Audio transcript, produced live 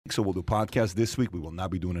So we'll do podcast this week. We will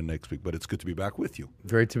not be doing it next week, but it's good to be back with you.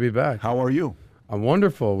 Great to be back. How are you? I'm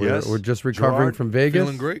wonderful. We're just recovering Gerard, from Vegas.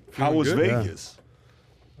 Feeling great. How was Vegas?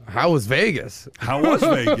 How was Vegas? How was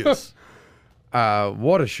Vegas?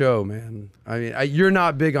 What a show, man. I mean, you're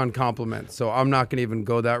not big on compliments, so I'm not going to even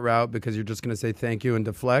go that route because you're just going to say thank you and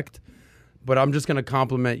deflect. But I'm just going to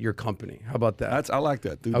compliment your company. How about that? I like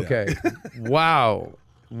that. Do Okay. Wow.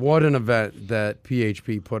 What an event that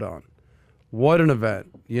PHP put on. What an event.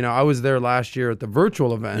 You know, I was there last year at the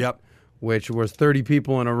virtual event, Yep. which was 30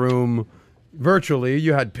 people in a room virtually.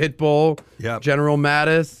 You had Pitbull, Yep. General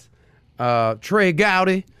Mattis, Trey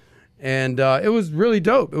Gowdy, and it was really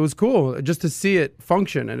dope. It was cool just to see it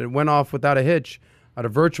function, and it went off without a hitch at a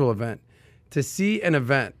virtual event. To see an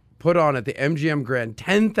event put on at the MGM Grand,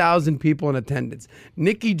 10,000 people in attendance,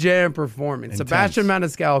 Nicky Jam performing, Sebastian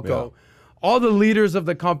Maniscalco, all the leaders of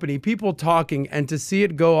the company, people talking, and to see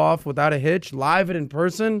it go off without a hitch, live and in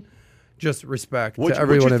person, just respect to everyone What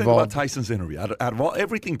do you think involved. about Tyson's interview? Out of all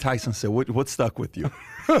everything Tyson said, what stuck with you?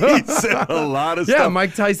 He said a lot of stuff. Yeah,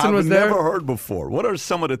 Mike Tyson was there. I've never heard before. What are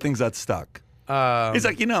some of the things that stuck? He's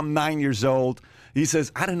like, I'm 9 years old. He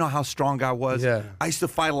says, I didn't know how strong I was. Yeah. I used to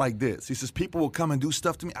fight like this. He says, people will come and do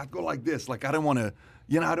stuff to me. I'd go like this. Like, I didn't want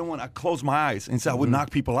to, I close my eyes. And he said, I would knock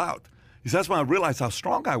people out. He says, that's when I realized how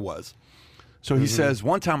strong I was. So he says,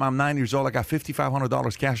 one time I'm 9 years old. I got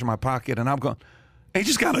 $5,500 cash in my pocket. And I'm going, and he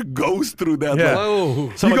just kind of goes through that. Yeah.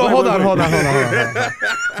 Oh, So You I'm go, like, hold wait, on, wait, hold on, wait. hold on, hold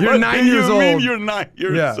on. You're What 9 do years you old. mean you're 9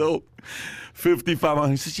 years Yeah. old? $5,500.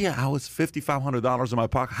 He says, yeah, I was $5,500 in my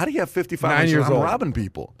pocket. How do you have $5,500? 9 years I'm old. robbing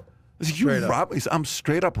people. I said, Straight up. he said, I'm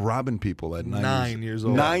straight up robbing people at 9 years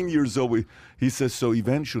old. 9 years old. He says, so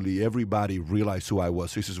eventually everybody realized who I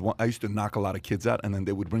was. So he says, I used to knock a lot of kids out, and then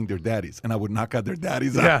they would bring their daddies, and I would knock out their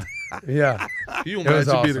daddies out. Yeah. Can you was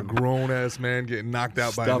imagine being a awesome. grown-ass man getting knocked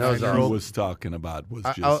out by a Stuff he 9-year-old? was talking about was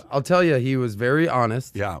just, I'll tell you, he was very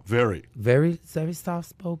honest. yeah, very. Very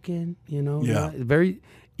soft-spoken, Yeah. very,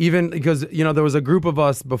 even because, there was a group of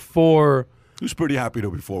us before. He was pretty happy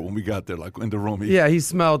though before when we got there, like in the room. Yeah, he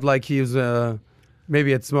smelled like he was,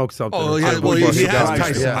 maybe had smoked something. Oh, or yeah, something well, before he has got surprised.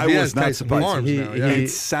 there. Tyson. Yeah. I He was has not Tyson surprised. Farms He- now, yeah. he-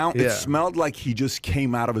 It Yeah. smelled like he just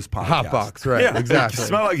came out of his podcast. Hot box, right, Yeah, exactly. It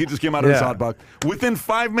smelled like he just came out of his Yeah. hot box. Within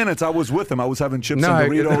 5 minutes, I was with him. I was having chips No,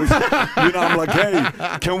 and Doritos. I'm like,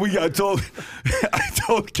 hey, can we? I told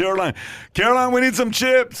Caroline, we need some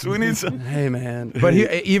chips. We need some. Hey, man. But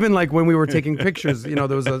even like when we were taking pictures, there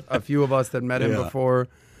was a few of us that met him Yeah. before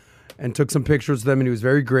and took some pictures with them, and he was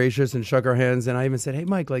very gracious and shook our hands. And I even said, hey,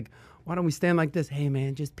 Mike, like, why don't we stand like this? Hey,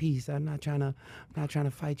 man, just peace. I'm not trying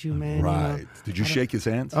to fight you, man. Right. Did you shake his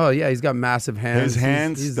hands? Oh, yeah, he's got massive hands. His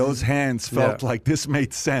hands, He's- those hands felt yeah. like this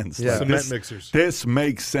made sense. Yeah. Like Cement this, mixers. This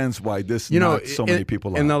makes sense why this knocked so many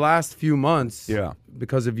people out. In the last few months, Yeah.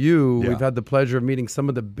 because of you, Yeah. we've had the pleasure of meeting some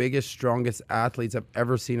of the biggest, strongest athletes I've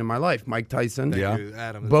ever seen in my life. Mike Tyson, Yeah.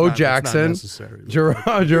 Adam, Bo it's not Jackson, necessary.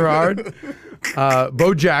 Gerard,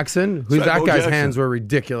 Bo Jackson, who So, that Bo guy's Jackson. hands were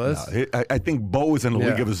ridiculous. I think Bo is in a league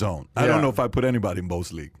Yeah. of his own. I Yeah. don't know if I put anybody in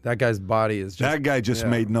Bo's league. That guy's body is just That guy just yeah.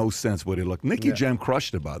 made no sense what he looked. Nicky Jam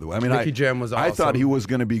crushed it, by the way. I mean, Nicky Jam was I thought awesome. he was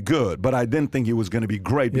going to be good, but I didn't think he was going to be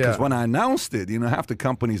great because Yeah. when I announced it, half the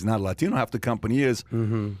company's not Latino, half the company is.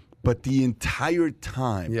 But the entire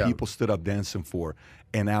time, Mm-hmm. Yeah. people stood up dancing for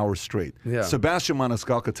an hour straight. Yeah. Sebastian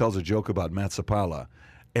Maniscalco tells a joke about Matt Zapala.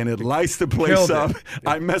 And it lights the place Killed it. up.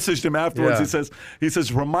 I messaged him afterwards. Yeah. He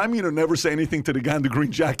says, remind me to never say anything to the guy in the green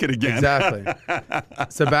jacket again. Exactly.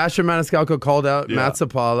 Sebastian Maniscalco called out Yeah. Matt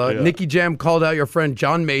Zapala. Yeah. Nicky Jam called out your friend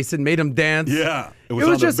John Mason, made him dance. Yeah. It was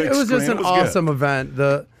on the just big it was just screen. an It was good. awesome event.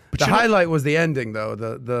 The you know- highlight was the ending though.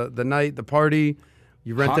 The night, the party.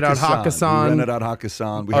 You rented out We Hakkasan. rented out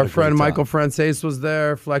Hakkasan. We had Our a friend great Michael time. Frances was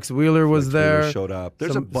there. Flex Wheeler was Flex Wheeler there. showed up.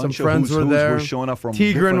 There's some, a bunch some of friends who's were who there. were showing up from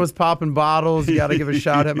Tigran different- was popping bottles. You got to give a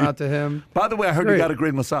shout out to him. By the way, I heard Great. you got a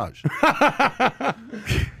great massage.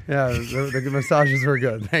 Yeah, the massages were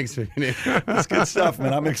good. Thanks, Vinny. It's good stuff,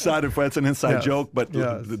 man. I'm excited for it. It's an inside Yes. joke, but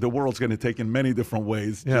Yes. the world's going to take in many different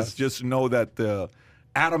ways. Yes. Just know that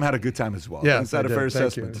Adam had a good time as well. Yes, Is that I a fair did.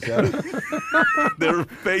 Thank assessment? Their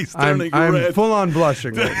face turning I'm red. full on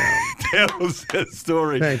blushing right now. Tells that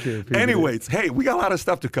story. Thank you, PBD. Anyways, hey, we got a lot of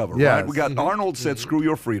stuff to cover, Yes. right? We got Arnold said, "Screw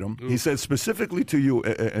your freedom." He said specifically to you,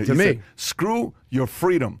 to me. "Screw your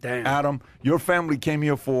freedom." Damn. Adam, your family came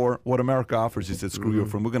here for what America offers. He said, "Screw your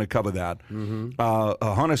freedom." We're going to cover that. A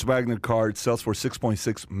Honus Wagner card sells for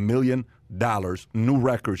 $6.6 million, new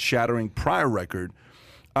record, shattering prior record.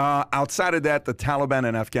 Outside of that, the Taliban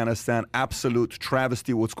in Afghanistan, absolute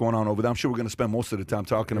travesty what's going on over there. I'm sure we're going to spend most of the time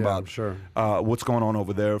talking Yeah, about I'm sure. what's going on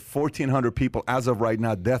over there. 1,400 people as of right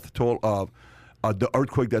now, death toll of the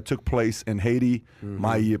earthquake that took place in Haiti.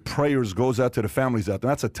 My prayers goes out to the families out there.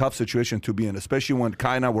 That's a tough situation to be in, especially when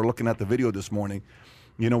Kai and I were looking at the video this morning.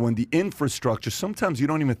 You know, when the infrastructure, sometimes you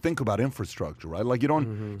don't even think about infrastructure, right? Like you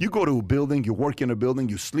don't, you go to a building, you work in a building,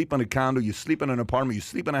 you sleep in a condo, you sleep in an apartment, you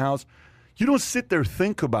sleep in a house. You don't sit there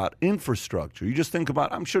think about infrastructure. You just think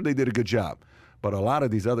about, I'm sure they did a good job. But a lot of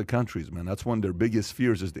these other countries, man, that's one of their biggest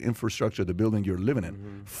fears is the infrastructure of the building you're living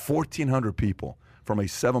in. 1,400 people from a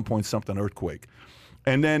 7-point-something earthquake.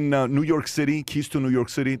 And then New York City, keys to New York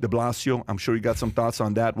City, de Blasio. I'm sure you got some thoughts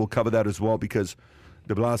on that. We'll cover that as well because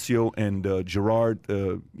de Blasio and Gerard,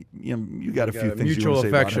 you got a few things you mutual want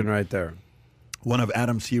to say affection about him. right there. One of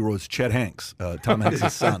Adam's heroes, Chet Hanks, Tom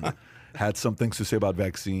Hanks' son, had some things to say about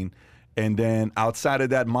vaccine. And then outside of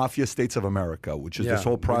that, Mafia States of America, which is this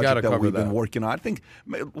whole project that we've been working on. I think,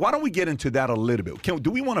 why don't we get into that a little bit?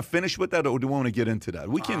 Do we want to finish with that or do we want to get into that?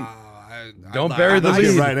 We can. Don't bury the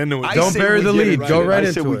lead. Right into it. Don't bury the lead. Go right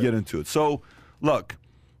into it. I say we get into it. So, look,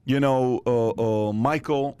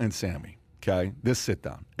 Michael and Sammy, okay, this sit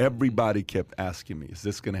down. Everybody kept asking me, is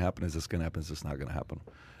this going to happen? Is this going to happen? Is this not going to happen?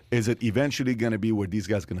 Is it eventually going to be where these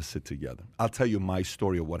guys are going to sit together? I'll tell you my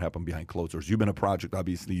story of what happened behind closed doors. You've been a project,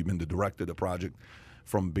 obviously. You've been the director of the project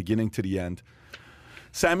from beginning to the end.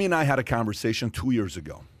 Sammy and I had a conversation 2 years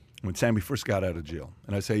ago when Sammy first got out of jail.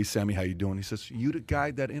 And I say, hey, Sammy, how you doing? He says, you the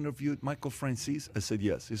guy that interviewed Michael Francis? I said,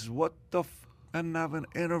 yes. He says, what the kind of an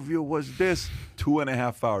interview was this?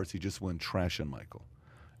 2.5 hours, he just went trashing Michael.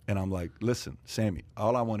 And I'm like, listen, Sammy,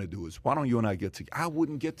 all I want to do is, why don't you and I get together? I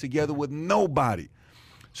wouldn't get together with nobody.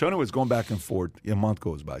 So anyways, going back and forth, a month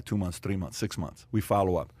goes by, 2 months, 3 months, 6 months. We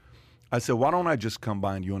follow up. I said, why don't I just come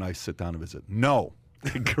by and you and I sit down and visit? No.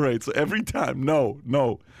 Great. So every time, no.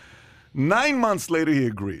 9 months later, he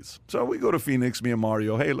agrees. So we go to Phoenix, me and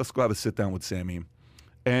Mario. Hey, let's go have a sit down with Sammy.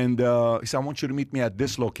 And he said, I want you to meet me at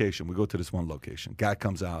this location. We go to this one location. Guy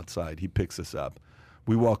comes outside. He picks us up.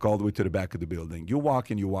 We walk all the way to the back of the building. You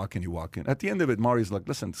walk in. At the end of it, Mario's like,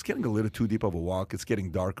 listen, it's getting a little too deep of a walk. It's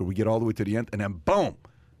getting darker. We get all the way to the end, and then boom.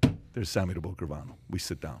 There's Sammy the Bull Gravano. We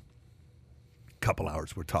sit down. Couple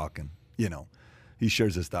hours, we're talking. He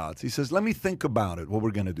shares his thoughts. He says, let me think about it, what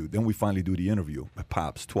we're going to do. Then we finally do the interview. It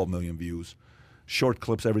pops, 12 million views. Short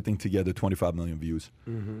clips, everything together, 25 million views.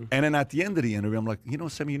 And then at the end of the interview, I'm like,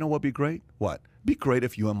 Sammy, you know what would be great? What? Be great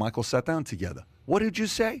if you and Michael sat down together. What did you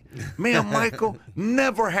say? Me and Michael,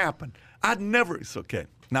 never happened. It's okay.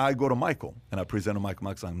 Now I go to Michael, and I present to Michael.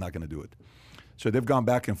 Michael's like, I'm not going to do it. So they've gone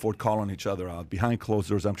back and forth calling each other out. Behind closed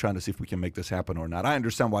doors, I'm trying to see if we can make this happen or not. I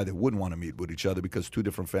understand why they wouldn't want to meet with each other because two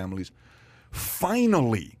different families.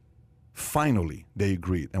 Finally, they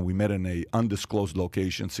agreed. And we met in a undisclosed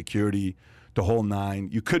location, security, the whole nine.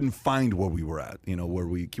 You couldn't find where we were at, where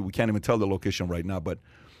we can't even tell the location right now. But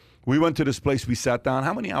we went to this place. We sat down.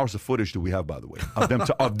 How many hours of footage do we have, by the way,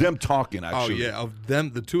 of them talking, actually? Oh, yeah, of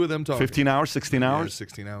them, the two of them talking. 15 hours, 16 hours? Yeah,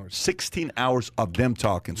 16 hours. 16 hours of them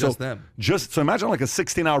talking. Just so them. So imagine like a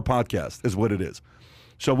 16-hour podcast is what it is.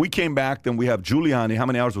 So we came back, then we have Giuliani. How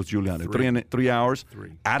many hours was Giuliani? 3 hours?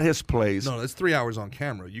 3. At his place. No, that's 3 hours on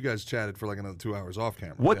camera. You guys chatted for like another 2 hours off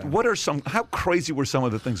camera. What are how crazy were some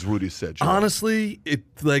of the things Rudy said, Joe? Honestly, it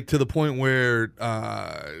to the point where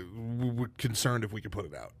we're concerned if we could put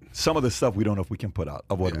it out. Some of the stuff we don't know if we can put out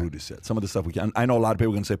of what Rudy said. Some of the stuff we can. I know a lot of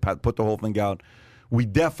people are going to say, Pat, put the whole thing out. We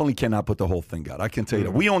definitely cannot put the whole thing out. I can tell you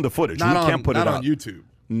that. We own the footage. Not we can't put it out. Not on YouTube.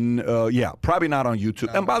 Yeah, probably not on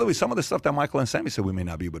YouTube. And by the way, some of the stuff that Michael and Sammy said we may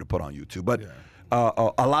not be able to put on YouTube. But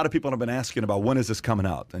a lot of people have been asking about when is this coming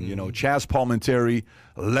out. And, Chaz Palminteri,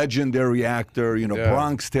 legendary actor,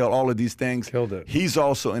 Bronx Tale, all of these things. Killed it. He's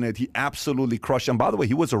also in it. He absolutely crushed it. And by the way,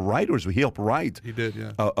 he was a writer. So he helped write. He did,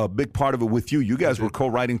 yeah. A big part of it with you. You guys were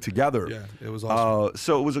co-writing together. Yeah, it was awesome.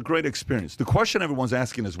 So it was a great experience. The question everyone's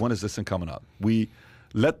asking is, when is this thing coming out? We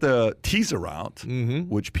let the teaser out,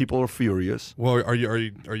 which people are furious. Well, are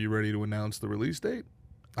you ready to announce the release date?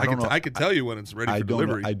 I could tell you when it's ready for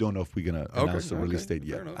delivery. I don't know if we're going to announce the release date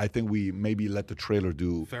yet. I think we maybe let the trailer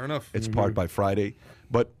do its part by Friday.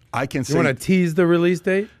 But I can say... You want to tease the release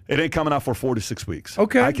date? It ain't coming out for 4 to 6 weeks.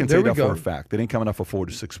 Okay, I can say that for a fact. It ain't coming out for 4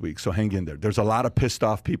 to 6 weeks, so hang in there. There's a lot of pissed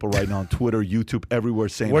off people right now on Twitter, YouTube, everywhere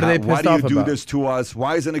saying, what are they pissed why off do you do about? this to us?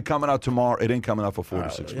 Why isn't it coming out tomorrow? It ain't coming out for 4 to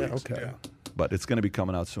 6 weeks. Okay. Yeah. But it's going to be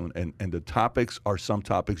coming out soon. And the topics are some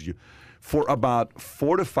topics for about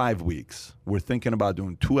 4 to 5 weeks, we're thinking about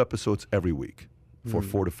doing 2 episodes every week for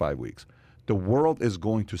 4 to 5 weeks. The world is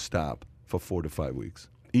going to stop for 4 to 5 weeks.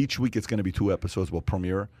 Each week it's going to be 2 episodes will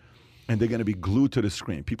premiere. and they're going to be glued to the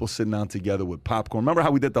screen. People sitting down together with popcorn. Remember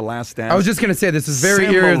how we did The Last Dance? I was just gonna say this is very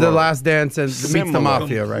eerie of The Last Dance and meets the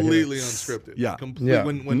Mafia right here. Completely unscripted. Yeah.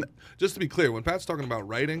 When just to be clear, when Pat's talking about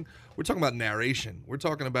writing, we're talking about narration. We're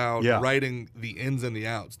talking about writing the ins and the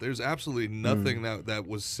outs. There's absolutely nothing that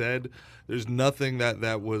was said. There's nothing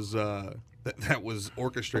that was that was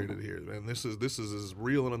orchestrated here, man. This is as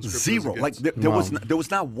real and unscripted Zero. as it Like gets. there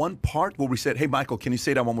was not one part where we said, "Hey, Michael, can you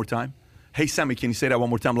say that one more time?" "Hey, Sammy, can you say that one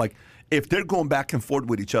more time?" Like if they're going back and forth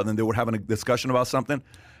with each other and they were having a discussion about something,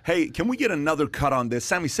 "Hey, can we get another cut on this?"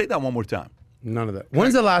 "Sammy, say that one more time." None of that.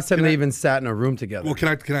 When's the last time they even sat in a room together? Well, can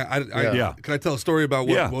I can I tell a story about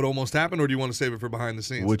what almost happened, or do you want to save it for behind the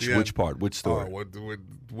scenes? Which part? Which story?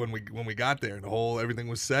 When we got there and everything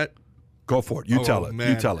was set. Go for it. You tell it.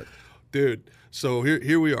 Man. You tell it. Dude, so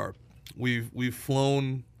here we are. We've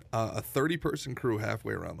flown a 30-person crew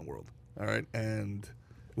halfway around the world. All right, and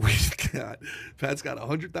Pat's got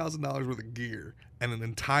 $100,000 worth of gear and an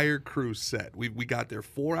entire crew set. We got there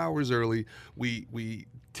 4 hours early. We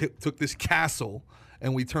took this castle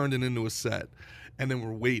and we turned it into a set, and then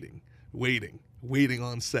we're waiting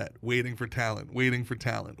on set, waiting for talent,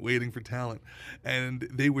 and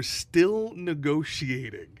they were still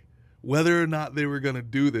negotiating whether or not they were going to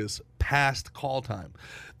do this past call time.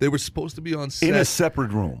 They were supposed to be on set in a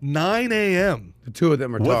separate room, 9 a.m. The two of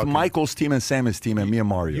them are with talking. Michael's team and Sammy's team and me and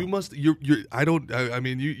Mario. You're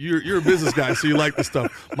a business guy, so you like this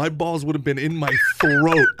stuff. My balls would have been in my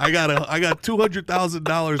throat. I got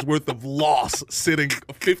 $200,000 worth of loss sitting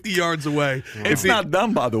 50 yards away. It's not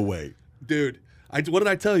done, by the way, dude. What did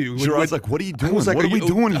I tell you? I was like, "What are you doing? I was like, what are we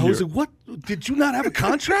doing here?" I was like, "What? Did you not have a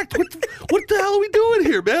contract? What the hell are we doing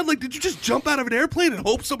here, man? Like, did you just jump out of an airplane and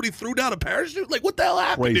hope somebody threw down a parachute? Like, what the hell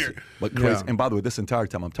happened Crazy. here?" But crazy. And by the way, this entire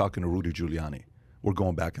time I'm talking to Rudy Giuliani. We're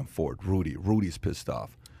going back and forth. Rudy's pissed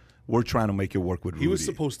off. We're trying to make it work with Rudy. He was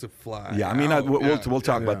supposed to fly. Yeah, I mean, we'll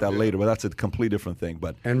talk about that later, but that's a completely different thing.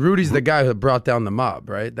 But And Rudy's the guy who brought down the mob,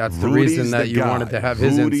 right? That's the reason that you wanted to have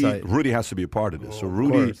his insight. Rudy has to be a part of this. So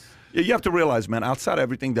Rudy, you have to realize, man, outside of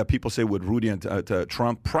everything that people say with Rudy and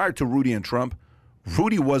Trump, prior to Rudy and Trump,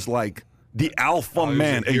 Rudy was like the alpha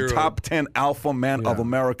man, a top 10 alpha man of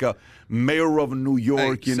America, mayor of New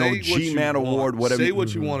York, G-Man award, whatever. Say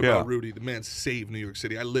what you want about Rudy. The man saved New York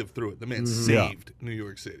City. I lived through it. The man saved New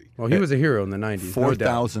York City. Well, he was a hero in the 90s.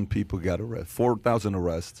 4,000 people got arrested. 4,000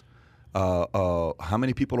 arrests. How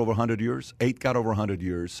many people over 100 years? 8 got over 100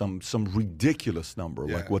 years. Some ridiculous number,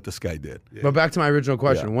 like what this guy did. Yeah. But back to my original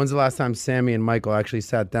question. When's the last time Sammy and Michael actually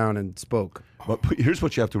sat down and spoke? But here's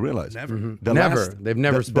what you have to realize. Never. They've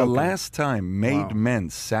never spoken. The last time made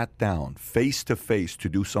men sat down face to face to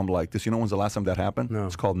do something like this, you know when's the last time that happened? No.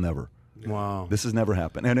 It's called never. Wow. This has never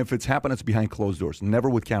happened. And if it's happened, it's behind closed doors. Never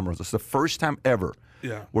with cameras. It's the first time ever.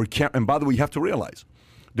 Yeah. And by the way, you have to realize,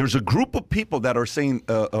 there's a group of people that are saying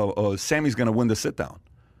Sammy's going to win the sit-down.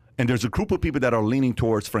 And there's a group of people that are leaning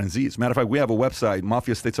towards Franzese. Matter of fact, we have a website,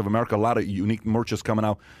 Mafia States of America, a lot of unique merches coming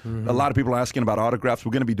out. A lot of people are asking about autographs.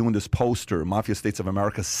 We're going to be doing this poster, Mafia States of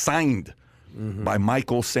America, signed by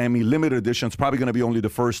Michael, Sammy, limited edition. It's probably going to be only the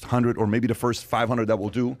first 100 or maybe the first 500 that we'll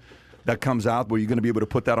do that comes out, where you're going to be able to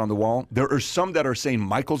put that on the wall. There are some that are saying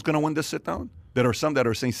Michael's going to win the sit-down. There are some that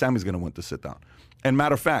are saying Sammy's going to win the sit-down. And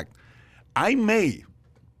matter of fact,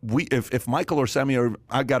 if Michael or Sammy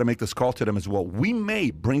I got to make this call to them as well. We may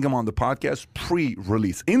bring them on the podcast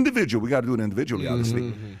pre-release. Individual, we got to do it individually,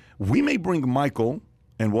 obviously. We may bring Michael,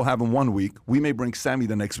 and we'll have him 1 week. We may bring Sammy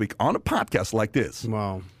the next week on a podcast like this.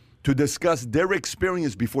 Wow. To discuss their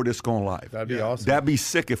experience before this going live. That'd be awesome. That'd be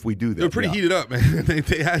sick if we do that. They're pretty heated up, man. they were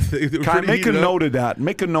Kai, pretty make a heated note of that.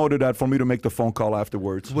 Make a note of that for me to make the phone call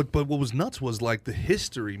afterwards. But what was nuts was like the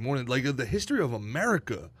history, more than like the history of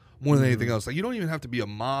America. More than anything else, like you don't even have to be a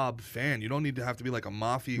mob fan. You don't need to have to be like a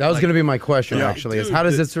mafia. That was going to be my question, actually. Dude, is how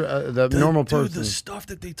does the normal person? The stuff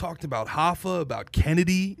that they talked about Hoffa, about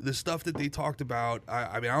Kennedy, the stuff that they talked about.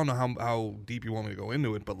 I mean, I don't know how deep you want me to go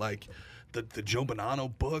into it, but like the Joe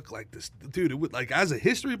Bonanno book, like this, dude. It would, like as a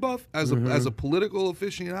history buff, as a political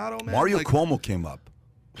aficionado, man. Mario Cuomo came up.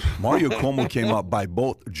 Mario Cuomo came up by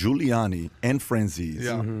both Giuliani and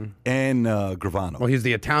Franzese and Gravano. Well, he's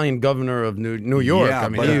the Italian governor of New York. Yeah, I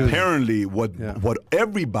mean, but apparently what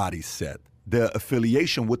everybody said, the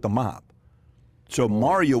affiliation with the mob. So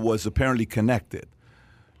Mario was apparently connected.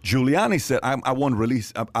 Giuliani said, I won't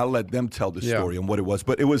release, I'll let them tell the story and what it was.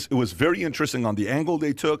 But it was very interesting on the angle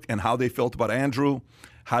they took and how they felt about Andrew,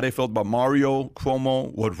 how they felt about Mario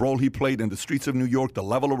Cuomo, what role he played in the streets of New York, the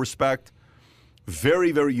level of respect.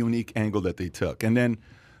 Very, very unique angle that they took. And then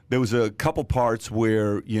there was a couple parts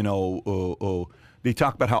where, They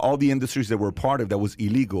talk about how all the industries that were a part of that was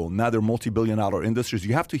illegal, now they're multi-billion-dollar industries.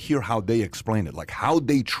 You have to hear how they explain it, like how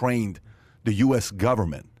they trained the U.S.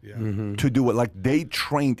 government to do it. Like they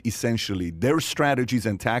trained essentially. Their strategies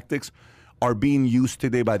and tactics are being used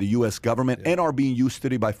today by the U.S. government and are being used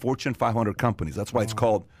today by Fortune 500 companies. That's why it's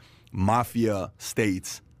called Mafia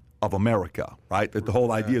States of America, right? That the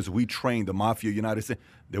whole idea is we trained the Mafia United States.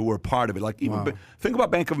 They were a part of it. Like even think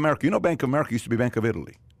about Bank of America. You know Bank of America used to be Bank of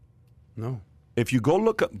Italy. No. If you go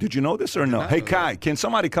look up, did you know this or no? Hey, Kai, can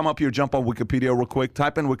somebody come up here, jump on Wikipedia real quick?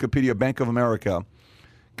 Type in Wikipedia, Bank of America.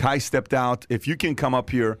 Kai stepped out. If you can come up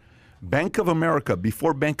here, Bank of America,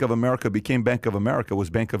 before Bank of America became Bank of America, was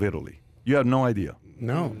Bank of Italy. You have no idea.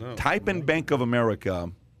 No. Type in Bank of America.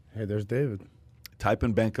 Hey, there's David. Type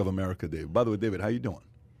in Bank of America, David. By the way, David, how you doing?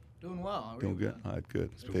 Doing well. Doing good? All right,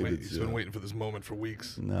 good. He's been waiting for this moment for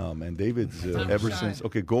weeks. No, man. David's ever since.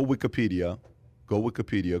 Okay, go Wikipedia. Go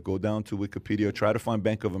Wikipedia. Go down to Wikipedia. Try to find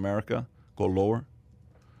Bank of America. Go lower.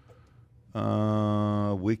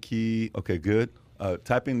 Wiki. Okay, good.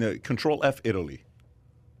 Type in the Control F Italy.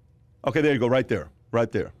 Okay, there you go. Right there.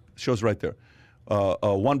 Right there. Shows right there.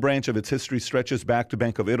 One branch of its history stretches back to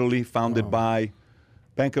Bank of Italy, founded by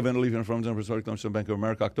Bank of Italy, from Bank of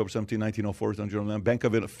America, October 17, 1904. Bank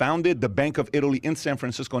of Italy founded the Bank of Italy in San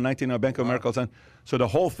Francisco in 1909. Bank of America. So the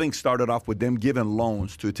whole thing started off with them giving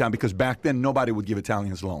loans to Italians, because back then nobody would give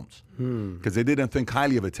Italians loans because they didn't think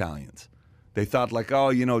highly of Italians. They thought like, oh,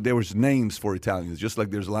 you know, there was names for Italians, just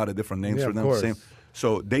like there's a lot of different names for them. Same.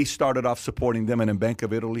 So they started off supporting them, and in Bank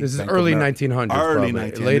of Italy. This is Bank early of 1900s. Early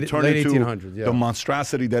probably. 1900s. Late, It turned late into 1800s, yeah. the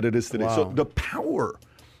monstrosity that it is today. Wow. So the power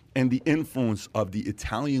and the influence of the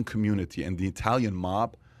Italian community and the Italian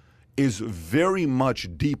mob is very much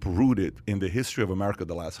deep-rooted in the history of America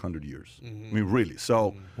the last 100 years. I mean, really.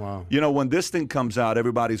 So, you know, when this thing comes out,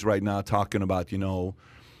 everybody's right now talking about, you know,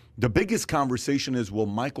 the biggest conversation is, will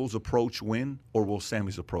Michael's approach win or will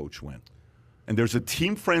Sammy's approach win? And there's a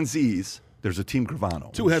Team Franzese, there's a Team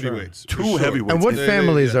Gravano. Two heavyweights. Two heavyweights. And what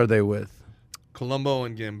families are they with? Colombo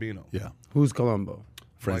and Gambino. Yeah. Who's Colombo?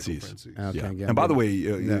 Franzese. Okay, Yeah. And by the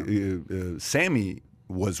way, Sammy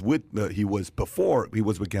was with, he was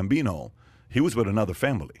with Gambino. He was with another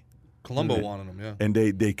family. Colombo wanted him, yeah. And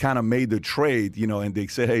they kind of made the trade, you know, and they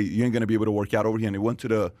said, hey, you ain't going to be able to work out over here. And they went to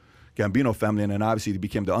the Gambino family, and then obviously he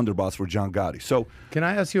became the underboss for John Gotti. So, can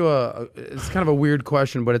I ask you it's kind of a weird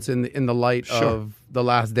question, but it's in the light of The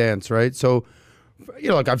Last Dance, right? So, you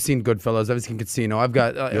know, like I've seen Goodfellas, I've seen Casino. I've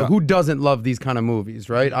got who doesn't love these kind of movies,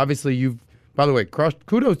 right? Obviously, you've. By the way,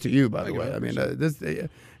 kudos to you. By the way, I mean, if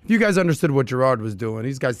you guys understood what Gerard was doing,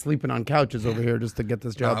 these guys sleeping on couches over here just to get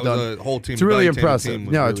this job done. A whole team. It's really impressive.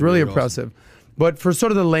 No, it's really impressive. Awesome. But for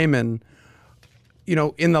sort of the layman, you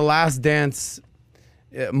know, in the Last Dance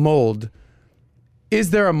mold, is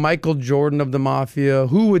there a Michael Jordan of the Mafia?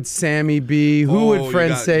 Who would Sammy be? Who would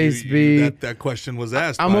Franzese be? That question was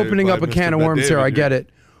asked. I'm opening up a can of worms here. I get it.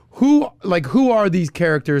 Who are these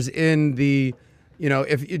characters in the? You know,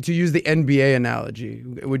 if to use the NBA analogy,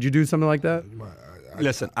 would you do something like that?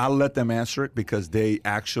 Listen, I'll let them answer it because they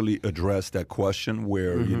actually addressed that question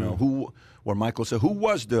where, you know, where Michael said, who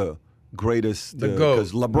was the greatest?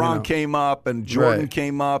 Because LeBron came up and Jordan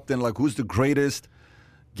came up. Then, like, who's the greatest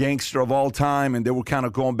gangster of all time? And they were kind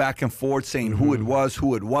of going back and forth saying who it was,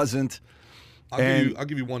 who it wasn't. I'll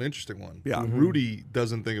give you one interesting one. Yeah. Rudy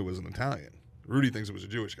doesn't think it was an Italian. Rudy thinks it was a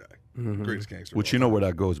Jewish guy. Greatest gangster. Which you know where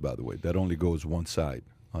that goes, by the way. That only goes one side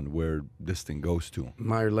on where this thing goes to.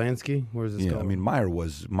 Meyer Lansky? Where's this going? I mean, Meyer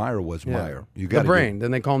was Meyer. You the Brain.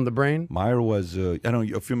 Then they call him the Brain? Meyer was, I don't know,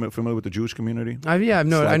 you're familiar with the Jewish community? I've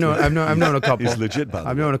known a couple. He's legit, by the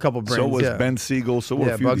way. I've known a couple Brains, So was Ben Siegel, so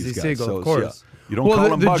were a few of these Bugsy guys. Siegel, of course. Yeah. You don't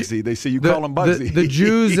call him Bugsy. They say you call him Bugsy. The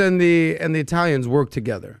Jews and the Italians work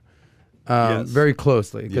together. Very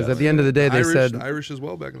closely, because at the end of the day, they said Irish as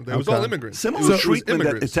well back in the day. It was all immigrants. Similar treatment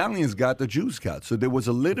that Italians got, the Jews got. So there was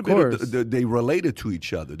a little bit of they related to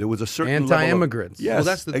each other. There was a certain anti-immigrants. Yes, well,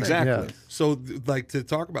 that's the thing. Exactly. Yeah. So, like, to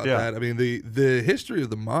talk about that, I mean, the history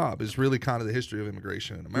of the mob is really kind of the history of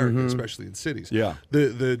immigration in America, especially in cities. Yeah.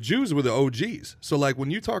 The Jews were the OGs. So, like, when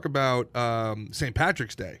you talk about St.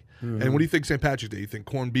 Patrick's Day. And what do you think St. Patrick's Day? You think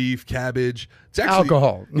corned beef, cabbage? It's actually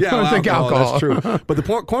alcohol. Yeah, I think alcohol. That's true. But the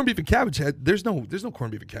corned beef and cabbage there's no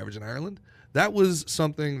corned beef and cabbage in Ireland. That was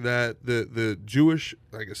something that the Jewish,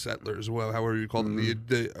 I guess, settlers, well, however you call them,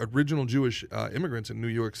 the original Jewish immigrants in New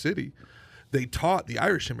York City, they taught the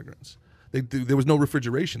Irish immigrants. There was no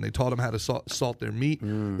refrigeration. They taught them how to salt their meat.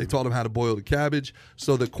 They taught them how to boil the cabbage.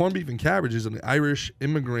 So the corned beef and cabbage is an Irish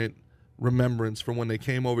immigrant remembrance from when they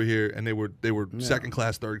came over here and they were second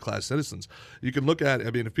class, third class citizens. You can look at,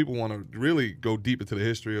 I mean, if people want to really go deep into the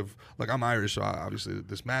history of, like, I'm Irish, so obviously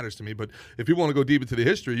this matters to me, but if you want to go deep into the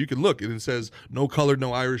history, you can look and it says no colored,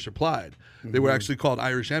 no Irish applied. They were actually called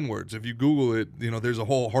Irish N-words. If you Google it, you know, there's a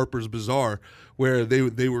whole Harper's Bazaar where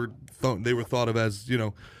they were thought of as, you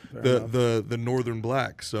know, the northern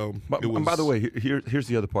black. So and by the way, here's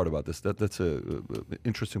the other part about this. That's a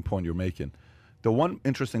interesting point you're making. The one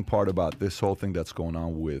interesting part about this whole thing that's going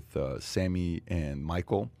on with Sammy and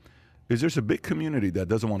Michael is there's a big community that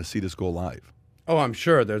doesn't want to see this go live. Oh, I'm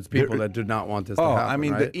sure there's people that do not want this to happen. I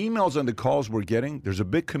mean, right? the emails and the calls we're getting, there's a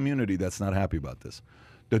big community that's not happy about this.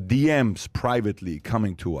 The DMs privately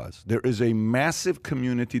coming to us. There is a massive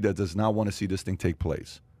community that does not want to see this thing take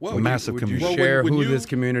place. Well, a massive Would you community. share when who you- this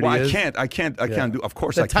community Well, is? I can't do. Of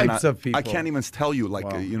course, The I cannot. types of people. I can't even tell you, like,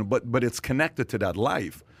 Wow. you know. But it's connected to that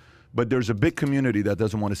life. But there's a big community that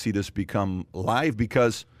doesn't want to see this become live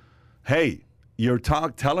because, hey, you're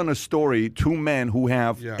telling a story. Two men who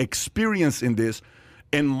have experience in this,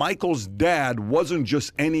 and Michael's dad wasn't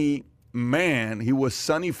just any man. He was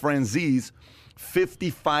Sonny Franzese,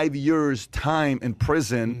 55 years time in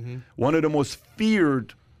prison, one of the most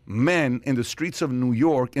feared men in the streets of New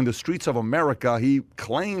York, in the streets of America. He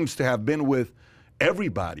claims to have been with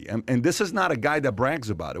everybody. And this is not a guy that brags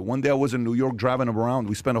about it. One day I was in New York driving him around.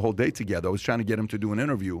 We spent a whole day together. I was trying to get him to do an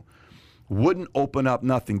interview. Wouldn't open up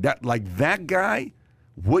nothing. That guy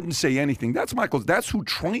wouldn't say anything. That's Michael. That's who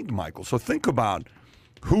trained Michael. So think about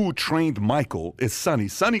who trained Michael is Sonny.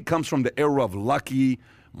 Sonny comes from the era of Lucky,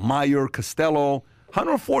 Meyer, Costello.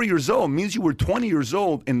 104 years old means you were 20 years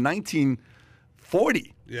old in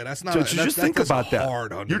 1940. Yeah, that's not. So that's, just think that's about that.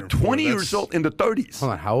 hard You're 20 years old in the 30s.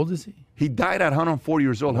 Hold on, how old is he? He died at 104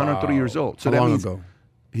 years old, 103 years old. So How that long means ago?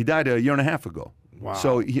 he died a year and a half ago. Wow.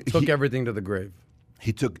 So he Took everything to the grave.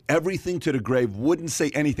 He took everything to the grave, wouldn't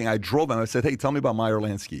say anything. I drove him. I said, hey, tell me about Meyer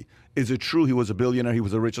Lansky. Is it true he was a billionaire? He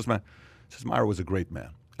was the richest man? He says, Meyer was a great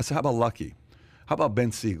man. I said, how about Lucky? How about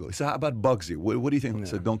Ben Siegel? He said, how about Bugsy? What do you think? I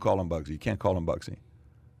said, don't call him Bugsy. You can't call him Bugsy.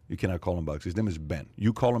 You cannot call him Bugsy. His name is Ben.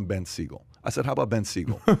 You call him Ben Siegel. I said, how about Ben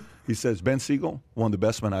Siegel? He says, Ben Siegel, one of the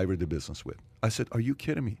best men I ever did business with. I said, are you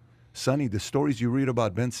kidding me? Sonny, the stories you read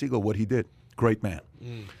about Ben Siegel, what he did, great man.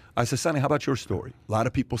 I said, Sonny, how about your story? A lot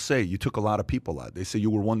of people say you took a lot of people out. They say you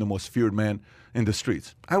were one of the most feared men in the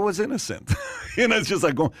streets. I was innocent. You know, it's just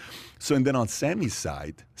like going. So, and then on Sammy's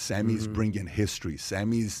side, Sammy's bringing history.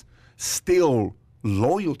 Sammy's still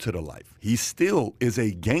loyal to the life. He still is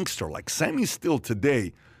a gangster. Like Sammy's still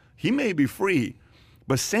today. He may be free,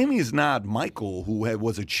 but Sammy is not Michael, who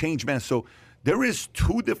was a changed man. So there is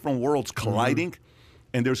two different worlds colliding.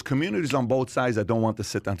 And there's communities on both sides that don't want the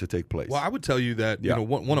sit down to take place. Well, I would tell you that you know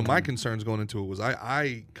one of my concerns going into it was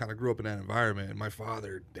I kind of grew up in that environment, and my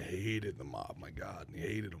father hated the mob. My God, and he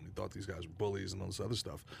hated them. He thought these guys were bullies and all this other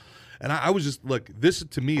stuff. And I was just look. This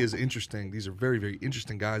to me is interesting. These are very, very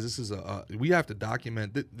interesting guys. This is we have to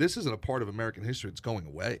document. This isn't a part of American history. It's going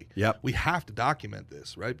away. Yep. We have to document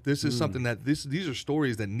this, right? This is something that these are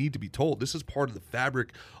stories that need to be told. This is part of the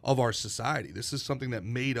fabric of our society. This is something that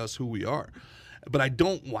made us who we are. But I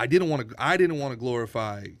didn't want to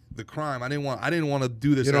glorify the crime. I didn't want to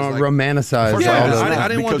do this. You don't as like, romanticize. First Yeah, of all, all it's of I not,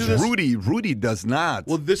 didn't wanna because do this. Rudy does not.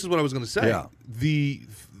 Well, this is what I was going to say. Yeah.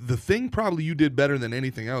 The thing probably you did better than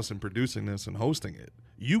anything else in producing this and hosting it.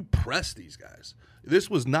 You pressed these guys.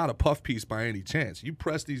 This was not a puff piece by any chance. You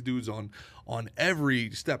pressed these dudes on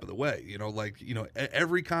every step of the way. You know, like, you know,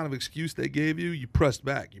 every kind of excuse they gave you, you pressed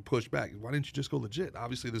back, you pushed back. Why didn't you just go legit?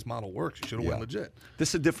 Obviously, this model works. You should have went legit. This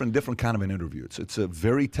is a different kind of an interview. It's a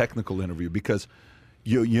very technical interview because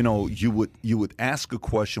you would ask a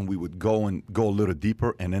question, we would go a little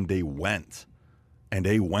deeper, and then they went. And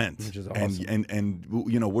they went. Which is awesome. And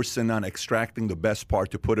you know, we're sitting on extracting the best part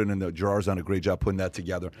to put it in the jars. Done a great job putting that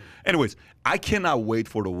together. Anyways, I cannot wait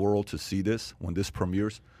for the world to see this when this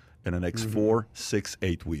premieres in the next 4, 6,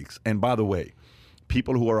 8 weeks. And by the way,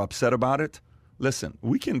 people who are upset about it, listen,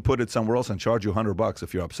 we can put it somewhere else and charge you $100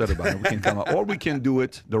 if you're upset about it. We can come out, or we can do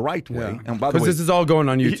it the right way. And by the way, because this is all going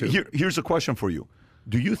on YouTube. Here's a question for you.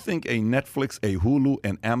 Do you think a Netflix, a Hulu,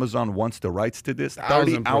 and Amazon wants the rights to this?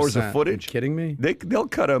 30 hours of 1000%. footage? You kidding me? They'll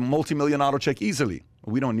cut a multi-million-dollar check easily.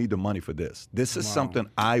 We don't need the money for this. This is something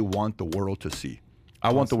I want the world to see.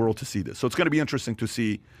 I want the world to see this. So it's going to be interesting to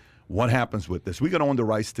see what happens with this. We're going to own the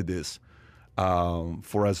rights to this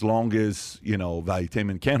for as long as, you know,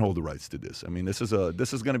 Valuetainment can hold the rights to this. I mean, this is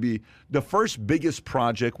going to be the first biggest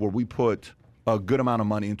project where we put a good amount of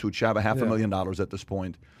money into it. $500,000 at this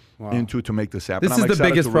point. into to make this happen. This I'm is the excited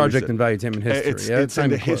biggest to release project it. in Valuetainment history. It's in not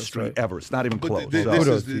the even close, history right? ever. It's not even close. But So-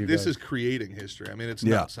 Kudos to you this guys. is creating history. I mean, it's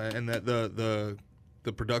Yeah. nuts, and that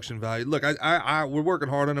the production value. Look, we're working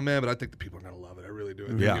hard on it, man, but I think the people are gonna love it. I really do. I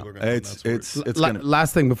think people are gonna go nuts for it. it's gonna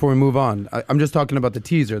Last thing before we move on, I'm just talking about the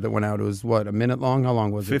teaser that went out. It was what, a minute long? How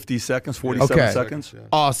long was it? 50 seconds, 47 Okay. seconds. Yeah.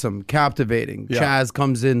 Awesome, captivating. Yeah. Chaz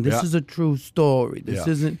comes in. This Yeah. is a true story. This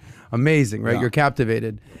Yeah. isn't amazing, right? Yeah. You're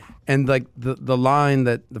captivated, and like the line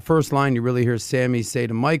that the first line you really hear Sammy say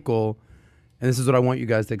to Michael, and this is what I want you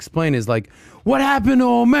guys to explain is like, what happened to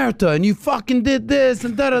Omerta? And you fucking did this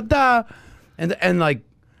and da da da, and like.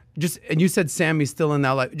 And you said Sammy's still in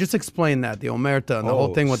that life. Just explain that, the Omerta and the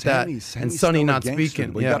whole thing with that, and Sammy's Sonny still a not gangster,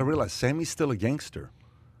 speaking. But you got to realize Sammy's still a gangster.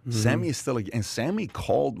 Sammy is still and Sammy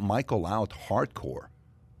called Michael out hardcore.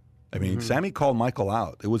 I mean, Sammy called Michael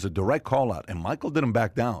out. It was a direct call out, and Michael didn't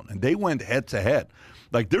back down. And they went head to head.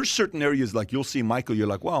 Like there's certain areas like you'll see Michael. You're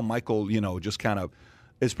like, well, Michael, just kind of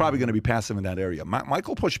is probably going to be passive in that area.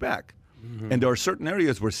 Michael pushed back, and there are certain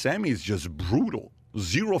areas where Sammy is just brutal,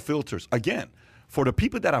 zero filters. Again. For the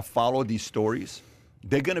people that have followed these stories,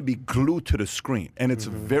 they're going to be glued to the screen. And it's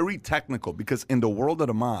very technical because in the world of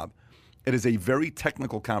the mob, it is a very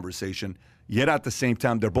technical conversation, yet at the same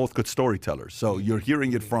time, they're both good storytellers. So you're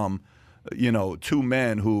hearing it from, two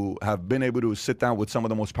men who have been able to sit down with some of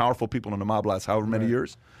the most powerful people in the mob last however many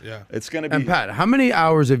years. Yeah. It's going to be... And Pat, how many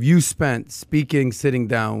hours have you spent sitting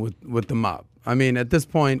down with the mob? I mean, at this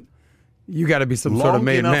point, you got to be some sort of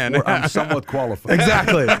made enough man. where I'm somewhat qualified.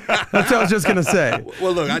 Exactly. That's what I was just gonna say.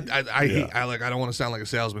 Well, look, I don't want to sound like a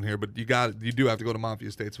salesman here, but you do have to go to Mafia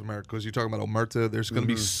States of America because you're talking about Omerta. There's going to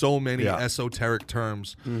be so many esoteric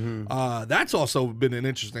terms. That's also been an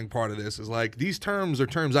interesting part of this. Is like these terms are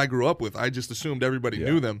terms I grew up with. I just assumed everybody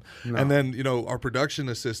knew them, and then our production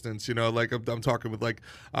assistants. Like I'm talking with like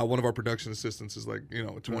one of our production assistants is like a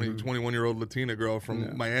 21-year-old Latina girl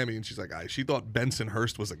from Miami, and she's like she thought Benson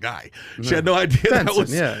Hurst was a guy. She had no idea that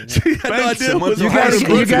was. Yeah. She had no idea. It was You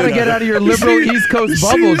got to get out of your liberal East Coast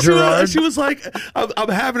bubble, Gerard. She was like, I'm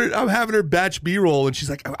having her batch B-roll, and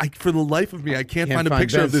she's like, for the life of me, I can't find a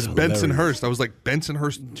picture of this Benson Hurst. I was like, Benson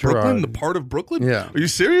Hurst, Brooklyn, the part of Brooklyn? Yeah. Are you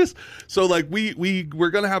serious? So like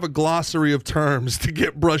we're gonna have a glossary of terms to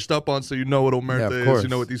get brushed up on, so you know what Omerta is, you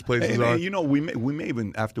know what these places are. We may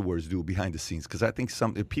even afterwards do behind the scenes because I think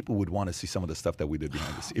some people would want to see some of the stuff that we did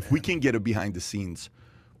behind the scenes. If we can get a behind the scenes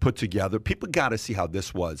put together, people got to see how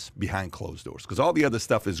this was behind closed doors because all the other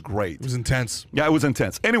stuff is great. It was intense. Yeah, it was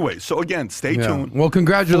intense. Anyway, so again, stay tuned. Well,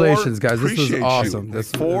 congratulations, guys. This was Appreciate awesome. you.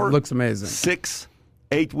 This 4, looks amazing. 6,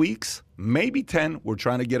 8 weeks, maybe 10. We're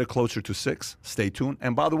trying to get it closer to 6. Stay tuned.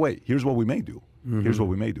 And by the way, here's what we may do. Here's what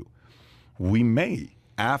we may do. We may,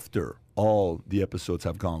 after all the episodes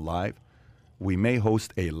have gone live, we may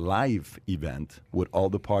host a live event with all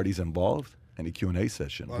the parties involved and a Q&A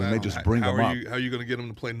session. We may just bring them up. How are you going to get them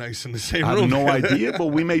to play nice in the same I room? have no idea, but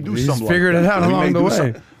we may do He's something figured like it that. out We along may the do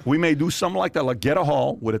way. we may do something like that, like get a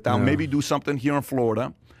hall with it down. Maybe do something here in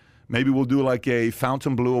Florida. Maybe we'll do like a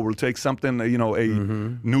Fontainebleau, or we'll take something, a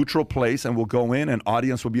neutral place, and we'll go in, and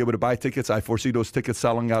audience will be able to buy tickets. I foresee those tickets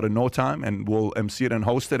selling out in no time, and we'll MC it and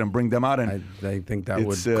host it and bring them out. And I think that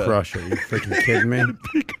would It's, crush it. You freaking kidding me?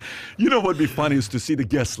 you know what would be funny is to see the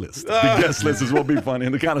guest list. The guest list is what would be funny,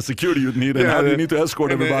 and the kind of security you'd need, and how you need to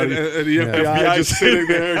escort everybody. And the FBI just sitting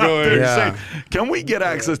there going, Yeah. Can we get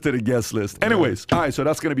access to the guest list? Anyways, all right, so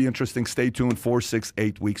that's going to be interesting. Stay tuned. 4, 6,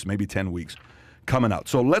 8 weeks, maybe 10 weeks coming out.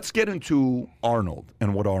 So let's get into Arnold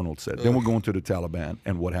and what Arnold said. Then we'll go into the Taliban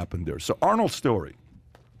and what happened there. So Arnold's story.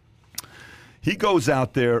 He goes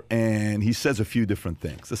out there and he says a few different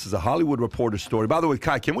things. This is a Hollywood Reporter story. By the way,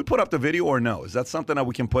 Kai, can we put up the video or no? Is that something that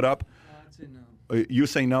we can put up? I'd say no. You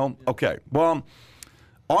say no? Okay. Well,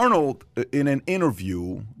 Arnold, in an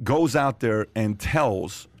interview, goes out there and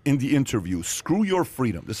tells in the interview, screw your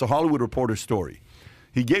freedom. This is a Hollywood Reporter story.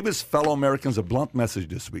 He gave his fellow Americans a blunt message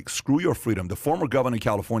this week. Screw your freedom. The former governor of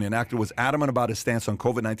California, an actor, was adamant about his stance on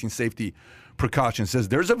COVID-19 safety precautions. Says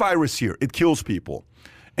there's a virus here. It kills people.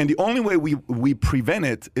 And the only way we prevent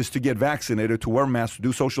it is to get vaccinated, to wear masks, to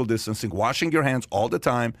do social distancing, washing your hands all the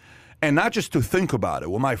time, and not just to think about it.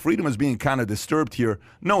 Well, my freedom is being kind of disturbed here.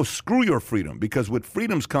 No, screw your freedom, because with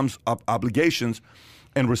freedoms comes obligations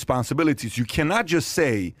and responsibilities. You cannot just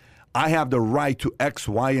say, I have the right to X,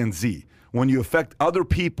 Y, and Z. When you affect other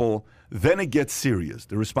people, then it gets serious.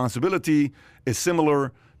 The responsibility is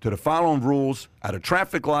similar to the following rules at a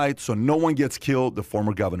traffic light so no one gets killed, the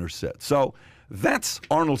former governor said. So that's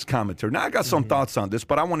Arnold's commentary. Now, I got some thoughts on this,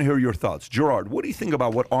 but I want to hear your thoughts. Gerard, what do you think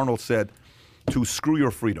about what Arnold said to Screw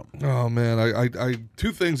Your Freedom? Oh man, I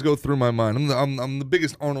two things go through my mind. I'm the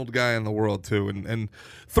biggest Arnold guy in the world too, and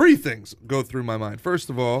three things go through my mind. First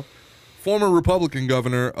of all, former Republican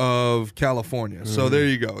governor of California. So there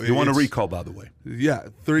you go. You want a recall, by the way. Yeah,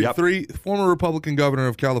 three former Republican governor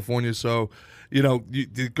of California. So,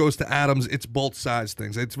 it goes to Adams. It's both sides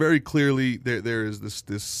things. It's very clearly there is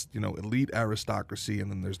this elite aristocracy, and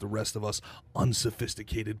then there's the rest of us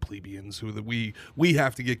unsophisticated plebeians who we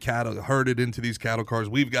have to get herded into these cattle cars.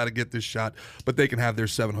 We've got to get this shot, but they can have their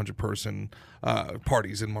 700-person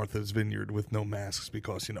parties in Martha's Vineyard with no masks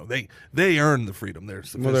because they earn the freedom. They're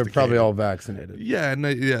sophisticated. Well, they're probably all vaccinated. Yeah,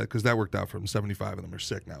 because that worked out for them. 75 of them are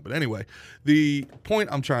sick now. But anyway, the point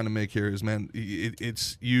I'm trying to make here is, man,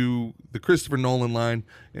 it's the Christopher Nolan line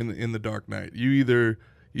in The Dark Knight. You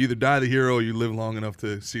either die the hero or you live long enough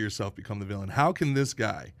to see yourself become the villain. How can this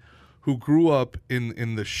guy who grew up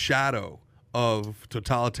in the shadow of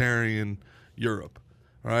totalitarian Europe,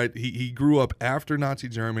 all right, he grew up after Nazi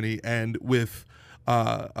Germany and with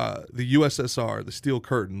the USSR, the Steel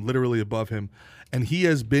Curtain, literally above him, and he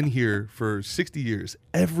has been here for 60 years.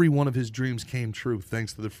 Every one of his dreams came true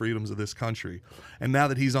thanks to the freedoms of this country. And now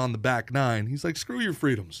that he's on the back nine, he's like, screw your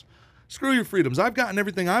freedoms. Screw your freedoms. I've gotten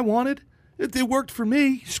everything I wanted. It worked for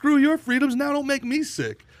me. Screw your freedoms. Now don't make me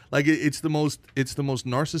sick. Like it's the most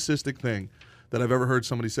narcissistic thing that I've ever heard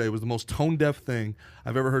somebody say. It was the most tone-deaf thing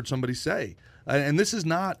I've ever heard somebody say. And this is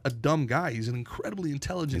not a dumb guy. He's an incredibly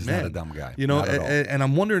intelligent man. He's not a dumb guy. Not at all. And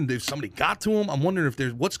I'm wondering if somebody got to him. I'm wondering if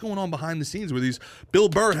there's what's going on behind the scenes where Bill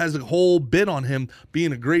Burr has a whole bit on him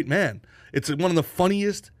being a great man. It's one of the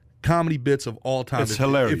funniest comedy bits of all time. It's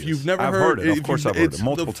hilarious. If you've never heard it, of course I've heard it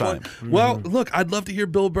multiple times. Well, look, I'd love to hear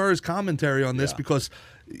Bill Burr's commentary on this because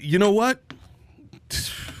you know what?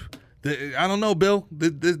 I don't know, Bill.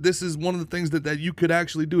 This is one of the things that you could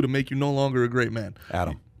actually do to make you no longer a great man.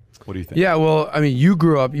 Adam, what do you think? Yeah, well, I mean, you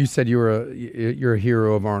grew up. You said you're a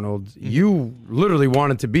hero of Arnold. You literally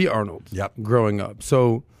wanted to be Arnold. Yep. Growing up,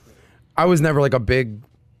 so I was never like a big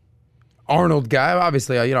Arnold guy.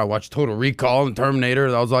 Obviously, I watched Total Recall and Terminator.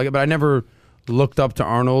 That was like it, but I never looked up to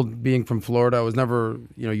Arnold. Being from Florida, I was never.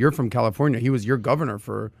 You're from California. He was your governor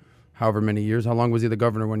for however many years. How long was he the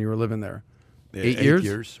governor when you were living there? 8 years? 8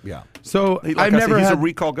 years, yeah. So I've never had. He's a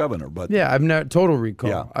recall governor, but yeah, I've never Total Recall.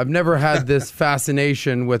 Yeah. I've never had this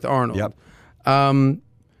fascination with Arnold. Yep.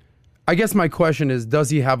 I guess my question is, does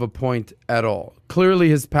he have a point at all? Clearly,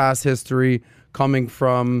 his past history, coming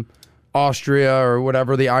from Austria or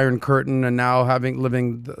whatever, the Iron Curtain, and now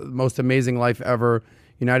living the most amazing life ever,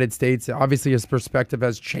 United States. Obviously, his perspective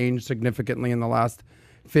has changed significantly in the last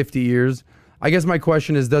 50 years. I guess my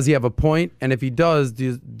question is, does he have a point? And if he does,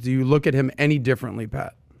 do you look at him any differently,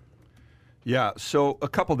 Pat? Yeah, so a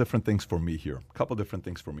couple different things for me here.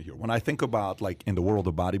 When I think about, like, in the world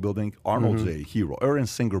of bodybuilding, Arnold's a hero. Aaron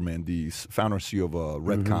Singerman, the founder and CEO of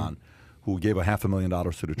Redcon, who gave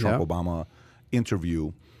 $500,000 to the Trump-Obama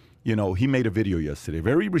interview, he made a video yesterday.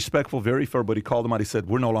 Very respectful, very fair, but he called him out. He said,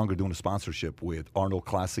 we're no longer doing a sponsorship with Arnold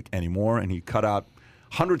Classic anymore, and he cut out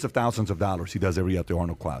hundreds of thousands of dollars he does every year at the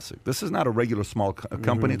Arnold Classic. This is not a regular small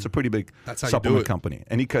company. It's a pretty big supplement company.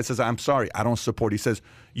 And he says, I'm sorry, I don't support. He says,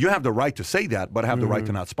 you have the right to say that, but I have the right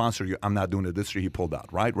to not sponsor you. I'm not doing it this year. He pulled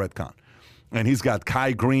out, right? Redcon. And he's got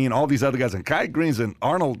Kai Green, all these other guys. And Kai Green's an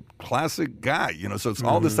Arnold Classic guy, so it's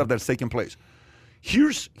all this stuff that's taking place.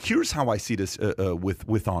 Here's how I see this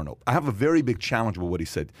with Arnold. I have a very big challenge with what he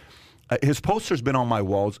said. His poster's been on my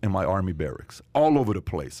walls in my Army barracks, all over the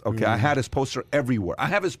place. Okay, I had his poster everywhere. I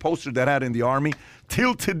have his poster that I had in the Army.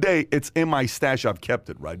 Till today, it's in my stash. I've kept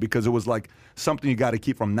it, right? Because it was like something you got to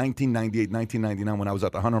keep from 1998, 1999 when I was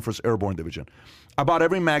at the 101st Airborne Division. I bought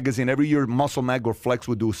every magazine. Every year, Muscle Mag or Flex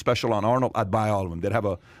would do a special on Arnold. I'd buy all of them. They'd have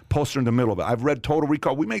a poster in the middle of it. I've read Total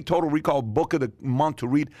Recall. We made Total Recall book of the month to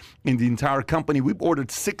read in the entire company. We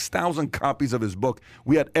ordered 6,000 copies of his book.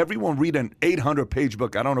 We had everyone read an 800-page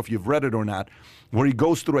book. I don't know if you've read it or not, where he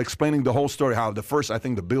goes through explaining the whole story, how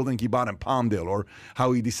the building he bought in Palmdale, or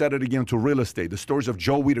how he decided to get into real estate, the stories of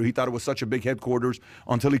Joe Weider. He thought it was such a big headquarters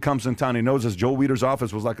until he comes in town. He knows his Joe Weider's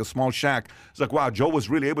office was like a small shack. It's like, wow, Joe was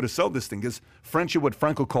really able to sell this thing. His friendship with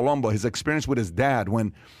Franco Colombo, his experience with his dad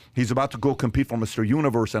when he's about to go compete for Mr.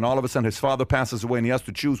 Universe, and all of a sudden his father passes away and he has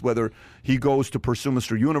to choose whether he goes to pursue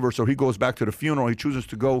Mr. Universe or he goes back to the funeral. He chooses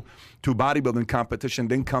to go to bodybuilding competition,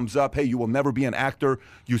 then comes up, hey, you will never be an actor.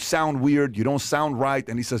 You sound weird. You don't sound right.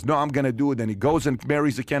 And he says, no, I'm going to do it. Then he goes and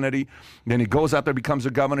marries a Kennedy. Then he goes out there, becomes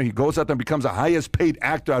a governor. He goes out there and becomes the highest paid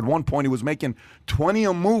actor. At one point, he was making $20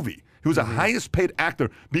 a movie. He was the highest paid actor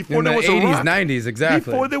before there was a Rock. 80s, 90s,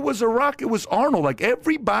 exactly. Before there was a Rock, it was Arnold. Like,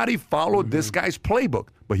 everybody followed this guy's playbook.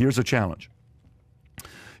 But here's a challenge.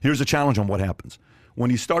 Here's a challenge on what happens.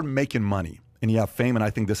 When you start making money and you have fame, and I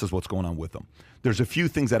think this is what's going on with them, there's a few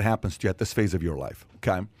things that happens to you at this phase of your life,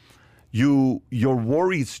 okay? Your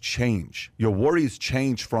worries change. Your worries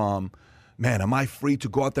change from, man, am I free to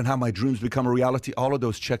go out there and have my dreams become a reality? All of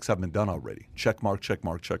those checks have been done already. Check mark, check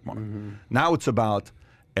mark, check mark. Now it's about,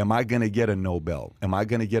 am I going to get a Nobel? Am I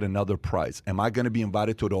going to get another prize? Am I going to be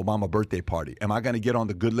invited to the Obama birthday party? Am I going to get on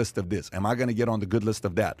the good list of this? Am I going to get on the good list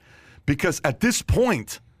of that? Because at this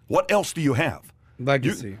point, what else do you have?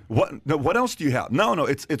 Legacy. What else do you have? No,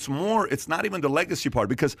 it's more, it's not even the legacy part,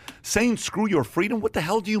 because saying screw your freedom, what the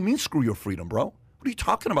hell do you mean screw your freedom, bro? What are you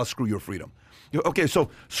talking about, screw your freedom? Okay, so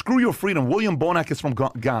screw your freedom. William Bonac is from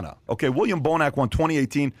Ghana. Okay, William Bonac won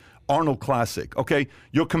 2018 Arnold Classic. Okay,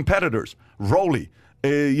 your competitors, Rolly.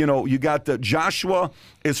 You got Joshua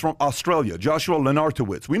is from Australia. Joshua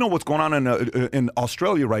Lenartowicz. We know what's going on in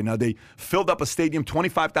Australia right now. They filled up a stadium,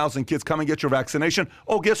 25,000 kids. Come and get your vaccination.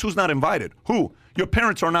 Oh, guess who's not invited? Who? Your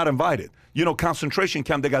parents are not invited. Concentration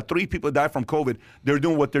camp. They got 3 people die from COVID. They're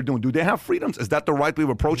doing what they're doing. Do they have freedoms? Is that the right way of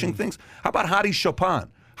approaching things? How about Hadi Chopin?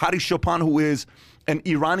 Hadi Chopin, who is an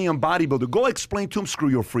Iranian bodybuilder. Go explain to him screw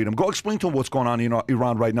your freedom. Go explain to him what's going on in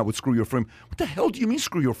Iran right now with screw your freedom. What the hell do you mean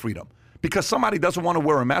screw your freedom? Because somebody doesn't want to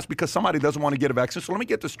wear a mask, because somebody doesn't want to get a vaccine. So let me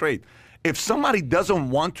get this straight. If somebody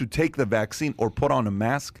doesn't want to take the vaccine or put on a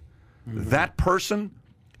mask, that person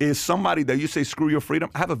is somebody that you say screw your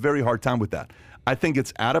freedom. I have a very hard time with that. I think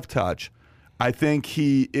it's out of touch. I think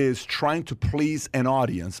he is trying to please an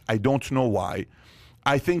audience. I don't know why.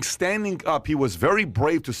 I think standing up, he was very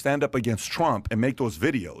brave to stand up against Trump and make those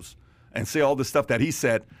videos and say all the stuff that he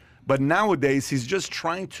said. But nowadays, he's just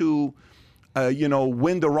trying to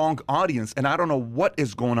win the wrong audience. And I don't know what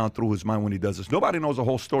is going on through his mind when he does this. Nobody knows the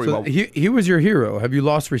whole story. So he was your hero. Have you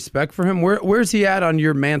lost respect for him? Where's he at on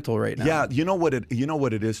your mantle right now? Yeah, you know what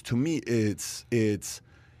it is? To me, it's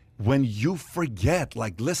when you forget,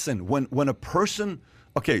 like, listen, when a person,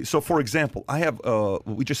 okay, so for example,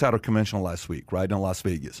 we just had our convention last week, right, in Las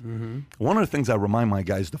Vegas. One of the things I remind my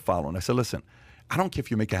guys to follow, and I said, listen, I don't care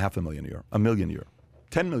if you make $500,000 a year, $1 million a year,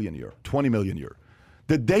 $10 million a year, $20 million a year.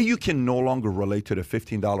 The day you can no longer relate to the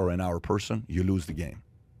 $15 an hour person, you lose the game.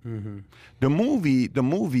 The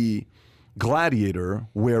movie Gladiator,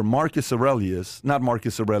 where where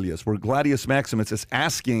Gladius Maximus is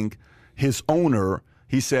asking his owner,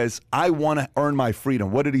 he says, I want to earn my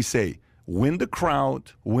freedom. What did he say? Win the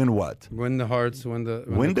crowd, win what? Win the hearts, win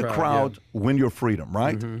the crowd, yeah. Win your freedom,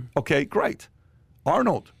 right? Okay, great.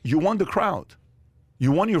 Arnold, you won the crowd.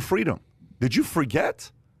 You won your freedom. Did you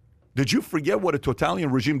forget? Did you forget what a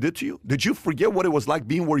totalitarian regime did to you? Did you forget what it was like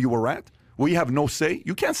being where you were at? Where you have no say?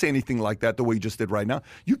 You can't say anything like that the way you just did right now.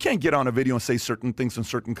 You can't get on a video and say certain things in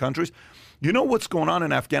certain countries. You know what's going on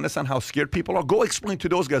in Afghanistan, how scared people are? Go explain to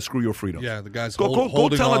those guys, screw your freedom. Yeah, the guys go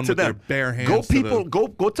tell it to them. Bare hands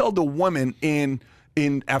Go tell the women in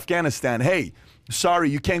Afghanistan, hey, sorry,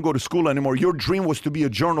 you can't go to school anymore. Your dream was to be a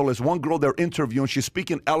journalist. One girl they're interviewing, she's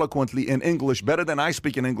speaking eloquently in English, better than I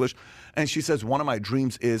speak in English. And she says, one of my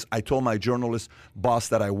dreams is, I told my journalist boss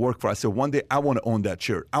that I work for, I said, one day I want to own that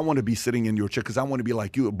chair. I want to be sitting in your chair because I want to be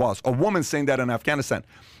like you, a boss. A woman saying that in Afghanistan.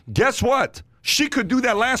 Guess what? She could do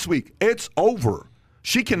that last week. It's over.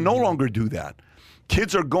 She can no longer do that.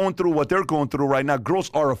 Kids are going through what they're going through right now.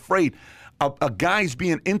 Girls are afraid. A guy's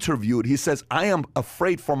being interviewed. He says, I am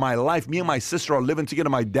afraid for my life. Me and my sister are living together.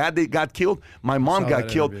 My dad, they got killed. My mom got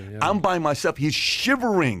killed. Yeah. I'm by myself. He's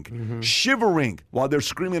shivering, shivering while they're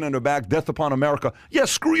screaming in the back, death upon America. Yeah,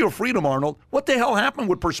 screw your freedom, Arnold. What the hell happened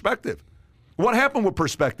with perspective? What happened with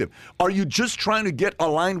perspective? Are you just trying to get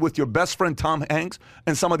aligned with your best friend, Tom Hanks,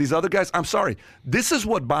 and some of these other guys? I'm sorry. This is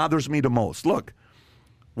what bothers me the most. Look,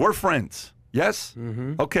 we're friends. Yes?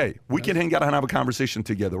 Okay, we can hang out and have a conversation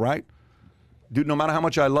together, right? Dude, no matter how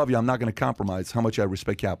much I love you, I'm not going to compromise how much I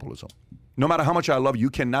respect capitalism. No matter how much I love you, you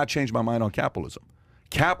cannot change my mind on capitalism.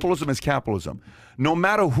 Capitalism is capitalism. No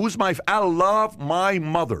matter I love my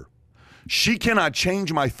mother. She cannot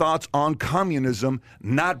change my thoughts on communism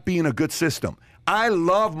not being a good system. I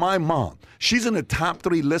love my mom. She's in the top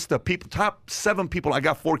 3 list of people, top 7 people. I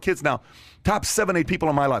got 4 kids now. Top 7, 8 people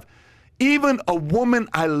in my life. Even a woman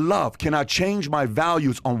I love cannot change my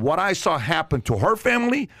values on what I saw happen to her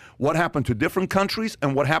family, what happened to different countries,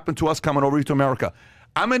 and what happened to us coming over here to America.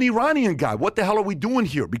 I'm an Iranian guy. What the hell are we doing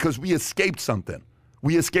here? Because we escaped something.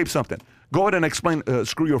 Go ahead and explain,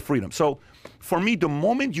 screw your freedom. So for me, the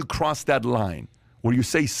moment you cross that line where you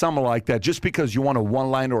say something like that, just because you want a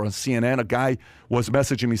one-liner on CNN, a guy was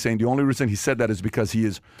messaging me saying the only reason he said that is because he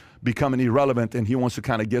is becoming irrelevant and he wants to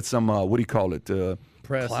kind of get some,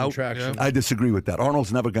 press and traction. Yeah. I disagree with that.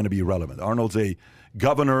 Arnold's never going to be irrelevant. Arnold's a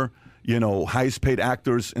governor. highest paid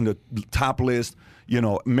actors in the top list,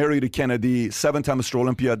 married to Kennedy, 7-time Mr.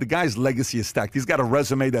 Olympia. The guy's legacy is stacked. He's got a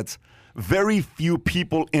resume that's very few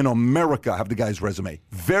people in America have the guy's resume.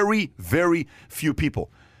 Very, very few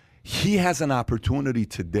people. He has an opportunity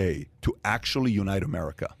today to actually unite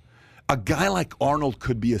America. A guy like Arnold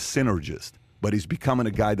could be a synergist, but he's becoming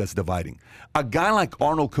a guy that's dividing. A guy like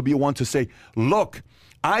Arnold could be one to say, look,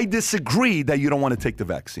 I disagree that you don't want to take the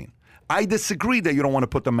vaccine. I disagree that you don't want to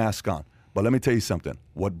put the mask on. But let me tell you something.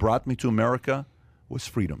 What brought me to America was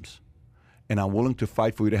freedoms. And I'm willing to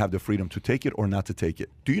fight for you to have the freedom to take it or not to take it.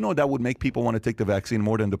 Do you know that would make people want to take the vaccine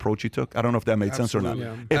more than the approach he took? I don't know if that made sense or not.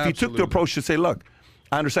 Yeah. If he took the approach to say, look,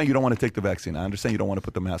 I understand you don't want to take the vaccine. I understand you don't want to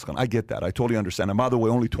put the mask on. I get that. I totally understand. And by the way,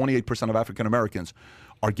 only 28% of African Americans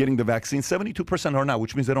are getting the vaccine. 72% are not,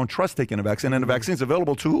 which means they don't trust taking the vaccine. And the vaccine is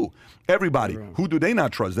available to who? Everybody. Right. Who do they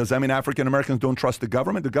not trust? Does that mean African Americans don't trust the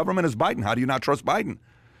government? The government is Biden. How do you not trust Biden?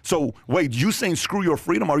 So, wait, you saying screw your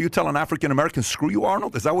freedom? Are you telling African Americans screw you,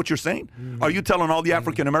 Arnold? Is that what you're saying? Mm-hmm. Are you telling all the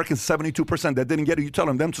African Americans, 72% that didn't get it, you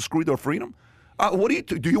telling them to screw their freedom? What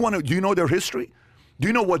do you know their history? Do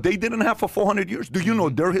you know what they didn't have for 400 years? Do you know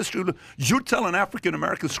their history? You're telling African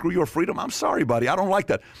Americans screw your freedom? I'm sorry, buddy. I don't like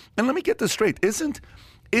that. And let me get this straight. Isn't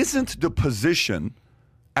the position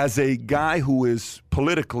as a guy who is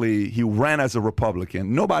politically, he ran as a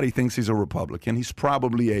Republican. Nobody thinks he's a Republican. He's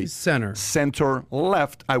probably a center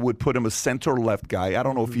left. I would put him a center left guy. I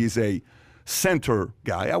don't know if he's a center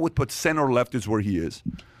guy. I would put center left is where he is.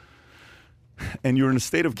 And you're in the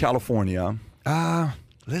state of California.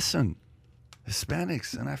 Listen,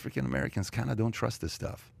 Hispanics and African Americans kind of don't trust this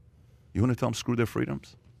stuff. You want to tell them screw their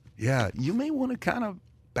freedoms? Yeah, you may want to kind of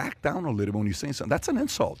back down a little when you're saying something. That's an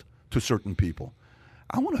insult to certain people.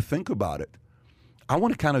 I want to think about it. I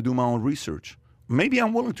want to kind of do my own research. Maybe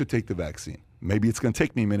I'm willing to take the vaccine. Maybe it's going to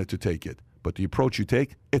take me a minute to take it. But the approach you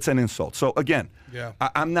take, it's an insult. So again,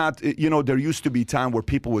 I'm not, there used to be a time where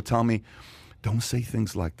people would tell me, don't say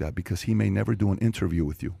things like that because he may never do an interview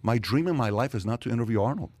with you. My dream in my life is not to interview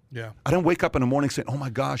Arnold. Yeah. I don't wake up in the morning saying, oh my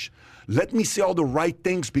gosh, let me say all the right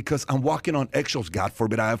things because I'm walking on eggshells. God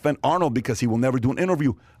forbid I offend Arnold because he will never do an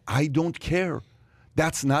interview. I don't care.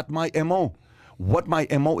 That's not my MO. What my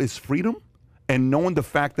MO is freedom and knowing the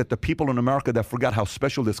fact that the people in America that forgot how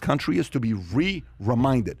special this country is to be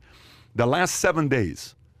reminded. The last 7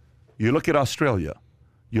 days, you look at Australia,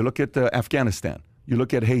 you look at Afghanistan, you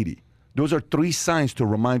look at Haiti. Those are 3 signs to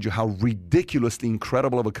remind you how ridiculously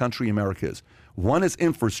incredible of a country America is. One is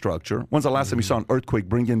infrastructure. When's the last time you saw an earthquake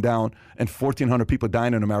bringing down and 1,400 people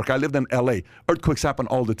dying in America? I lived in L.A. Earthquakes happen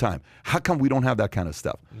all the time. How come we don't have that kind of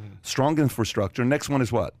stuff? Strong infrastructure. Next one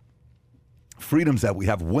is what? Freedoms that we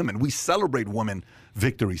have. Women. We celebrate women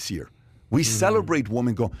victories here. We celebrate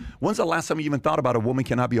women go. When's the last time you even thought about a woman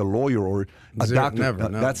cannot be a lawyer or a doctor? Never.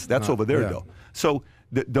 That's over there, though. So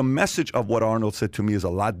the message of what Arnold said to me is a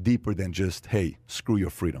lot deeper than just, hey, screw your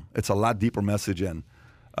freedom. It's a lot deeper message. And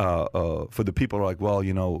for the people who are like,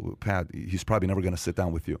 well, Pat, he's probably never going to sit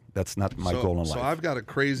down with you. That's not my goal in life. So I've got a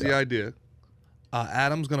crazy idea.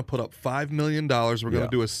 Adam's going to put up $5 million. We're going to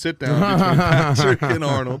do a sit-down between Patrick and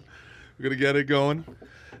Arnold. We're going to get it going.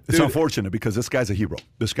 It's unfortunate because this guy's a hero.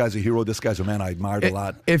 This guy's a hero. This guy's a man I admired a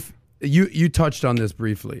lot. If you touched on this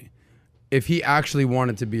briefly, if he actually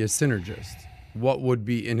wanted to be a synergist, what would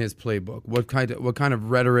be in his playbook? What kind of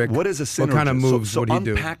rhetoric? What is a synergist? What kind of moves would he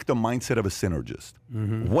do? Unpack the mindset of a synergist.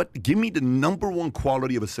 Give me the number one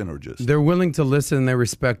quality of a synergist. They're willing to listen and they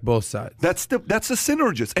respect both sides. That's a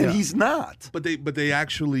synergist, and he's not. But they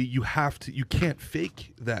actually, you can't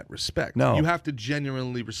fake that respect. No. You have to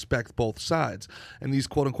genuinely respect both sides. And these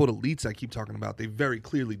quote unquote elites I keep talking about, they very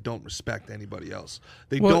clearly don't respect anybody else.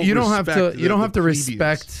 You don't have to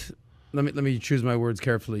respect. Let me choose my words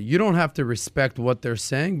carefully. You don't have to respect what they're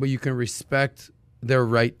saying, but you can respect their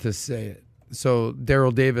right to say it. So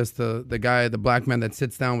Daryl Davis, the guy, the black man that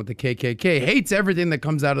sits down with the KKK, hates everything that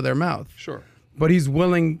comes out of their mouth. Sure. But he's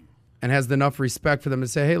willing and has enough respect for them to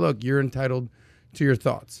say, hey, look, you're entitled to your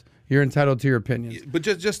thoughts. You're entitled to your opinions. But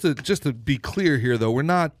just to be clear here, though, we're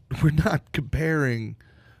not comparing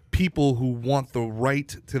people who want the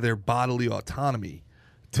right to their bodily autonomy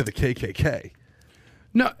to the KKK.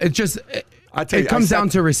 No, it comes down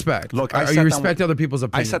to respect. Look, you respect other people's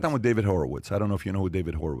opinions. I sat down with David Horowitz. I don't know if you know who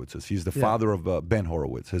David Horowitz is. He's the father of Ben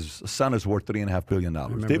Horowitz. His son is worth $3.5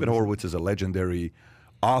 billion. David Horowitz is a legendary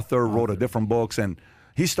author, wrote different books, and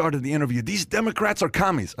he started the interview. These Democrats are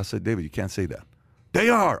commies. I said, David, you can't say that. They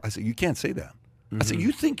are. I said, you can't say that. I said,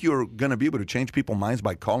 you think you're going to be able to change people's minds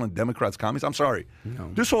by calling Democrats commies? I'm sorry.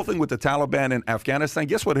 No. This whole thing with the Taliban in Afghanistan,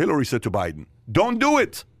 guess what Hillary said to Biden? Don't do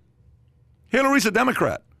it. Hillary's a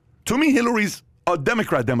Democrat. To me, Hillary's a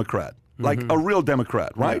Democrat, like a real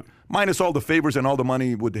Democrat, right? Yeah. Minus all the favors and all the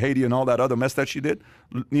money with Haiti and all that other mess that she did,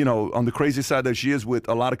 you know, on the crazy side that she is with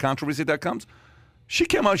a lot of controversy that comes. She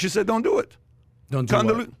came out and she said, don't do it.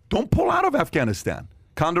 Don't pull out of Afghanistan.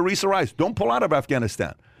 Condoleezza Rice, don't pull out of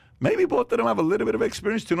Afghanistan. Maybe both of them have a little bit of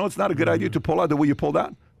experience to know it's not a good idea to pull out the way you pulled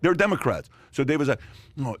out. They're Democrats. So David's like,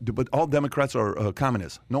 no, but all Democrats are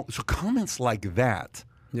communists. No, so comments like that,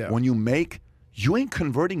 when you make, you ain't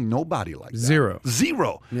converting nobody like that.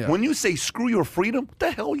 Zero. Yeah. When you say screw your freedom, what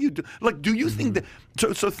the hell you do? Like, do you think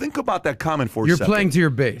that? So think about that comment for a second. You're playing to your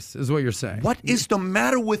base, is what you're saying. What is the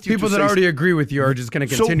matter with you? People that already agree with you are just going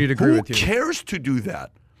to continue to agree with you. Who cares to do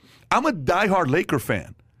that? I'm a diehard Laker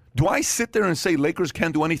fan. Do I sit there and say Lakers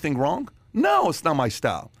can't do anything wrong? No, it's not my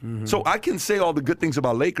style. So I can say all the good things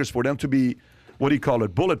about Lakers for them to be, what do you call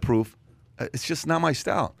it, bulletproof. It's just not my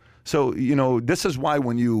style. So, you know, this is why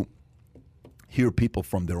when you hear people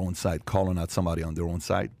from their own side calling out somebody on their own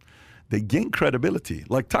side, they gain credibility.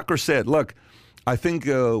 Like Tucker said, look, I think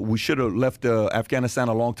we should have left Afghanistan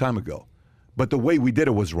a long time ago. But the way we did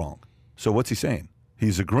it was wrong. So what's he saying?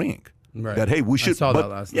 He's agreeing. Right. That, hey, we should. I saw that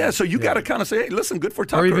last night. Yeah, so you got to kind of say, hey, listen, good for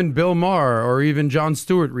Tucker. Or even Bill Maher or even Jon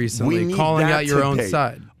Stewart recently calling out your own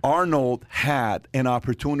side. Arnold had an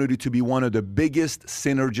opportunity to be one of the biggest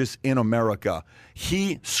synergists in America.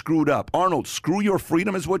 He screwed up. Arnold, screw your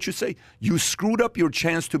freedom is what you say. You screwed up your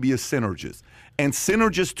chance to be a synergist. And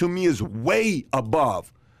synergist to me is way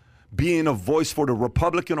above being a voice for the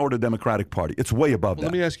Republican or the Democratic Party. It's way above that.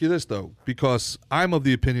 Let me ask you this, though, because I'm of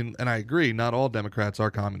the opinion, and I agree, not all Democrats are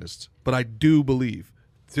communists, but I do believe,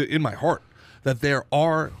 in my heart, that there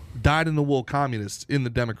are dyed-in-the-wool communists in the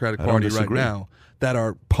Democratic Party right now that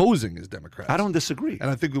are posing as Democrats. I don't disagree. And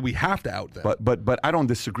I think that we have to out them. But I don't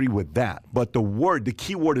disagree with that. But the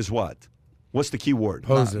key word is what? What's the key word?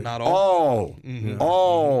 Posing. Not all.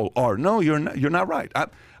 All are. No, you're not right.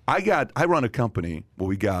 I run a company where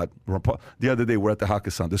we got, the other day we're at the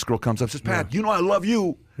Hakkasan. This girl comes up and says, Pat, you know I love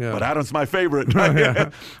you, but Adam's my favorite. You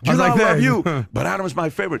know I love you, but Adam's my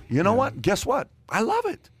favorite. You know what? Guess what? I love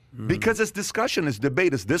it. Because it's discussion, it's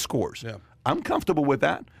debate, it's discourse. Yeah. I'm comfortable with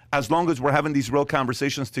that. As long as we're having these real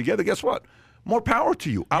conversations together, guess what? More power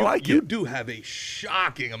to you. I like it. You do have a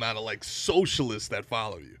shocking amount of like socialists that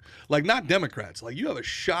follow you. Like not Democrats. Like you have a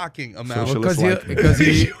shocking amount. Because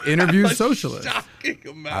he interviews socialists. Shocking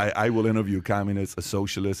amount. I will interview communists, a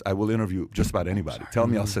socialist. I will interview just about anybody. Tell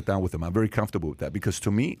me, I'll sit down with them. I'm very comfortable with that because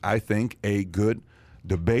to me, I think a good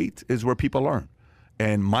debate is where people learn.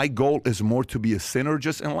 And my goal is more to be a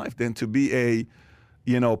synergist in life than to be a,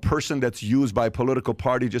 person that's used by a political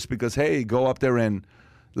party just because, hey, go up there and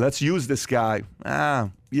let's use this guy.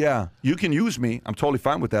 Yeah, you can use me. I'm totally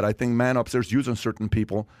fine with that. I think man upstairs using certain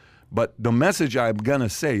people. But the message I'm going to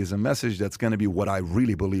say is a message that's going to be what I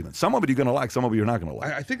really believe in. Some of it you're going to like, some of it you're not going to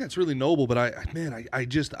like. I think that's really noble, but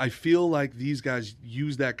I feel like these guys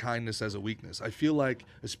use that kindness as a weakness. I feel like,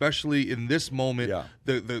 especially in this moment,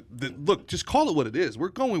 look, just call it what it is. We're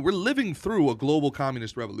living through a global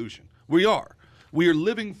communist revolution. We are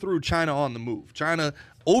living through China on the move. China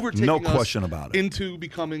overtaking us into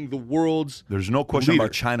becoming the world's There's no question leader.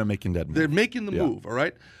 About China making that move. They're making the move, all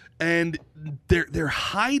right? And they're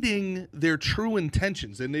hiding their true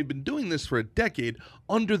intentions, and they've been doing this for a decade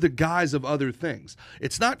under the guise of other things.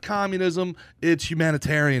 It's not communism, it's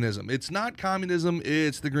humanitarianism. It's not communism,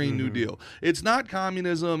 it's the Green New Deal. It's not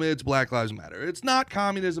communism, it's Black Lives Matter. It's not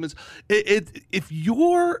communism, if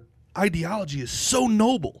your ideology is so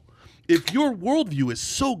noble, if your worldview is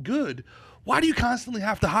so good, why do you constantly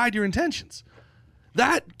have to hide your intentions?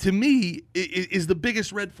 That, to me, is the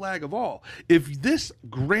biggest red flag of all. If this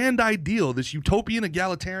grand ideal, this utopian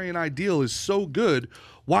egalitarian ideal is so good,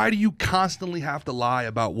 why do you constantly have to lie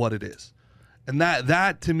about what it is? And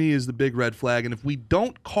that to me, is the big red flag. And if we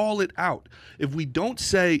don't call it out, if we don't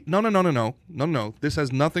say, no, this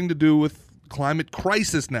has nothing to do with climate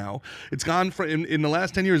crisis now. It's gone from, in the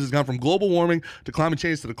last 10 years, it's gone from global warming to climate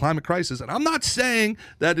change to the climate crisis. And I'm not saying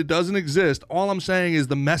that it doesn't exist. All I'm saying is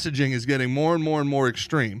the messaging is getting more and more and more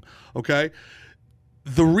extreme, okay?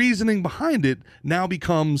 The reasoning behind it now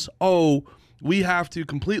becomes, we have to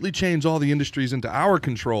completely change all the industries into our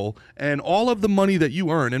control, and all of the money that you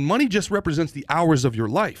earn, and money just represents the hours of your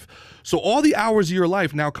life. So all the hours of your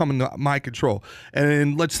life now come into my control.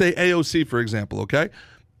 And let's say AOC, for example, okay?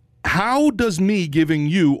 How does me giving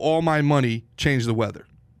you all my money change the weather?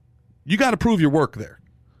 You got to prove your work there.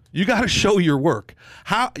 You got to show your work.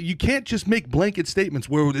 How you can't just make blanket statements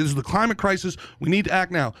where this is the climate crisis, we need to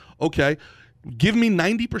act now. Okay, give me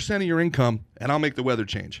 90% of your income and I'll make the weather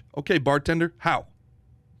change. Okay, bartender, how?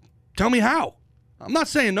 Tell me how. I'm not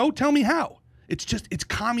saying no, tell me how. It's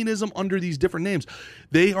communism under these different names.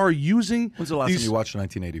 They are using. When's the last time you watched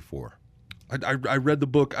 1984? I read the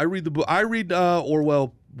book. I read the book. I read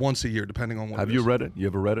Orwell once a year, depending on what. Have you read it? You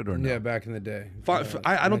ever read it or no? Yeah, back in the day.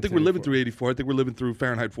 I don't think we're living through 84. I think we're living through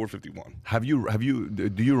Fahrenheit 451. Have you?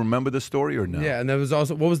 Do you remember the story or no? Yeah, and there was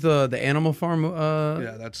also what was the Animal Farm?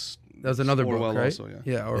 Yeah, that was another Orwell book, right? also,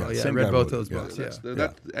 yeah. Orwell. Yeah, I same read guy both wrote those it, yeah.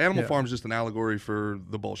 books. Animal Farm is just an allegory for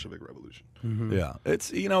the Bolshevik Revolution. Yeah,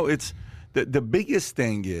 it's it's the biggest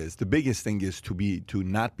thing is to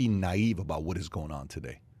not be naive about what is going on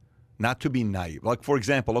today, not to be naive. Like for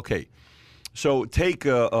example, okay, so take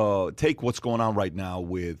what's going on right now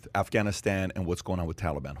with Afghanistan and what's going on with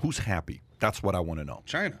Taliban. Who's happy? That's what I want to know.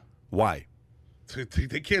 China. Why?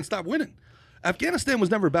 They can't stop winning. Afghanistan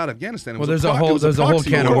was never about Afghanistan. Well, there's a whole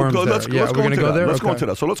can of worms there. Let's Yeah, go we're going to go there? Let's go Okay. into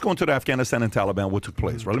that. So let's go into the Afghanistan and Taliban, what took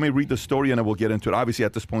place. Right? Let me read the story and then we'll get into it. Obviously,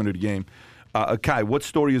 at this point of the game. Kai, what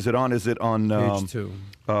story is it on? Is it on Page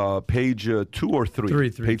 2. Page 2 or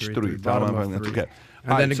 3? Page 3. Bottom of 3. Okay.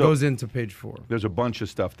 And then it goes into page 4. There's a bunch of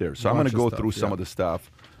stuff there. So I'm going to go through some of the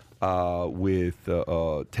stuff with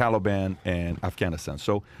Taliban and Afghanistan.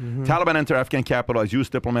 So Taliban enter Afghan capital as U.S.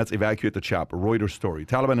 diplomats evacuate the chopper. Reuters story.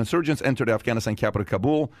 Taliban insurgents entered the Afghanistan capital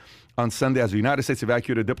Kabul on Sunday as the United States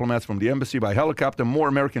evacuated diplomats from the embassy by helicopter. More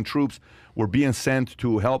American troops were being sent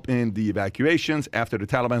to help in the evacuations after the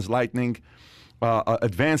Taliban's lightning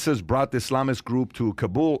advances brought the Islamist group to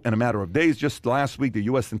Kabul in a matter of days. Just last week, the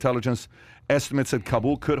U.S. intelligence estimates that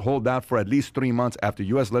Kabul could hold out for at least 3 months after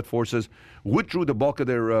U.S.-led forces withdrew the bulk of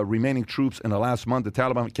their remaining troops in the last month. The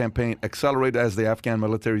Taliban campaign accelerated as the Afghan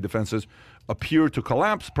military defenses appeared to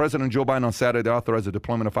collapse. President Joe Biden on Saturday authorized the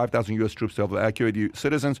deployment of 5,000 U.S. troops to help evacuate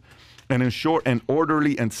citizens and ensure an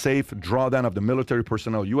orderly and safe drawdown of the military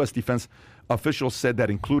personnel. U.S. defense officials said that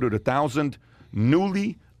included 1,000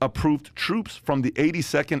 newly approved troops from the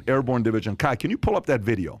 82nd Airborne Division. Kai, can you pull up that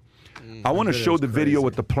video? I want to show the video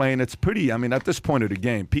with the plane. It's pretty, I mean, at this point of the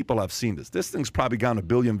game, people have seen this. This thing's probably gotten 1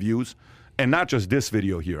 billion views. And not just this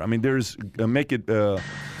video here. I mean, there's, can you make it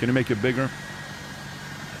bigger?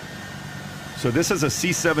 So this is a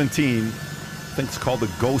C-17. I think it's called the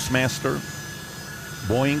Ghostmaster.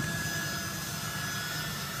 Boeing.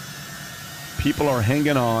 People are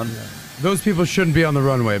hanging on. Yeah. Those people shouldn't be on the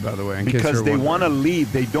runway, by the way. Because they want to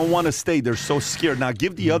leave. They don't want to stay. They're so scared. Now,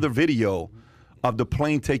 give the other video of the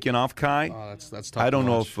plane taking off, Kai. Oh, that's tough. I don't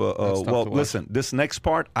know if, well, listen, this next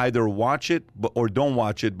part, either watch it or don't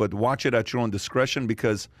watch it, but watch it at your own discretion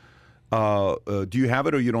because do you have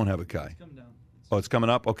it or you don't have it, Kai? It's coming down. Oh, it's coming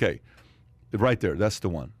up? Okay. Right there. That's the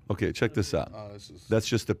one. Okay, check this out. That's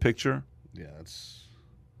just a picture. Yeah, it's...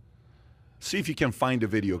 See if you can find the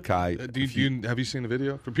video, Kai. have you seen the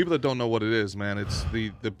video? For people that don't know what it is, man, it's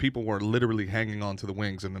the people were literally hanging on to the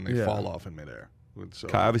wings and then they fall off in midair. So,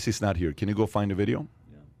 Kai, obviously it's not here. Can you go find the video?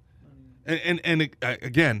 And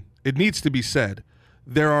again, it needs to be said,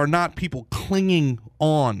 there are not people clinging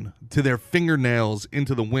on to their fingernails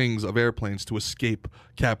into the wings of airplanes to escape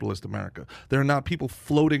capitalist America. There are not people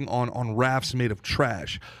floating on rafts made of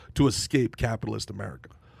trash to escape capitalist America.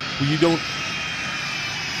 Well, you don't...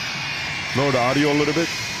 Lower the audio a little bit.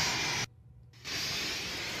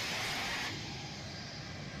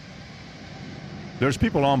 There's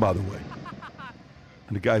people on, by the way.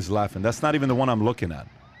 And the guy's laughing. That's not even the one I'm looking at.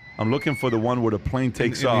 I'm looking for the one where the plane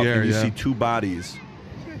takes off and you see 2 bodies.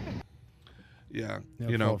 Yeah,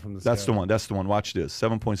 you know, that's the one. That's the one. Watch this.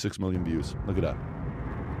 7.6 million views. Look at that.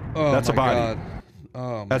 Oh, that's a body. God.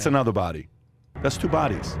 Oh, that's another body. That's 2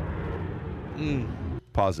 bodies.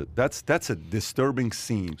 Pause it. That's a disturbing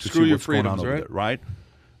scene to see what's going on over there, right?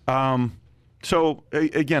 So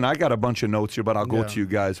again, I got a bunch of notes here, but I'll go to you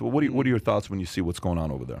guys. Well, what are your thoughts when you see what's going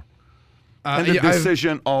on over there? And the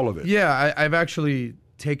decision, all of it. Yeah, I've actually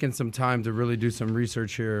taken some time to really do some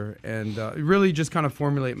research here and really just kind of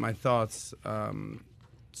formulate my thoughts,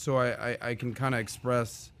 so I can kind of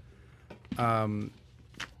express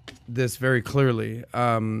this very clearly.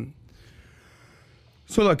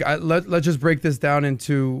 So look, let's just break this down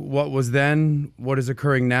into what was then, what is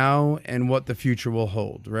occurring now, and what the future will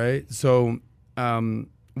hold, right? So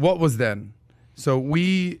what was then? So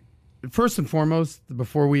we, first and foremost,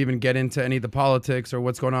 before we even get into any of the politics or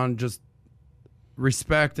what's going on, just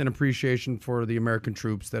respect and appreciation for the American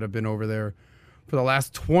troops that have been over there for the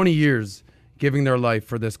last 20 years giving their life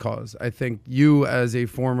for this cause. I think you, as a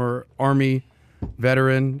former Army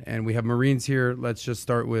veteran, and we have Marines here, let's just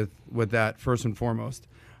start with that first and foremost,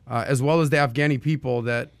 as well as the Afghani people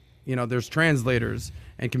that, you know, there's translators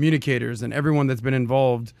and communicators and everyone that's been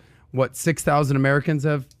involved. What, 6,000 Americans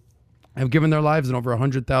have given their lives and over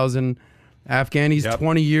 100,000 Afghanis,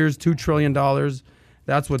 20 years, $2 trillion.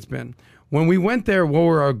 That's what's been. When we went there, what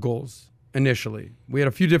were our goals initially? We had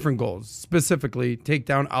a few different goals. Specifically, take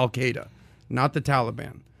down Al-Qaeda, not the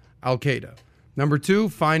Taliban, Al-Qaeda. Number 2,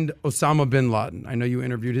 find Osama bin Laden. I know you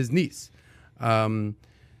interviewed his niece.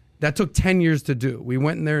 That took 10 years to do. We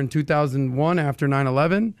went in there in 2001 after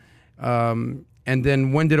 9/11. And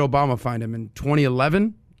then when did Obama find him? In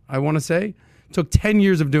 2011, I want to say. It took 10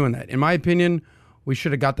 years of doing that. In my opinion, we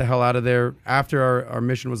should have got the hell out of there after our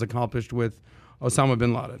mission was accomplished with Osama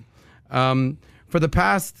bin Laden. For the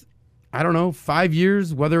past, I don't know, 5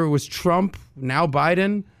 years, whether it was Trump, now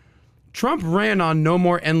Biden, Trump ran on no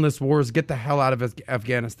more endless wars, get the hell out of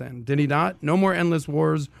Afghanistan. Did he not? No more endless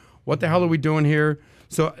wars. What the hell are we doing here?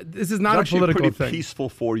 So this is not a political pretty thing. Peaceful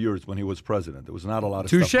 4 years when he was president. There was not a lot of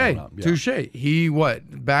stuff going on. Yeah. Touche. He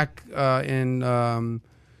back in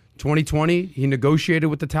 2020, he negotiated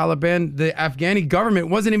with the Taliban. The Afghani government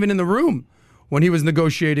wasn't even in the room when he was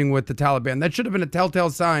negotiating with the Taliban. That should have been a telltale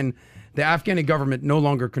sign the Afghani government no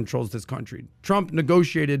longer controls this country. Trump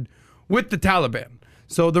negotiated with the Taliban.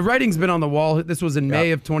 So the writing's been on the wall. This was in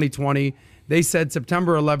May of 2020. They said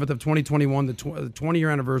September 11th of 2021, the 20-year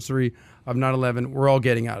anniversary of 9/11, we're all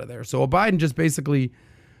getting out of there. So Biden just basically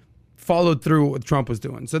followed through what Trump was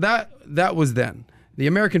doing. So that was then. The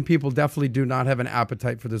American people definitely do not have an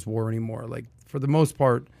appetite for this war anymore. Like, for the most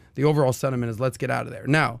part, the overall sentiment is let's get out of there.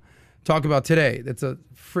 Now, talk about today. It's a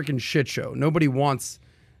freaking shit show. Nobody wants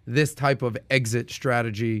this type of exit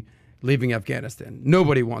strategy leaving Afghanistan.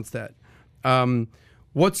 Nobody wants that.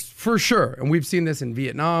 What's for sure, and we've seen this in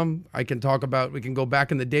Vietnam, we can go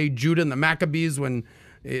back in the day, Judah and the Maccabees, when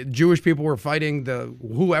Jewish people were fighting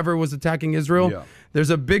whoever was attacking Israel. Yeah. There's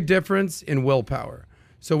a big difference in willpower.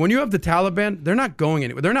 So when you have the Taliban, they're not going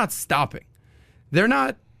anywhere. They're not stopping. They're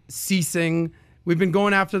not ceasing. We've been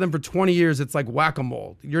going after them for 20 years. It's like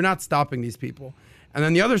whack-a-mole. You're not stopping these people. And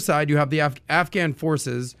then the other side, you have the Afghan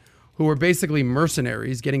forces who are basically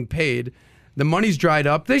mercenaries getting paid. The money's dried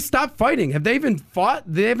up. They stopped fighting. Have they even fought?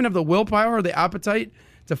 Do they even have the willpower or the appetite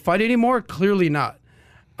to fight anymore? Clearly not.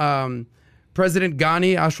 President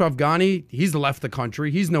Ghani, Ashraf Ghani, he's left the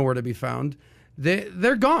country. He's nowhere to be found.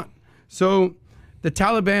 They're gone. So the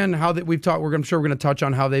Taliban, I'm sure we're going to touch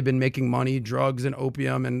on how they've been making money, drugs and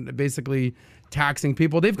opium, and basically taxing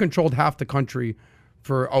people. They've controlled half the country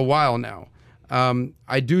for a while now.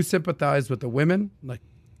 I do sympathize with the women, like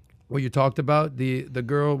what you talked about. The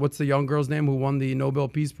girl, what's the young girl's name who won the Nobel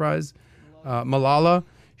Peace Prize? Malala.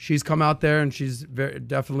 She's come out there and she's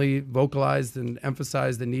definitely vocalized and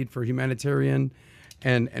emphasized the need for humanitarian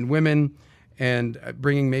and women and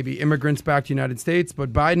bringing maybe immigrants back to the United States.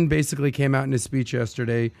 But Biden basically came out in his speech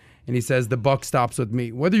yesterday and he says the buck stops with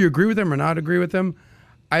me. Whether you agree with him or not agree with him,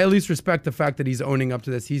 I at least respect the fact that he's owning up to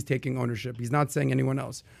this. He's taking ownership. He's not saying anyone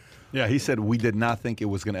else. Yeah, he said we did not think it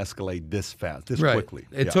was going to escalate this fast, this quickly.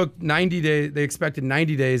 It took 90 days. They expected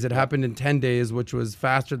 90 days. It happened in 10 days, which was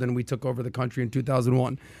faster than we took over the country in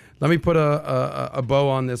 2001. Let me put a bow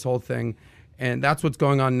on this whole thing, and that's what's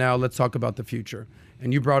going on now. Let's talk about the future.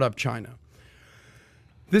 And you brought up China.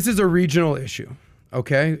 This is a regional issue,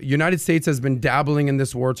 okay? United States has been dabbling in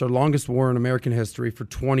this war. It's our longest war in American history for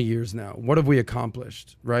 20 years now. What have we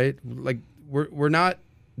accomplished, right? Like, we're not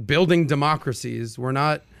building democracies. We're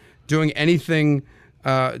not doing anything.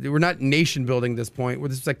 We're not nation building at this point.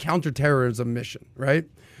 This is a counterterrorism mission, right?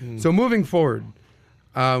 So moving forward,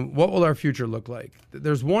 what will our future look like?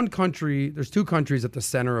 There's two countries at the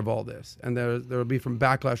center of all this, and there will be from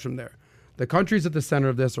backlash from there. The countries at the center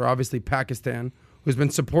of this are obviously Pakistan, who's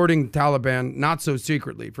been supporting Taliban not so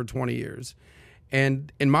secretly for 20 years.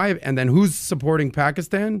 And then who's supporting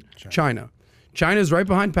Pakistan? China. China's right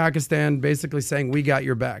behind Pakistan, basically saying, we got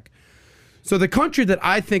your back. So the country that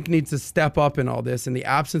I think needs to step up in all this in the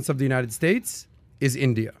absence of the United States is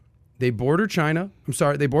India. They border China.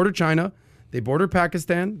 They border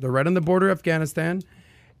Pakistan. They're right on the border of Afghanistan.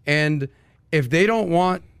 And if they don't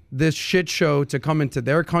want this shit show to come into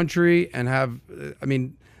their country and have,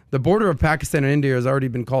 the border of Pakistan and India has already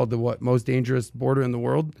been called the most dangerous border in the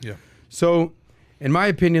world. Yeah. So in my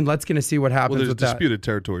opinion, let's going to see what happens with that. There's disputed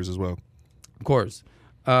territories as well. Of course.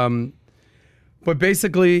 But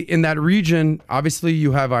basically, in that region, obviously,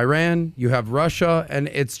 you have Iran, you have Russia, and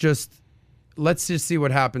let's just see what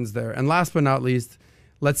happens there. And last but not least,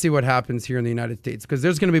 let's see what happens here in the United States, because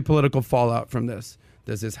there's going to be political fallout from this.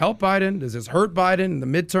 Does this help Biden? Does this hurt Biden in the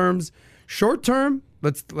midterms? Short term,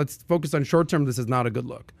 let's focus on short term. This is not a good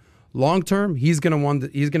look. Long term, he's going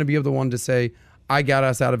to be the one to say, I got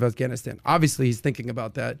us out of Afghanistan. Obviously, he's thinking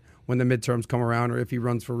about that when the midterms come around or if he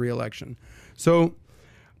runs for re-election. So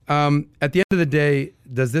at the end of the day,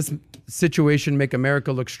 does this situation make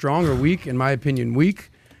America look strong or weak? In my opinion, weak.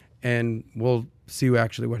 And we'll see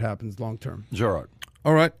actually what happens long term. Gerard.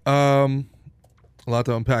 All right. A lot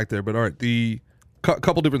to unpack there, but all right. The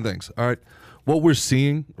couple different things. All right. What we're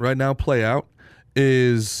seeing right now play out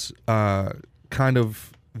is kind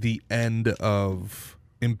of the end of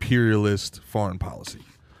imperialist foreign policy,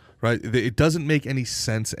 right? It doesn't make any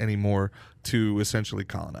sense anymore to essentially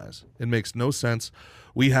colonize. It makes no sense.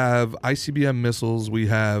 We have ICBM missiles. We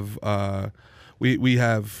have we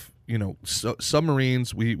have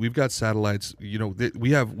submarines. We've got satellites.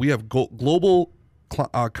 We have global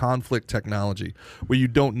conflict technology where you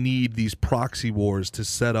don't need these proxy wars to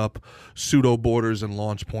set up pseudo borders and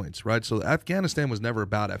launch points, right? So Afghanistan was never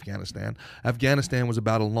about Afghanistan. Afghanistan was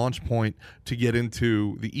about a launch point to get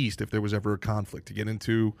into the East if there was ever a conflict, to get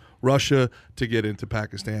into Russia, to get into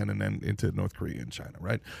Pakistan, and then into North Korea and China,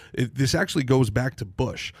 right? This actually goes back to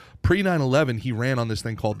Bush. Pre 9/11, he ran on this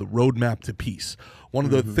thing called the Roadmap to Peace. One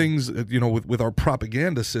of the things, with our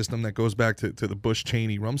propaganda system that goes back to the Bush,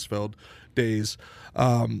 Cheney, Rumsfeld days,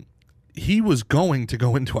 he was going to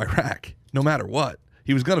go into Iraq no matter what.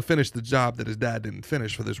 He was going to finish the job that his dad didn't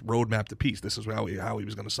finish for this Roadmap to Peace. This is how he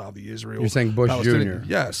was going to solve the Israel. You're saying Bush Jr.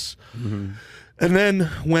 Yes. And then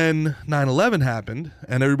when 9/11 happened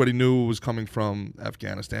and everybody knew it was coming from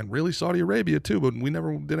Afghanistan, really Saudi Arabia too, but we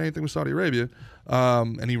never did anything with Saudi Arabia,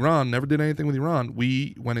 and Iran, never did anything with Iran.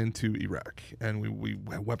 We went into Iraq and we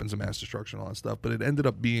had weapons of mass destruction and all that stuff, but it ended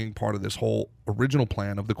up being part of this whole original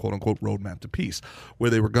plan of the quote-unquote Roadmap to Peace, where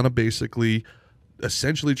they were going to basically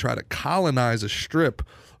essentially try to colonize a strip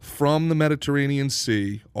from the Mediterranean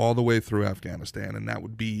Sea all the way through Afghanistan, and that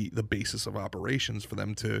would be the basis of operations for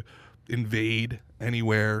them to invade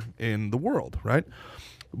anywhere in the world, right?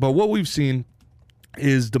 But what we've seen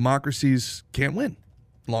is democracies can't win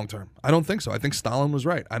long term. I don't think so. I think Stalin was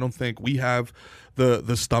right. I don't think we have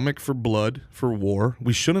the stomach for blood, for war.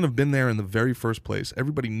 We shouldn't have been there in the very first place.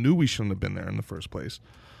 Everybody knew we shouldn't have been there in the first place.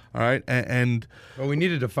 All right? And well, we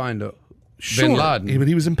needed to find a sure, bin Laden. But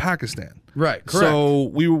he was in Pakistan. Right, correct. So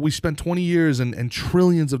we spent 20 years and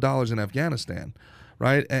trillions of dollars in Afghanistan,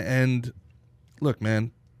 right? And look,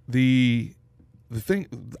 man, the thing,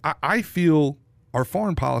 I feel our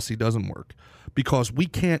foreign policy doesn't work because we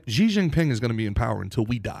can't. Xi Jinping is going to be in power until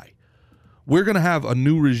we die. We're going to have a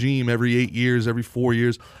new regime every 8 years, every 4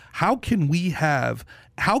 years. How can we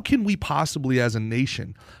possibly as a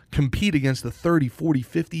nation compete against the 30, 40,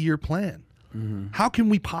 50-year plan? How can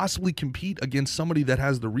we possibly compete against somebody that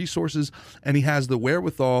has the resources and he has the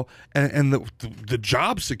wherewithal and the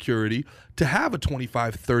job security to have a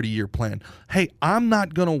 25, 30-year plan? Hey, I'm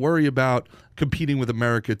not going to worry about competing with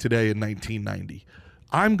America today in 1990.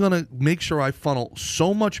 I'm going to make sure I funnel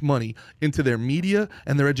so much money into their media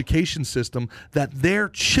and their education system that their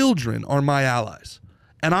children are my allies,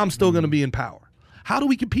 and I'm still going to be in power. How do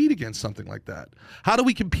we compete against something like that? How do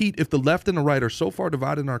we compete if the left and the right are so far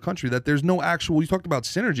divided in our country that there's no actual, you talked about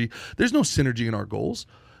synergy, there's no synergy in our goals.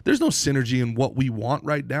 There's no synergy in what we want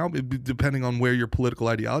right now, depending on where your political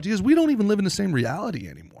ideology is. We don't even live in the same reality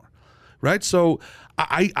anymore, right? So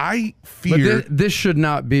I fear... But this should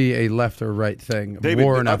not be a left or right thing. David,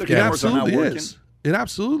 war in the other Afghanistan. cameras are not absolutely working. is. It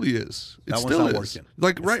absolutely is. It That one's still not is. working.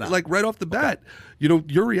 Like right off the bat,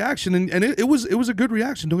 your reaction, and it was a good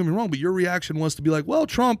reaction. Don't get me wrong, but your reaction was to be like, well,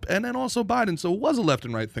 Trump, and then also Biden. So it was a left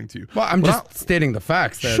and right thing to you. Well, I'm just stating the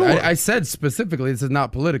facts. There. Sure. I said specifically this is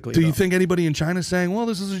not politically. Do you though. think anybody in China is saying, well,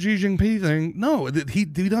 this is a Xi Jinping thing? No, he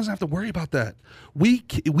doesn't have to worry about that. We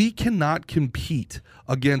cannot compete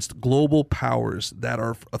against global powers that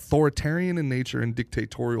are authoritarian in nature and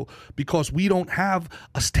dictatorial because we don't have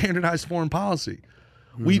a standardized foreign policy.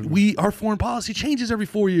 Our foreign policy changes every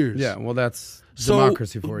 4 years. Yeah, well, that's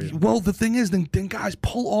democracy for you. Well, the thing is, then guys,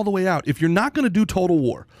 pull all the way out. If you're not going to do total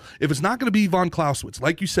war, if it's not going to be von Clausewitz,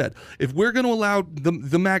 like you said, if we're going to allow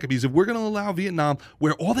the Maccabees, if we're going to allow Vietnam,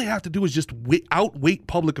 where all they have to do is just outweight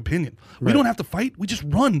public opinion. We don't have to fight. We just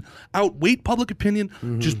outweight public opinion,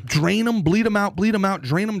 just drain them, bleed them out,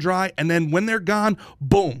 drain them dry, and then when they're gone,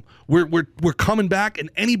 boom, we're coming back. And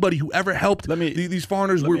anybody who ever helped these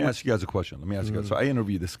foreigners, Let me ask you guys a question. Let me ask you guys. So I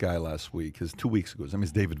interviewed this guy last week. 2 weeks ago. His name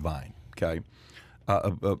is David Vine. Okay.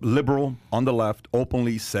 A liberal on the left,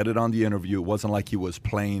 openly said it on the interview. It wasn't like he was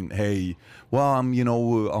playing, hey, well, I'm,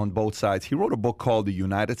 on both sides. He wrote a book called The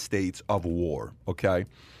United States of War, okay?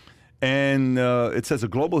 And it says a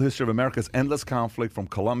global history of America's endless conflict from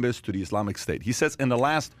Columbus to the Islamic State. He says in the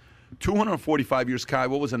last 245 years, Kai,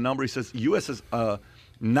 what was the number? He says U.S. has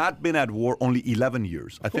not been at war only 11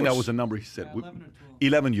 years. I think that was the number he said.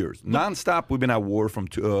 11 years. Nonstop, we've been at war for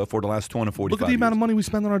the last 245 years. Look at the amount of money we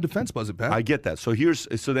spend on our defense budget, Pat. I get that. So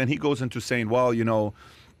then he goes into saying, well,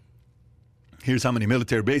 here's how many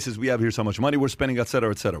military bases we have, here's how much money we're spending, et cetera,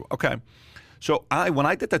 et cetera. Okay. So when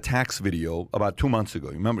I did the tax video about 2 months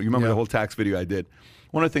ago, you remember the whole tax video I did?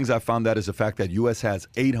 One of the things I found out is the fact that U.S. has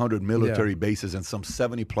 800 military bases in some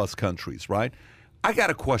 70-plus countries, right? I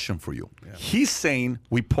got a question for you. Yeah. He's saying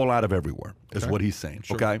we pull out of everywhere, is what he's saying,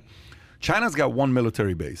 okay? China's got one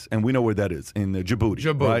military base, and we know where that is, in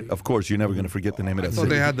Djibouti, right? Of course, you're never going to forget the name of that city. city.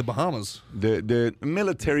 They had the Bahamas. The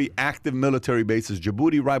active military base is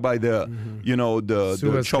Djibouti, right by the,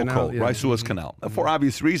 the chokehold, right? Suez Canal. For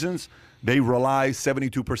obvious reasons, they rely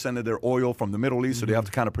 72% of their oil from the Middle East, so they have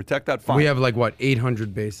to kind of protect that. Fine. We have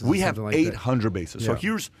 800 bases. We have 800 bases. Yeah.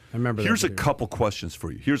 So here's a couple questions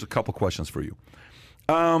for you.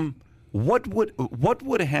 What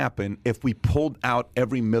would happen if we pulled out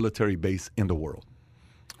every military base in the world?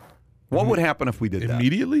 What would happen if we did that?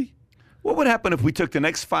 Immediately? What would happen if we took the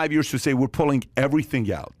next 5 years to say we're pulling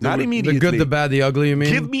everything out? Not immediately. The good, the bad, the ugly, you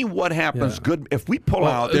mean? Give me what happens good if we pull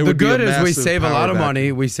out. The good is we save a lot of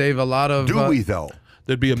money. We save a lot of... Do we, though?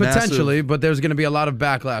 There'd be a potentially, but there's going to be a lot of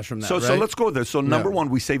backlash from that. So let's go there. So number one,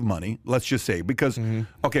 we save money. Let's just say because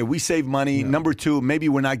we save money. Yeah. Number two, maybe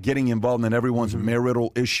we're not getting involved in everyone's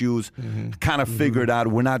marital issues. Kind of figured out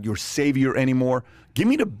we're not your savior anymore. Give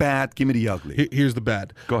me the bad. Give me the ugly. Here's the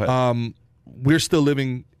bad. Go ahead. We're still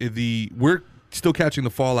living we're still catching the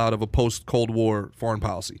fallout of a post-Cold War foreign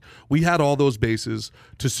policy. We had all those bases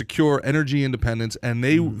to secure energy independence, and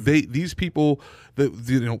these people,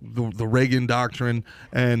 the Reagan doctrine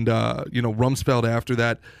and Rumsfeld after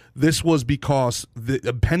that. This was because the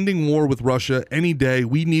impending war with Russia, any day,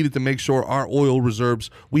 we needed to make sure our oil reserves,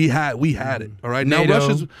 we had it. All right. Now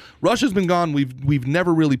Russia's been gone. We've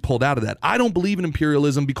never really pulled out of that. I don't believe in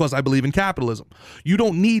imperialism because I believe in capitalism. You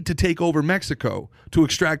don't need to take over Mexico to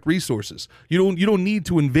extract resources. You don't need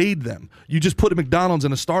to invade them. You just put a McDonald's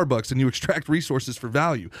and a Starbucks and you extract resources for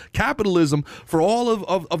value. Capitalism, for all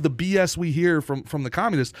of the BS we hear from the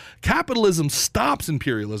communists, capitalism stops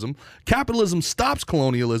imperialism. Capitalism stops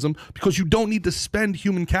colonialism. Because you don't need to spend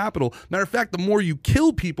human capital. Matter of fact, the more you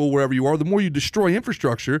kill people wherever you are, the more you destroy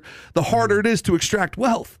infrastructure, the harder it is to extract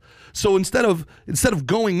wealth. So instead of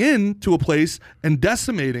going into a place and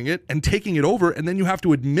decimating it and taking it over, and then you have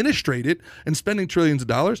to administrate it and spending trillions of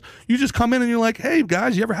dollars, you just come in and you're like, hey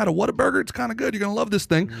guys, you ever had a Whataburger? It's kind of good. You're gonna love this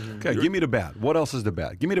thing. Okay, give me the bad. What else is the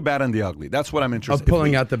bad? Give me the bad and the ugly. That's what I'm interested in.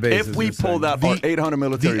 Pulling out the bases. If we pulled out our 800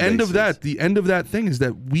 military bases. The end of that thing is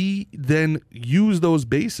that we then use those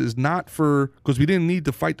bases not because we didn't need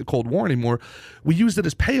to fight the Cold War anymore. We used it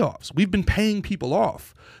as payoffs. We've been paying people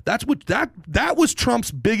off. That's what that was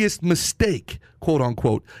Trump's biggest mistake, quote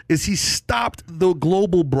unquote, is he stopped the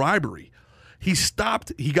global bribery. He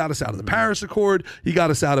got us out of the Paris Accord, he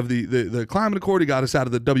got us out of the Climate Accord, he got us out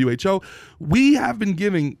of the WHO. We have been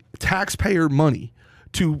giving taxpayer money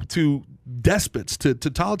to despots, to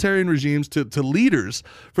totalitarian regimes, to leaders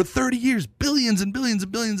for 30 years, billions and billions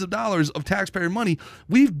and billions of dollars of taxpayer money.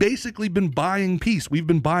 We've basically been buying peace. We've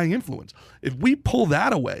been buying influence. If we pull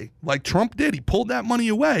that away, like Trump did, he pulled that money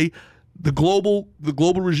away, the global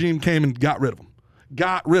regime came and got rid of him.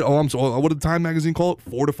 What did Time magazine call it?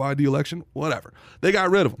 Fortified the election? Whatever. They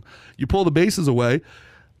got rid of them. You pull the bases away,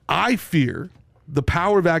 I fear the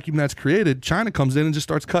power vacuum that's created, China comes in and just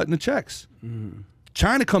starts cutting the checks.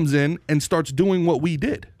 China comes in and starts doing what we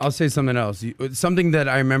did. I'll say something else. Something that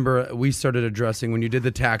I remember we started addressing when you did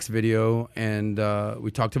the tax video and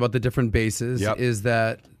we talked about the different bases is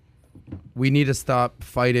that we need to stop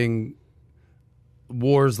fighting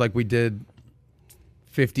wars like we did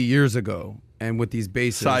 50 years ago and with these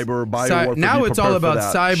bases. Cyber, bio-warfare. Now it's all about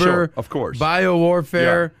cyber, sure, of course.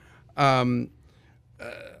 Bio-warfare, obviously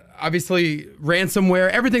ransomware,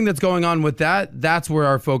 everything that's going on with that's where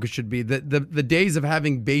our focus should be. The days of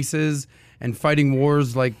having bases and fighting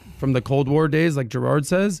wars like from the Cold War days, like Gerard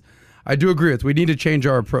says, I do agree with. We need to change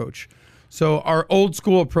our approach. So our old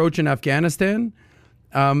school approach in Afghanistan,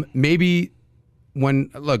 maybe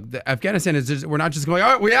Afghanistan is just, we're not just going,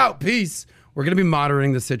 all right, we out, peace. We're going to be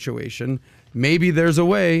monitoring the situation. Maybe there's a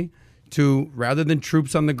way to, rather than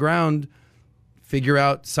troops on the ground, figure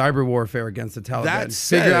out cyber warfare against the Taliban.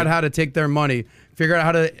 Figure out how to take their money. Figure out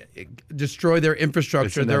how to destroy their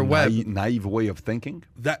infrastructure, their web. Naive way of thinking.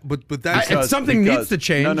 Something needs to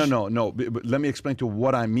change. No. But let me explain to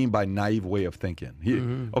what I mean by naive way of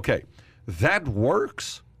thinking. Okay, that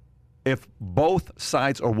works if both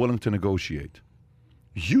sides are willing to negotiate.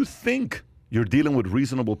 You think you're dealing with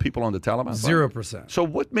reasonable people on the Taliban side? 0%. So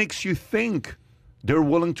what makes you think they're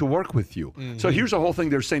willing to work with you. So here's the whole thing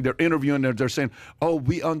they're saying. They're interviewing, they're saying, oh,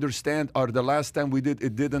 we understand, or the last time we did,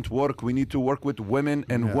 it didn't work. We need to work with women,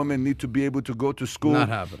 and women need to be able to go to school. Not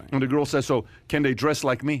happening. And the girl says, so can they dress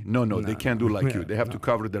like me? No, they can't do like you. They have to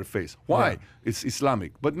cover their face. Why? It's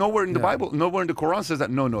Islamic. But nowhere in the Bible, nowhere in the Quran says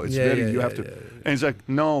that. No, it's you have to. And he's like,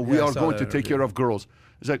 no, we are going to take care of girls.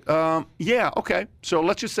 It's like, yeah, okay. So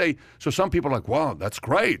let's just say, so some people are like, wow, that's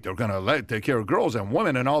great. They're going to take care of girls and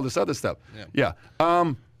women and all this other stuff. Yeah.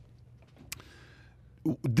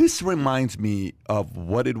 This reminds me of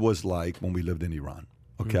what it was like when we lived in Iran,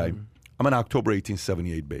 okay? I'm an October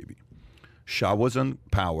 1878 baby. Shah was in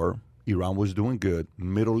power. Iran was doing good.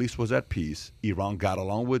 Middle East was at peace. Iran got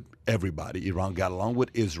along with everybody. Iran got along with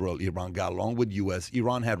Israel. Iran got along with U.S.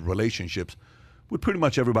 Iran had relationships with pretty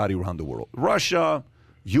much everybody around the world. Russia,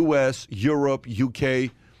 U.S., Europe,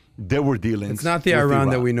 U.K., there were dealings. It's not the Iran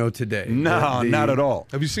that we know today. No, not at all.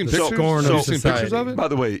 Have you seen The pictures? scorn Have of you seen pictures society. of it? By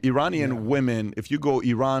the way, Iranian women, if you go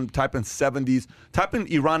Iran, type in 70s, type in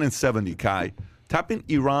Iran in 70, Kai. Type in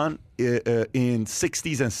Iran in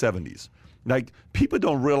 60s and 70s. Like, people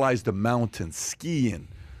don't realize the mountains, skiing,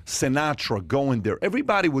 Sinatra going there.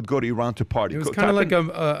 Everybody would go to Iran to party. It was kind of like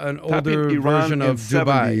an older Iran version in of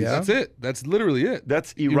Dubai. 70s. Yeah? That's it. That's literally it.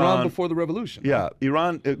 That's Iran. before the revolution. Yeah,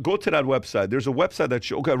 Iran. Go to that website. There's a website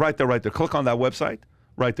that okay, right there. Click on that website.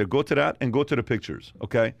 Right there. Go to that and go to the pictures.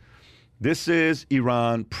 Okay, this is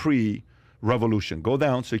Iran pre-revolution. Go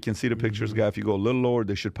down so you can see the pictures, guy. If you go a little lower,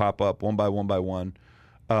 they should pop up one by one.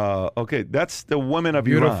 Okay, that's the women of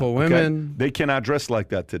Iran. Beautiful women. Okay? They cannot dress like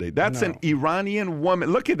that today. That's an Iranian woman.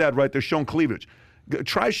 Look at that right there, showing cleavage.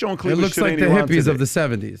 Try showing It cleavage. looks like the Iran hippies today. of the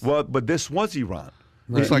 70s. Well, but this was Iran.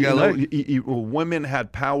 Looks like LA. Women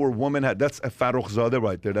had power. Women had. That's a Farrokhzadeh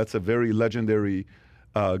right there. That's a very legendary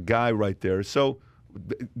guy right there. So,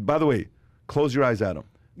 by the way, close your eyes at him.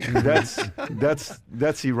 That's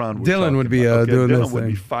Iran. we're Dylan talking would be about. doing Dylan this would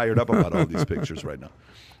be thing. fired up about all these pictures right now.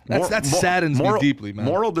 That saddens me deeply, man.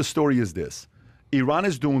 Moral of the story is this. Iran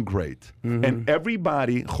is doing great. And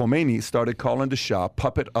everybody, Khomeini started calling the Shah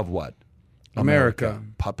puppet of what? America.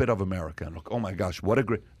 Puppet of America. And look, oh my gosh, what a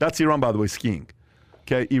great... That's Iran, by the way, skiing.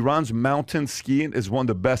 Okay, Iran's mountain skiing is one of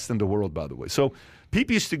the best in the world, by the way. So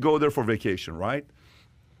people used to go there for vacation, right?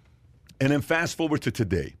 And then fast forward to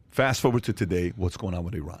today. What's going on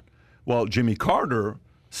with Iran? Well, Jimmy Carter,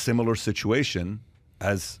 similar situation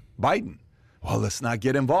as Biden. Well, let's not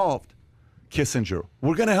get involved. Kissinger,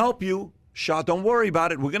 we're going to help you. Shah, don't worry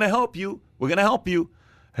about it. We're going to help you.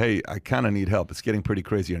 Hey, I kind of need help. It's getting pretty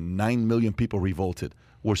crazy here. 9 million people revolted.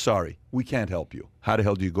 We're sorry. We can't help you. How the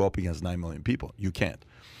hell do you go up against 9 million people? You can't.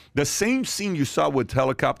 The same scene you saw with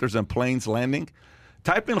helicopters and planes landing,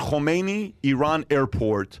 type in Khomeini, Iran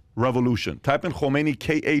airport, revolution. Type in Khomeini,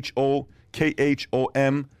 Khomeini,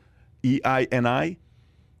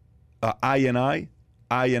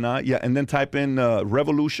 I-N-I, yeah, and then type in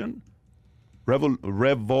revolution,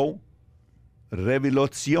 revolution,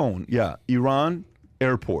 yeah, Iran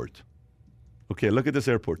airport. Okay, look at this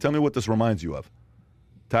airport. Tell me what this reminds you of.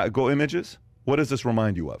 Go images. What does this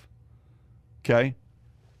remind you of? Okay,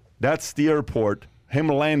 that's the airport, him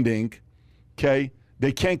landing, okay?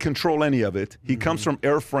 They can't control any of it. He comes from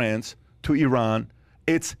Air France to Iran.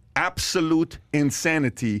 It's absolute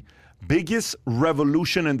insanity. Biggest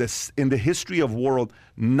revolution in the history of world.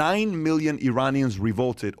 9 million Iranians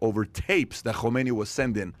revolted over tapes that Khomeini was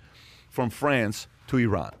sending from France to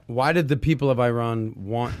Iran. Why did the people of Iran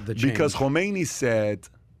want the change? Because Khomeini said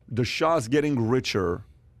the Shah's getting richer,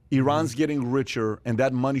 Iran's getting richer, and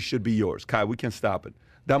that money should be yours. Kai, we can stop it.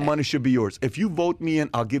 That money should be yours. If you vote me in,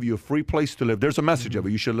 I'll give you a free place to live. There's a message of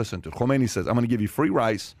it you should listen to. Khomeini says, I'm going to give you free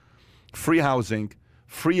rice, free housing,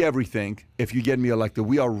 free everything if you get me elected.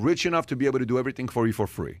 We are rich enough to be able to do everything for you for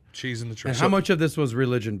free. Cheese in the tray. And how much of this was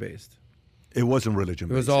religion-based? It wasn't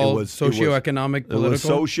religion-based. It was all socioeconomic, political? It was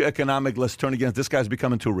socioeconomic. Let's turn against this guy's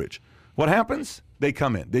becoming too rich. What happens? They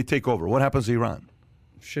come in. They take over. What happens to Iran?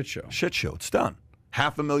 Shit show. Shit show. It's done.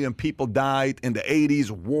 500,000 people died in the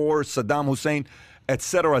 80s, war, Saddam Hussein, et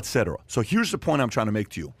cetera, et cetera. So here's the point I'm trying to make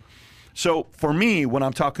to you. So for me, when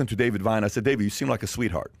I'm talking to David Vine, I said, David, you seem like a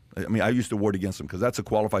sweetheart. I mean, I used the word against him because that's a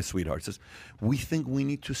qualified sweetheart. He says, we think we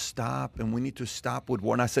need to stop and we need to stop with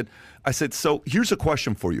war. And I said, so here's a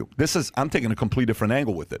question for you. I'm taking a complete different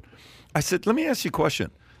angle with it. I said, let me ask you a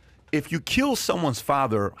question. If you kill someone's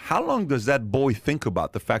father, how long does that boy think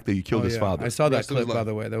about the fact that you killed his father? I saw that Rest of his clip,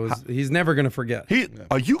 by life. the way. He's never going to forget.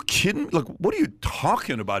 Are you kidding? Look, what are you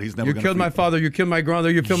talking about? He's never You gonna killed my forget. father, you killed my brother,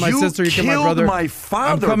 you killed my sister, you killed my brother. my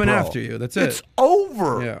father, I'm coming bro. after you. That's it. It's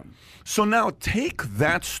over. Yeah. So now take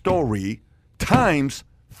that story times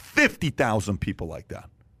 50,000 people like that.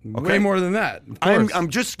 Way more than that. Of course. I'm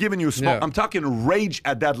just giving you a small. Yeah. I'm talking rage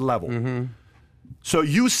at that level. So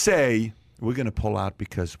you say we're going to pull out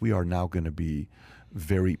because we are now going to be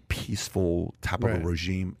very peaceful type of a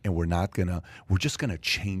regime, and we're just going to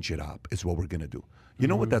change it up is what we're going to do. You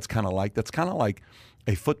know what that's kind of like? That's kind of like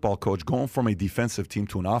a football coach going from a defensive team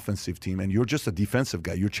to an offensive team, and you're just a defensive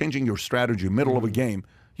guy. You're changing your strategy middle of a game.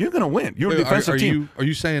 You're going to win. You're a defensive team. Are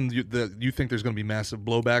you saying that you think there's going to be massive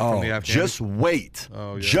blowback from the Afghans? Just wait.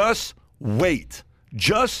 Oh, yeah. Just wait.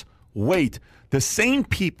 Just wait. The same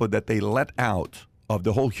people that they let out of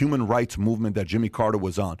the whole human rights movement that Jimmy Carter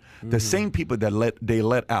was on, the same people that they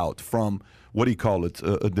let out from, what do you call it,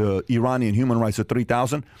 the Iranian human rights of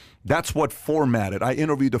 3,000, that's what formatted. I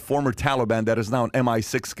interviewed the former Taliban that is now an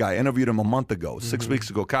MI6 guy. I interviewed him a month ago, 6 weeks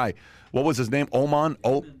ago. Kai, what was his name?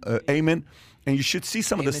 Ayman. And you should see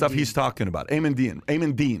some of the stuff he's talking about.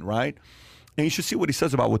 Ayman Dean, right? And you should see what he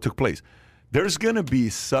says about what took place. There's going to be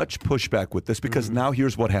such pushback with this because now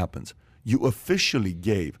here's what happens. You officially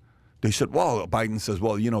gave. They said, well, Biden says,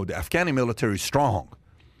 well, the Afghani military is strong.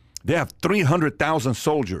 They have 300,000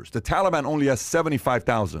 soldiers. The Taliban only has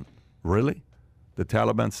 75,000. Really? The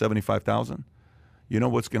Taliban, 75,000? You know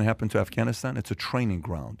what's going to happen to Afghanistan? It's a training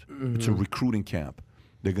ground. It's a recruiting camp.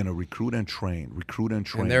 They're going to recruit and train,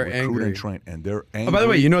 And they're angry. And they're angry. Oh, by the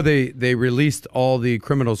way, they released all the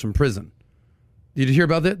criminals from prison. Did you hear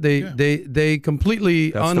about that? They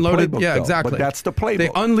completely That's unloaded. the playbook, Yeah, though. exactly. But that's the playbook. They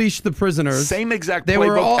unleashed the prisoners. Same exact They playbook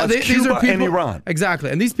were all as these Cuba are people, and Iran.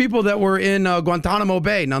 Exactly, and these people that were in Guantanamo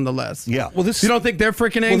Bay, nonetheless. Yeah. Well, this You don't think they're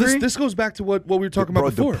freaking angry? Well, this goes back to what we were talking Bro,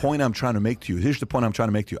 about before. the point I'm trying to make to you, here's the point I'm trying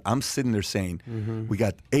to make to you. I'm sitting there saying we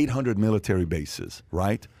got 800 military bases,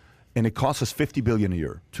 right? And it costs us $50 billion a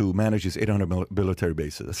year to manage these 800 military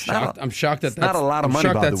bases. I'm shocked that it's not a lot of money,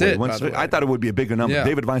 shocked by that's the way. it, by the way. I thought it would be a bigger number. Yeah.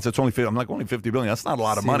 David Vine said it's only 50. I'm like, only 50 billion. That's not a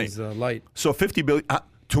lot of money. Seems, light. So 50 billion,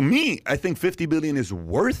 to me, I think 50 billion is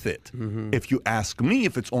worth it. If you ask me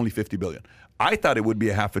if it's only 50 billion. I thought it would be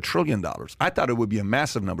 $500 billion. I thought it would be a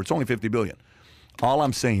massive number. It's only 50 billion. All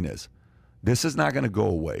I'm saying is, this is not going to go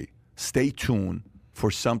away. Stay tuned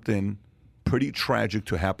for something pretty tragic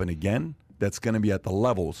to happen again. That's going to be at the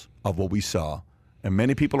levels of what we saw. And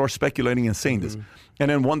many people are speculating and saying this. And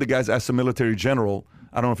then one of the guys asked the military general,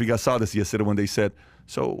 I don't know if you guys saw this yesterday when they said,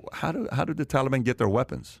 so how did the Taliban get their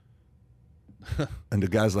weapons? And the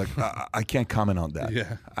guy's like, I can't comment on that.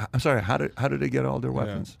 Yeah. I'm sorry, how did they get all their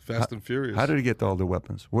weapons? Fast and Furious. How did they get all their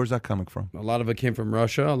weapons? Where's that coming from? A lot of it came from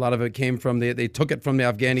Russia. A lot of it came from they took it from the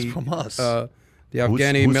Afghani from us. The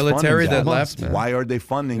Afghani Who's military funding that left. Why are they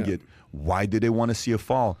funding it? Why did they want to see a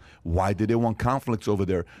fall? Why did they want conflicts over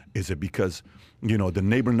there? Is it because, the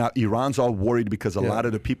neighbor, now Iran's all worried because a lot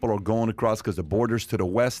of the people are going across because the borders to the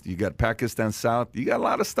west, you got Pakistan south, you got a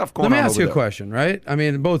lot of stuff going on. Let me ask you a there. question, right? I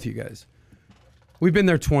mean, both you guys. We've been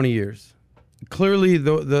there 20 years. Clearly,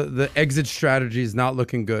 the exit strategy is not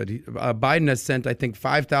looking good. Biden has sent, I think,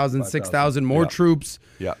 5,000, 6,000 more troops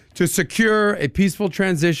to secure a peaceful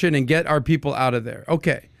transition and get our people out of there.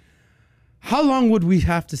 Okay. How long would we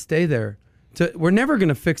have to stay there? We're never going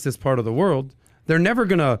to fix this part of the world. They're never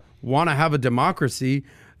going to want to have a democracy.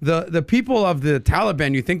 The people of the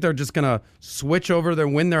Taliban, you think they're just going to switch over there,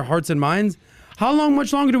 win their hearts and minds?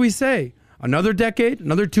 Much longer do we say? Another decade?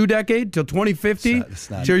 Another 2 decades? Till 2050?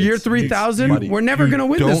 Till year 3000? We're never going to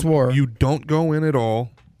win this war. You don't go in at all,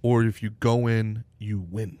 or if you go in, you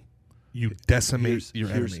win. You decimate your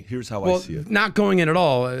enemy. Here's how I see it. Not going in at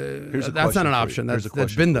all. That's That's not an option.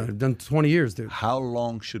 That's been done 20 years, dude. How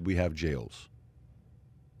long should we have jails?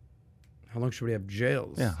 How long should we have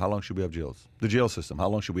jails? Yeah, how long should we have jails? The jail system, how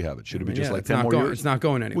long should we have it? Should it be just like it's 10 not more going, years? It's not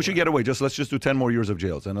going anywhere. We should get away. Let's just do 10 more years of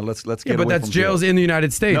jails, and let's get away but that's from jails in the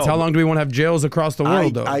United States. No, How long do we want to have jails across the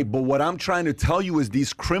world, though? But what I'm trying to tell you is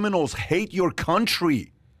these criminals hate your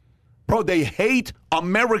country. Bro, they hate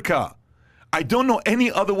America. I don't know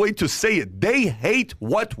any other way to say it. They hate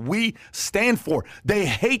what we stand for. They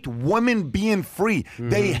hate women being free.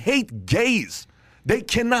 They hate gays. They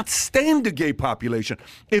cannot stand the gay population.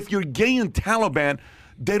 If you're gay in Taliban,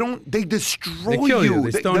 they destroy They kill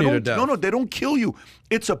you. They stone you to don't, death. No, they don't kill you.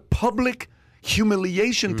 It's a public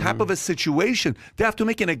humiliation type of a situation. They have to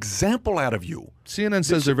make an example out of you. CNN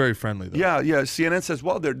says they're very friendly, though. Yeah. CNN says,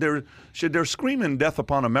 well, they're screaming death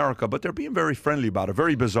upon America, but they're being very friendly about it.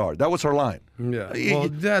 Very bizarre. That was her line. Yeah. Well,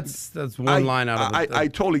 that's one line out of I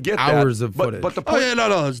totally get hours that. of footage. But the point,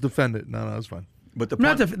 let's defend it. No, it's fine. But the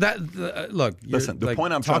point, look. Listen, the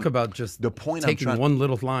point I'm talk trying- about just the point I'm taking trying- one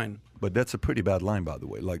little line. But that's a pretty bad line, by the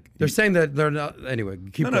way. Like They're saying that they're not. Anyway,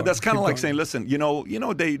 keep no, going. that's kind of Keep like going. saying,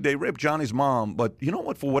 listen, they raped Johnny's mom, but you know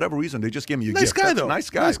what? For whatever reason, they just gave me a Nice gift. guy, That's though. a nice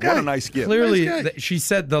guy. Nice What a guy. nice gift. Clearly, Nice guy. she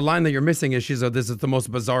said the line that you're missing is this is the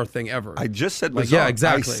most bizarre thing ever. I just said Like, bizarre. yeah,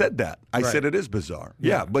 exactly. I said that. I Right. said it is bizarre.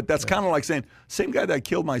 Yeah, but that's kind of like saying, same guy that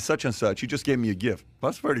killed my such and such, he just gave me a gift.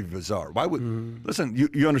 That's very bizarre. Why would listen?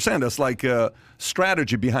 You understand? That's like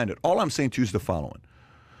strategy behind it. All I'm saying to you is the following: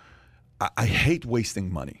 I hate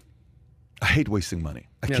wasting money. I hate wasting money.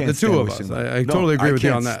 I Yeah, can't the two stand of wasting us. money. I totally agree with you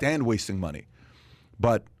on I that. can't stand wasting money.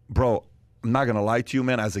 But, bro, I'm not going to lie to you,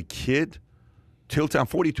 man. As a kid, I'm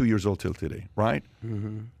 42 years old till today, right?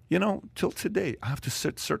 Till today, I have to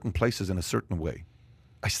sit certain places in a certain way.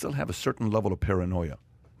 I still have a certain level of paranoia.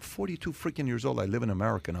 42 freaking years old, I live in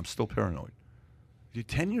America, and I'm still paranoid.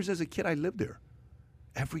 10 years as a kid, I lived there.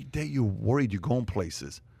 Every day you're worried, you're going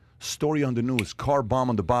places. Story on the news, car bomb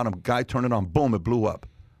on the bottom, guy turned it on, boom, it blew up.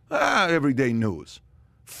 Everyday news.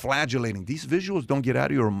 Flagellating. These visuals don't get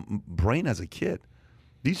out of your brain as a kid.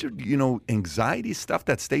 These are, anxiety stuff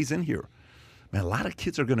that stays in here. Man, a lot of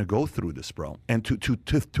kids are going to go through this, bro. And to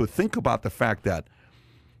think about the fact that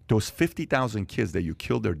those 50,000 kids that you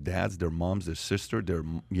killed their dads, their moms, their sister, their,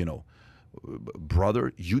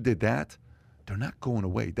 brother, you did that, they're not going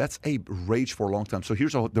away. That's a rage for a long time. So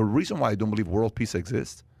here's the reason why I don't believe world peace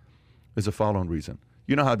exists is the following reason.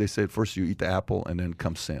 You know how they say first you eat the apple and then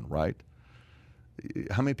comes sin, right?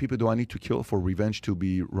 How many people do I need to kill for revenge to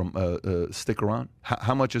be stick around?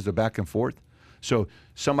 How much is the back and forth? So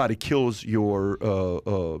somebody kills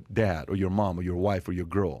your dad or your mom or your wife or your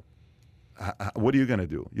girl. What are you going to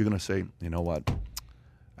do? You're going to say, you know what?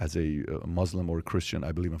 As a Muslim or a Christian,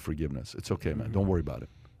 I believe in forgiveness. It's okay, man. Don't worry about it.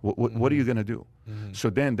 What are you going to do? So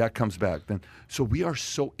then that comes back. So we are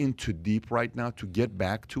so into deep right now to get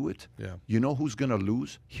back to it. Yeah. You know who's going to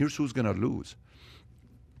lose? Here's who's going to lose.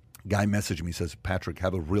 Guy messaged me, says, Patrick,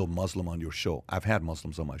 have a real Muslim on your show. I've had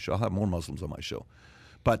Muslims on my show. I'll have more Muslims on my show.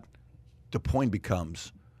 But the point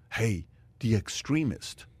becomes, hey, the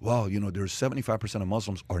extremist. Well, there's 75% of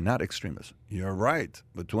Muslims are not extremists. You're right.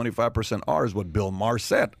 But 25% are is what Bill Maher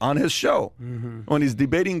said on his show when he's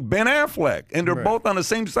debating Ben Affleck. And they're both on the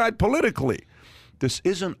same side politically. This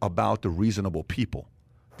isn't about the reasonable people.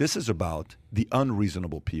 This is about the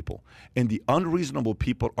unreasonable people. And the unreasonable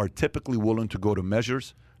people are typically willing to go to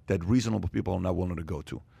measures that reasonable people are not willing to go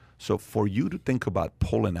to. So for you to think about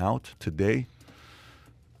pulling out today,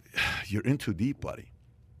 you're in too deep, buddy.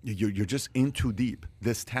 You're just in too deep.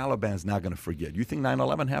 This Taliban's not going to forget. You think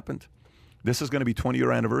 9/11 happened? This is going to be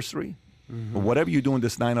 20-year anniversary? But whatever you do in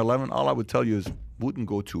this 9/11, all I would tell you is wouldn't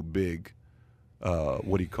go to big,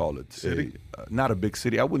 what do you call it? City? Not a big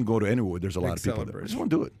city. I wouldn't go to anywhere where there's a lot Big of people there. I celebration. just won't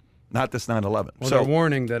do it. Not this 9/11. Well, So they're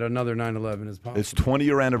warning that another 9/11 is possible. it's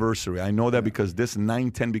 20-year anniversary. I know that because this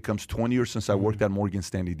 9/10 becomes 20 years since I worked at Morgan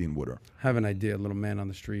Stanley Dean Woodard. Have an idea, a little man on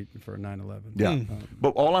the street for 9/11. Yeah. But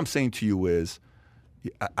all I'm saying to you is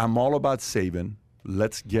I'm all about saving.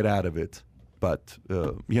 Let's get out of it. But,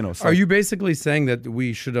 it's Are like- you basically saying that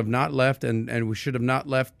we should have not left and we should have not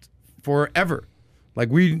left forever? Like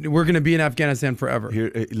we're going to be in Afghanistan forever.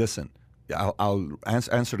 Here, listen, I'll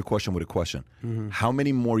answer the question with a question. How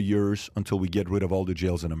many more years until we get rid of all the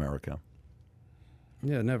jails in America?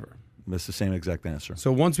 Yeah, never. That's the same exact answer.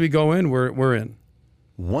 So once we go in, we're in.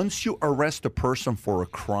 Once you arrest a person for a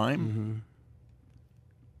crime,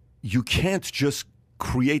 you can't just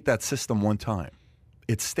create that system one time.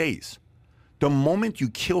 It stays. The moment you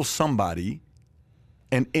kill somebody,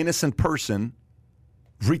 an innocent person,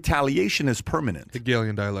 retaliation is permanent.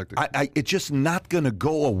 Hegelian dialectic. It's just not going to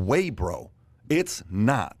go away, bro. It's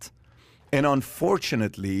not. And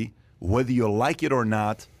unfortunately, whether you like it or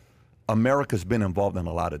not, America's been involved in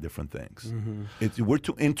a lot of different things. We're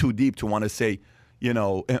too deep to want to say,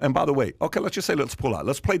 and by the way, okay, let's just say let's pull out.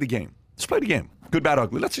 Let's play the game. Let's play the game. Good, bad,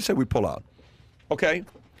 ugly. Let's just say we pull out. Okay?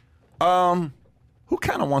 Who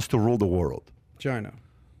kind of wants to rule the world? China.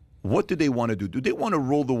 What do they want to do? Do they want to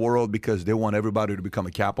rule the world because they want everybody to become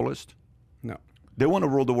a capitalist? No. They want to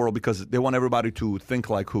rule the world because they want everybody to think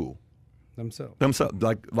like who? Themselves. Themselves,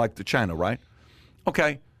 like the China, right?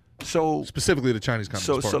 Okay, so Specifically the Chinese Communist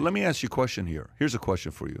Party. so let me ask you a question here. Here's a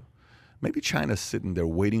question for you. Maybe China's sitting there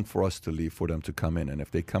waiting for us to leave for them to come in, and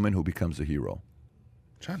if they come in, who becomes the hero?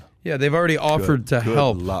 China. Yeah, they've already offered to good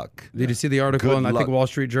help. luck. Did you see the article Good in, I think, luck. Wall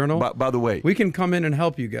Street Journal? By the way, We can come in and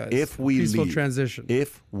help you guys. if we Peaceful leave, transition.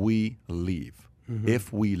 if we leave,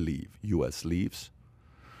 U.S. leaves,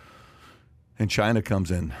 and China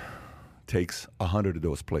comes in, takes 100 of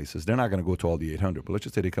those places. They're not going to go to all the 800, but let's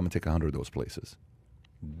just say they come and take 100 of those places.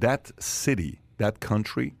 That city, that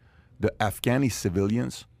country, the Afghani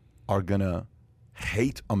civilians are going to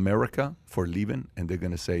hate America for leaving, and they're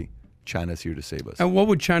going to say China's here to save us. And what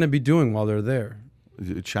would China be doing while they're there?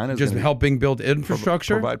 China's Just gonna helping build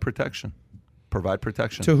infrastructure? provide protection. Provide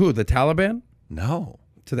protection. To who? The Taliban? No.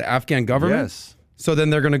 To the Afghan government? Yes. So then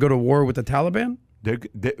they're going to go to war with the Taliban? You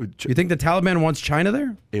think the Taliban wants China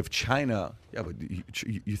there? If China, yeah, but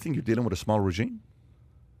you think you're dealing with a small regime?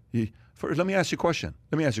 Let me ask you a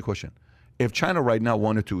question. If China right now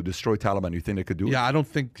wanted to destroy Taliban, you think they could do it? Yeah, I don't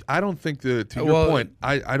think to your point,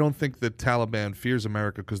 I don't think the Taliban fears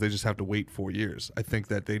America because they just have to wait 4 years. I think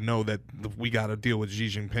that they know that we got to deal with Xi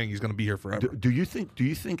Jinping. He's going to be here forever. Do you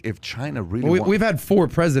think if China really we've had 4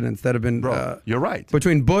 presidents that have been you're right.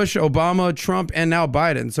 Between Bush, Obama, Trump, and now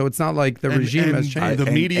Biden. So it's not like the regime has changed. The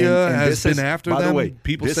media has been after by them. The way,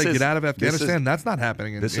 people say get out of Afghanistan. That's not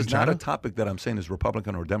happening in China. This is not a topic that I'm saying is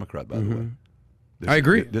Republican or Democrat, by the way. I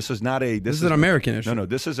agree. This is not a. This is an American issue. No.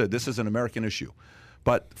 This is an American issue.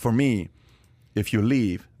 But for me, if you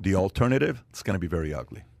leave, the alternative, it's going to be very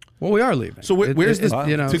ugly. Well, we are leaving. So where's this?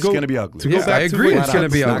 It's going to be ugly. To go back I agree. It's going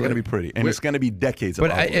to be It's ugly. not going to be pretty, and it's going to be decades.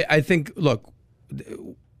 But of I think, look,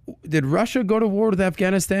 did Russia go to war with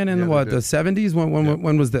Afghanistan in the 70s?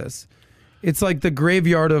 When was this? It's like the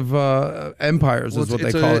graveyard of empires, is what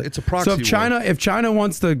they call it. It's a proxy war. So if China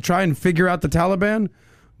wants to try and figure out the Taliban,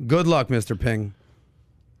 good luck, Mr. Ping.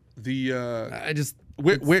 Go back to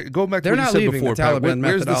they're what you not said leaving before, the Pat. Taliban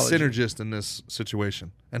Where's the methodology. synergist in this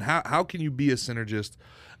situation? And how can you be a synergist?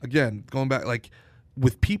 Again, going back, like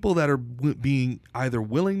with people that are being either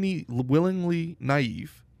willingly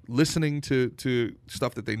naive, listening to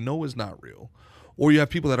stuff that they know is not real, or you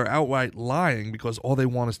have people that are outright lying because all they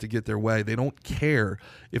want is to get their way. They don't care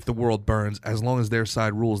if the world burns as long as their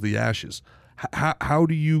side rules the ashes. How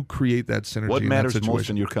do you create that synergy? What in matters that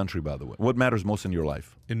most in your country, by the way? What matters most in your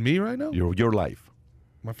life? In me right now? Your life.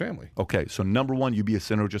 My family. Okay, so number one, you be a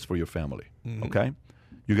synergist for your family. Mm-hmm. Okay,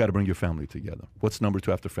 you got to bring your family together. What's number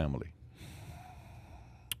 2 after family?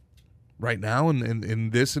 Right now,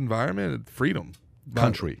 in this environment, freedom.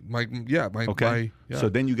 Country. Okay. So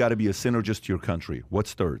then you got to be a synergist to your country.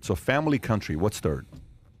 What's third? So family, country. What's third?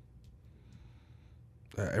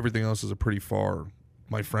 Everything else is a pretty far.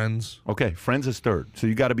 My friends. Okay, friends is third. So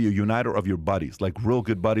you got to be a uniter of your buddies, like real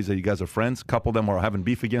good buddies that you guys are friends. Couple of them are having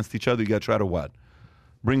beef against each other. You got to try to what?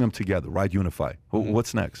 Bring them together, right? Unify.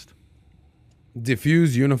 What's next?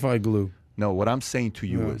 Diffuse, unify, glue. No, what I'm saying to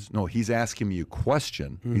you is, no, he's asking me a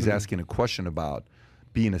question. He's asking a question about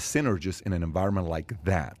being a synergist in an environment like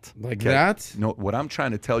that. Like that? No, what I'm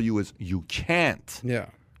trying to tell you is you can't. Yeah.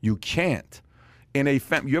 You can't. In a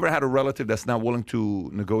you ever had a relative that's not willing to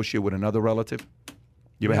negotiate with another relative?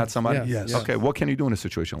 You ever had somebody? Yes. Okay, what can you do in a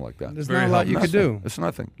situation like that? There's not a lot you could do. It's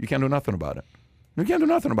nothing. You can't do nothing about it. You can't do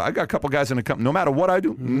nothing about it. I got a couple guys in the company. No matter what I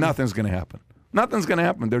do, nothing's going to happen. Nothing's going to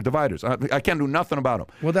happen. They're dividers. I can't do nothing about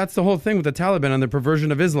them. Well, that's the whole thing with the Taliban and the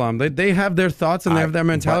perversion of Islam. They have their thoughts and they have their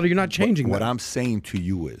mentality. You're not changing What that. I'm saying to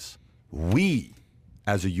you is we,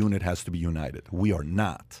 as a unit, has to be united. We are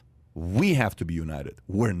not. We have to be united.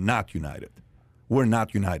 We're not united. We're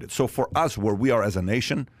not united. So for us, where we are as a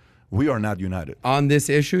nation, we are not united. On this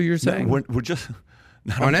issue, you're saying? No, we're just...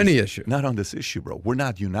 On any issue. Not on this issue, bro. We're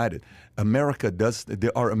not united. America does...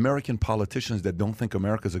 There are American politicians that don't think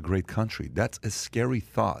America's a great country. That's a scary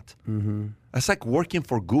thought. That's like working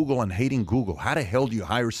for Google and hating Google. How the hell do you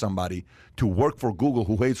hire somebody to work for Google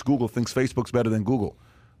who hates Google, thinks Facebook's better than Google?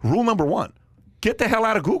 Rule number 1, get the hell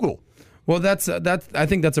out of Google. Well, that's I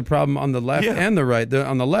think that's a problem on the left and the right.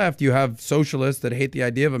 On the left, you have socialists that hate the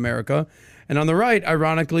idea of America, and on the right,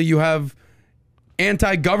 ironically, you have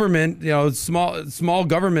anti-government, small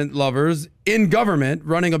government lovers in government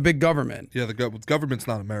running a big government. Yeah, the government's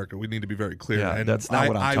not America. We need to be very clear. Yeah, and that's not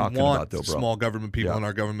what I'm talking about, though, bro. Small government people in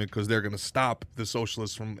our government because they're going to stop the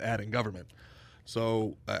socialists from adding government.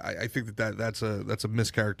 So I think that's a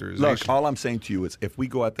mischaracterization. Look, all I'm saying to you is if we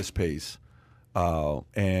go at this pace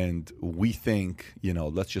and we think,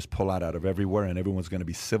 let's just pull out of everywhere and everyone's going to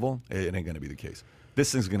be civil, it ain't going to be the case.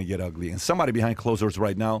 This thing's going to get ugly. And somebody behind closed doors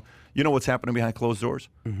right now, you know what's happening behind closed doors?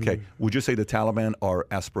 Okay, would you say the Taliban are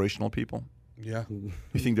aspirational people? Yeah.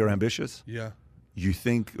 You think they're ambitious? Yeah. You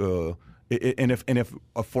think, and if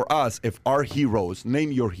for us, if our heroes,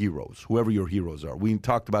 name your heroes, whoever your heroes are. We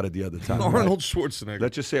talked about it the other time. Arnold Schwarzenegger.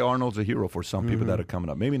 Let's just say Arnold's a hero for some people that are coming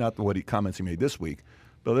up. Maybe not comments he made this week,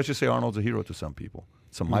 but let's just say Arnold's a hero to some people.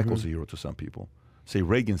 Some Michael's a hero to some people. Say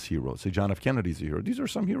Reagan's hero. Say John F. Kennedy's a hero. These are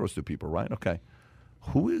some heroes to people, right? Okay.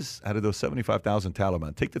 Who is, out of those 75,000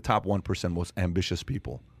 Taliban, take the top 1% most ambitious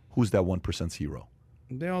people. Who's that 1%'s hero?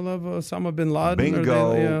 They all love Osama bin Laden.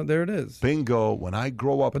 Bingo. There it is. Bingo. When I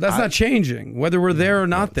grow up. But that's not changing, whether we're there or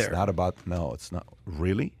not there. It's not about, no, it's not.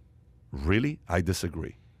 Really? Really? I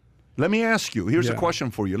disagree. Let me ask you. Here's a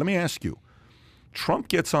question for you. Let me ask you. Trump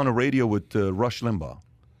gets on the radio with Rush Limbaugh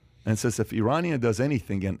and says, if Iranian does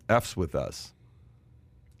anything and F's with us,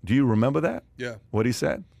 do you remember that? Yeah. What he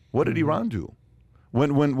said? What did Iran do? When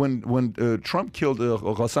Trump killed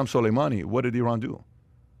Qassem Soleimani, what did Iran do?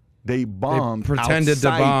 They bombed. They pretended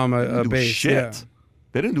outside. to bomb They didn't a do base. Shit. Yeah.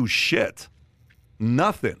 They didn't do shit.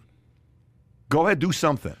 Nothing. Go ahead, do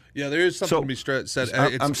something. Yeah, there is something to be said.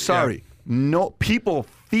 I'm sorry. No, people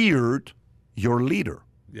feared your leader.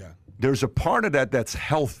 Yeah. There's a part of that that's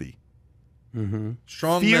healthy.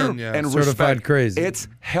 Strong Fear men, yeah. and Certified respect. crazy. It's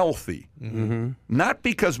healthy. Not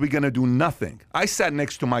because we're going to do nothing. I sat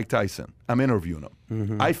next to Mike Tyson. I'm interviewing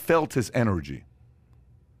him. I felt his energy.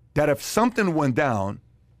 That if something went down,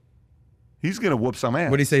 he's going to whoop some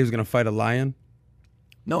ass. What did he say? He was going to fight a lion?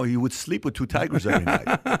 No, he would sleep with 2 tigers every night.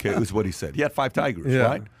 Okay, is what he said. He had 5 tigers, Yeah.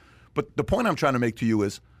 right? But the point I'm trying to make to you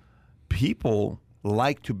is people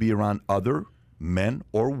like to be around other men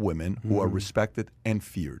or women who are respected and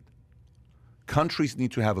feared. Countries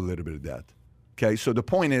need to have a little bit of that. Okay, so the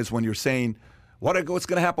point is when you're saying, what's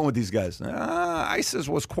going to happen with these guys? ISIS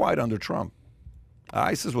was quiet under Trump.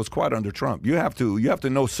 ISIS was quiet under Trump. You have to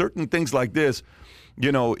know certain things like this.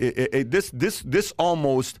 You know, this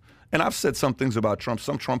almost. And I've said some things about Trump.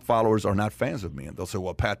 Some Trump followers are not fans of me, and they'll say,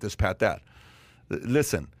 well, pat this, pat that.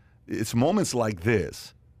 Listen, it's moments like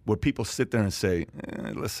this where people sit there and say,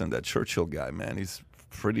 listen, that Churchill guy, man, he's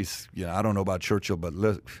pretty, I don't know about Churchill, but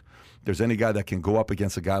if there's any guy that can go up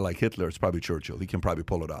against a guy like Hitler, it's probably Churchill. He can probably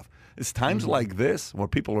pull it off. It's times like this where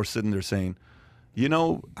people are sitting there saying, I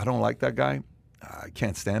don't like that guy. I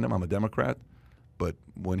can't stand him. I'm a Democrat. But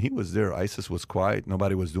when he was there, ISIS was quiet.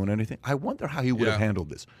 Nobody was doing anything. I wonder how he would have handled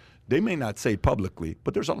this. They may not say publicly,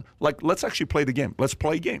 but there's let's actually play the game. Let's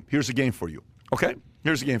play a game. Here's a game for you. Okay?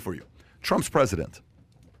 Here's a game for you. Trump's president.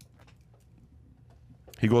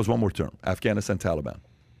 He goes one more term. Afghanistan, Taliban.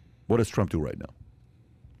 What does Trump do right now?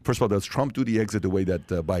 First of all, does Trump do the exit the way that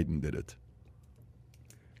Biden did it?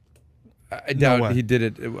 I doubt he did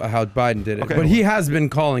it how Biden did it. Okay, but he has been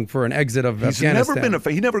calling for an exit of He's Afghanistan.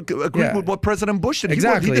 he never agreed with what President Bush did.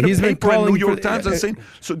 Exactly. He did a He's been paper in New calling York for- Times and saying,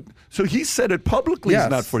 so he said it publicly he's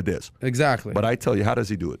not for this. Exactly. But I tell you, how does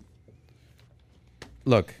he do it?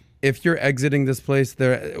 Look, if you're exiting this place,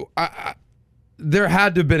 there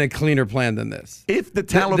had to have been a cleaner plan than this. If the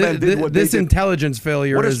Taliban did what this they did, intelligence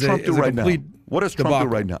failure what does is Trump a do right now? complete What does Trump debacle.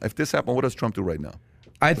 do right now? If this happened, what does Trump do right now?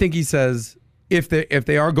 I think he says if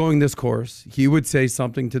they are going this course, he would say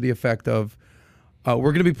something to the effect of,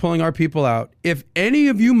 we're going to be pulling our people out. If any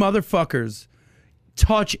of you motherfuckers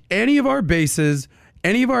touch any of our bases,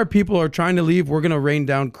 any of our people are trying to leave, we're going to rain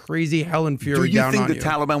down crazy hell and Do fury you down think on the you.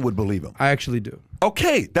 Taliban would believe him? I actually do.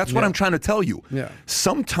 Okay, that's what I'm trying to tell you. Yeah.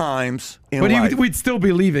 Sometimes in But life, we'd still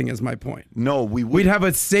be leaving, is my point. no, we would. We'd have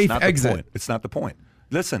a safe It's not the exit. point. It's not the point.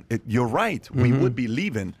 Listen, you're right. We would be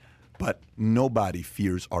leaving, but nobody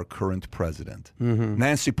fears our current president.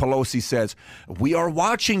 Nancy Pelosi says, "We are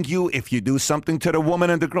watching you if you do something to the woman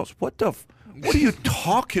and the girls." What are you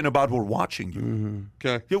talking about? We're watching you.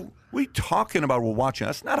 Okay. What are you talking about? We're watching.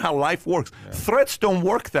 That's not how life works. Threats don't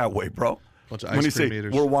work that way, bro. Bunch of When ice you say cream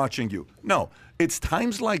eaters. we're watching you, no. It's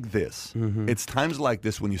times like this. It's times like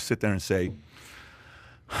this when you sit there and say,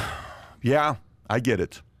 "Yeah, I get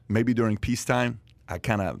it. Maybe during peacetime,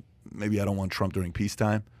 maybe I don't want Trump during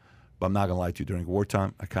peacetime, but I'm not gonna lie to you. During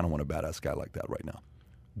wartime, I kind of want a badass guy like that right now.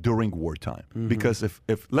 During wartime, because if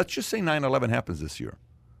let's just say 9/11 happens this year,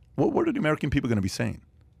 what are the American people going to be saying?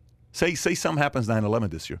 Say something happens 9/11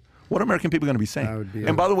 this year. What are American people going to be saying? That would be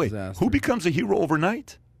and by the way, disaster. who becomes a hero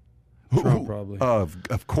overnight? Trump, probably.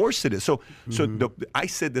 Of course it is. So I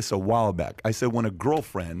said this a while back. I said when a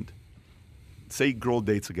girlfriend, say a girl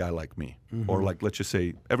dates a guy like me, or like let's just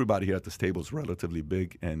say everybody here at this table is relatively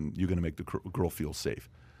big and you're going to make the girl feel safe.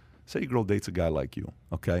 Say a girl dates a guy like you,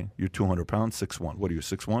 okay? You're 200 pounds, 6'1". What are you,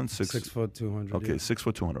 6'1"? 6 foot 200. Okay, yeah. 6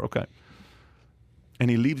 foot 200, okay. And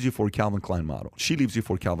he leaves you for a Calvin Klein model. She leaves you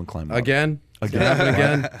for a Calvin Klein model. Again? It's gonna happen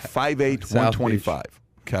again? 5'8", South 125,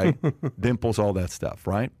 okay? Dimples, all that stuff,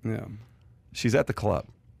 right? Yeah. She's at the club.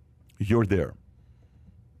 You're there.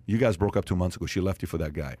 You guys broke up 2 months ago. She left you for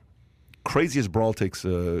that guy. Craziest brawl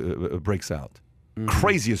breaks out.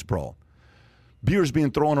 Craziest brawl. Beer's being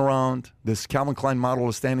thrown around. This Calvin Klein model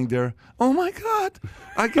is standing there. Oh, my God.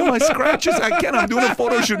 I get my scratches. I can't. I'm doing a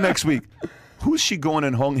photo shoot next week. Who's she going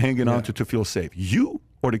and hanging on to feel safe? You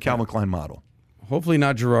or the Calvin Klein model? Hopefully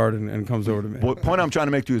not Gerard and comes over to me. What point I'm trying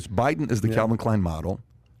to make to you is Biden is the Calvin Klein model.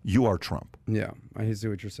 You are Trump. Yeah, I see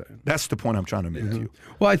what you're saying. That's the point I'm trying to make to you.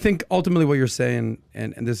 Well, I think ultimately what you're saying,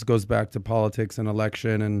 and this goes back to politics and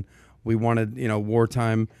election, and we wanted,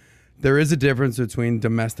 wartime there is a difference between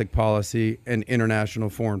domestic policy and international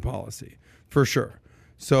foreign policy, for sure.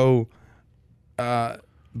 So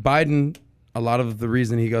Biden, a lot of the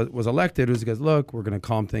reason he was elected was because, look, we're going to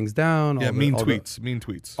calm things down. Yeah, mean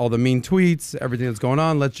tweets. All the mean tweets, everything that's going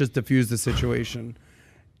on. Let's just diffuse the situation.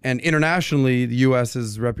 And internationally, the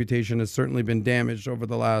U.S.'s reputation has certainly been damaged over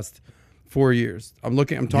the last 4 years. I'm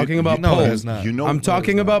talking about polls. No, it is not. I'm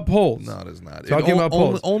talking about polls. No, it is not. Talking about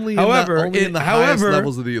polls. Only in the highest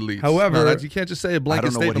levels of the elites. However, you can't just say a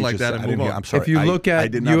blanket statement like that and move on. I'm sorry. If you look at I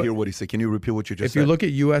did not hear what he said. Can you repeat what you just said? If you look at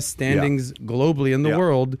U.S. standings globally in the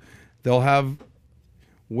world, they'll have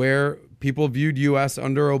where people viewed U.S.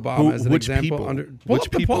 under Obama as an example. Which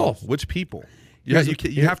people?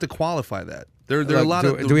 You have to qualify that. There are a lot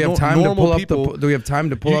of do we have time to pull up people. do we have time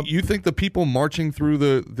to pull up? You think the people marching through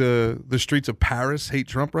the streets of Paris hate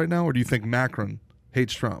Trump right now, or do you think Macron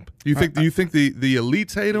hates Trump? Do you think the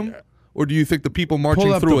elites hate him, or do you think the people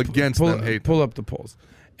marching through against them hate him? Pull up the polls.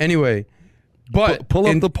 Anyway, but pull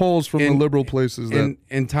up the polls from the liberal places.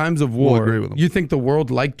 In times of war, agree with them. You think the world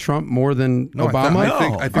liked Trump more than Obama?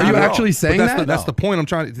 I think Are you actually saying that? That's the point I'm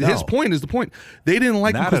trying to. His point is the point. They didn't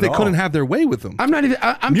like him because they couldn't have their way with him. I'm not even.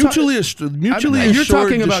 I'm mutually assured. You're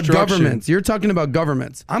talking about governments. You're talking about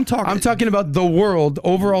governments. I'm talking about the world.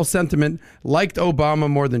 Overall sentiment liked Obama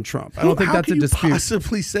more than Trump. I don't think that's a dispute. How can you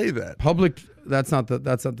possibly say that? Public. That's not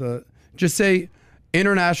the. Just say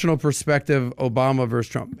international perspective, Obama versus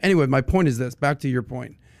Trump. Anyway, my point is this. Back to your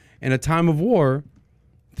point. In a time of war,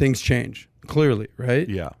 things change. Clearly, right?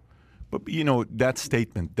 Yeah. But, that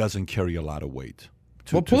statement doesn't carry a lot of weight.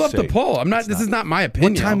 Well, pull up the poll. This is not my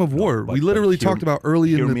opinion. What time of war? We literally talked about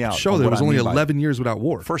early in the show there was only 11 years without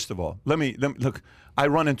war. First of all, let me look. I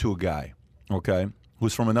run into a guy, okay,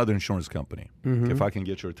 who's from another insurance company. Mm-hmm. If I can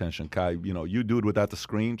get your attention, Kai, you do it without the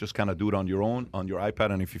screen. Just kind of do it on your own, on your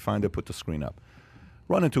iPad, and if you find it, put the screen up.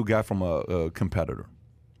 Run into a guy from a competitor.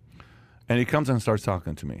 And he comes and starts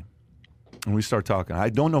talking to me. And we start talking. I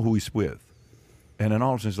don't know who he's with. And then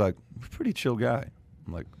all of a sudden he's like, pretty chill guy.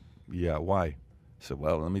 I'm like, yeah, why? He said,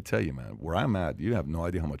 well, let me tell you, man, where I'm at, you have no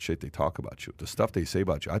idea how much shit they talk about you. The stuff they say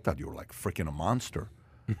about you, I thought you were like freaking a monster.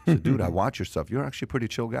 I said, dude, I watch your stuff. You're actually a pretty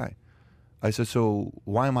chill guy. I said, so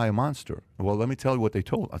why am I a monster? Well, let me tell you what they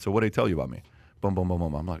told. I said, what did they tell you about me? Boom, boom, boom,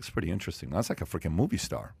 boom. I'm like, it's pretty interesting. That's like a freaking movie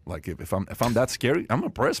star. Like if I'm that scary, I'm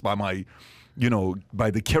impressed by my, by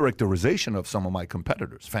the characterization of some of my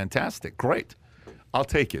competitors. Fantastic, great. I'll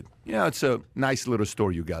take it. Yeah, it's a nice little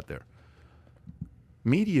story you got there.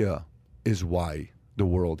 Media is why the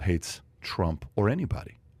world hates Trump or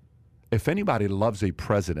anybody. If anybody loves a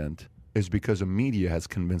president, it's because the media has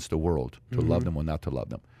convinced the world to love them or not to love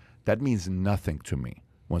them. That means nothing to me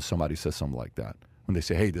when somebody says something like that. When they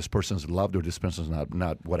say, hey, this person's loved or this person's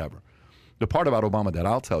not whatever. The part about Obama that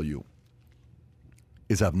I'll tell you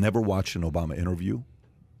is I've never watched an Obama interview,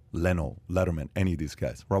 Leno, Letterman, any of these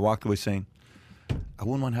guys, where I walked away saying, I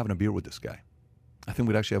wouldn't mind having a beer with this guy. I think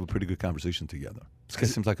we'd actually have a pretty good conversation together. This guy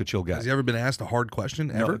seems like a chill guy. Has he ever been asked a hard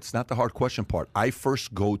question ever? No, it's not the hard question part. I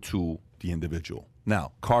first go to the individual.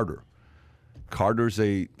 Now, Carter. Carter's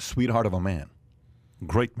a sweetheart of a man.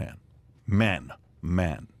 Great man.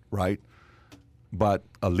 Man, right? But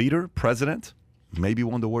a leader, president, maybe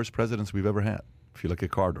one of the worst presidents we've ever had, if you look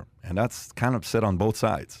at Carter. And that's kind of said on both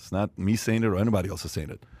sides. It's not me saying it or anybody else is saying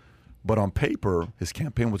it. But on paper, his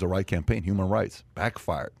campaign was the right campaign, human rights,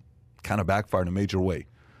 backfired. Kind of backfired in a major way.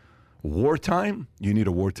 Wartime, you need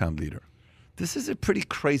a wartime leader. This is a pretty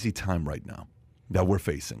crazy time right now that we're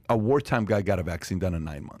facing. A wartime guy got a vaccine done in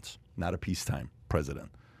 9 months, not a peacetime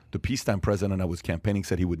president. The peacetime president that was campaigning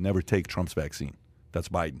said he would never take Trump's vaccine. That's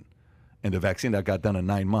Biden. And the vaccine that got done in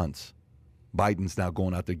 9 months, Biden's now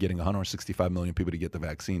going out there getting 165 million people to get the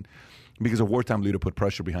vaccine because a wartime leader put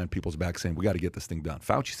pressure behind people's backs saying, we got to get this thing done.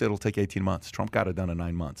 Fauci said it'll take 18 months. Trump got it done in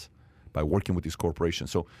 9 months by working with these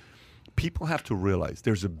corporations. So people have to realize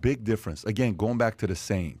there's a big difference. Again, going back to the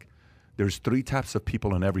saying, there's 3 types of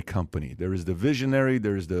people in every company. There is the visionary,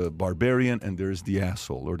 there is the barbarian, and there is the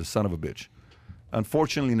asshole or the son of a bitch.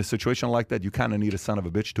 Unfortunately, in a situation like that, you kind of need a son of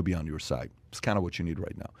a bitch to be on your side. It's kind of what you need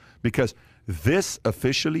right now. Because this,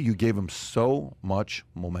 officially, you gave him so much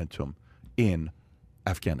momentum in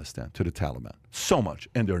Afghanistan to the Taliban. So much.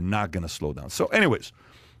 And they're not going to slow down. So anyways,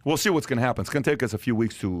 we'll see what's going to happen. It's going to take us a few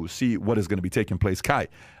weeks to see what is going to be taking place. Kai,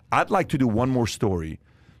 I'd like to do one more story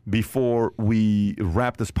before we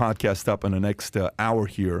wrap this podcast up in the next hour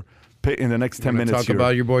here. in the next 10 Wanna minutes talk here.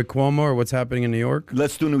 about your boy Cuomo or what's happening in New York?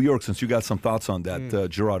 Let's do New York since you got some thoughts on that,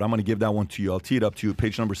 Gerard. I'm going to give that one to you. I'll tee it up to you.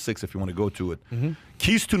 Page number 6 if you want to go to it.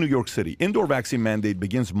 Keys to New York City. Indoor vaccine mandate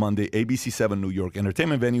begins Monday, ABC 7 New York.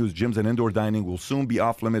 Entertainment venues, gyms, and indoor dining will soon be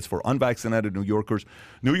off limits for unvaccinated New Yorkers.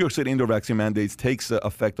 New York City indoor vaccine mandates takes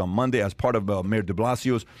effect on Monday as part of Mayor de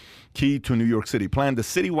Blasio's Key to New York City plan. The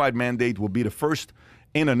citywide mandate will be the first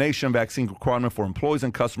in a nation vaccine requirement for employees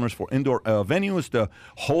and customers for indoor venues. The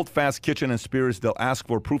Hold Fast Kitchen and Spirits, they'll ask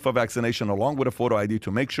for proof of vaccination along with a photo ID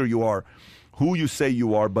to make sure you are who you say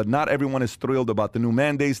you are, but not everyone is thrilled about the new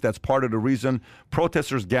mandates. That's part of the reason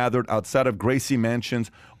protesters gathered outside of Gracie Mansion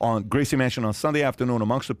on Sunday afternoon.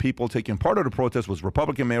 Amongst the people taking part of the protest was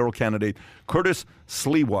Republican mayoral candidate Curtis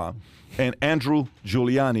Sliwa and Andrew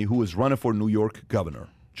Giuliani, who is running for New York governor.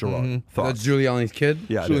 Gerard, thoughts? That's Giuliani's kid?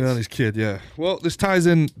 Yeah, Giuliani's kid, yeah. Well, this ties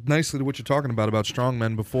in nicely to what you're talking about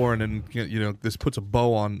strongmen before, and then this puts a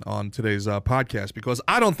bow on today's podcast because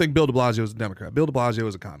I don't think Bill de Blasio is a Democrat. Bill de Blasio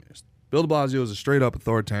is a communist. Bill de Blasio is a straight up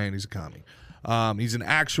authoritarian. He's a commie. He's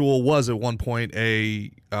was at one point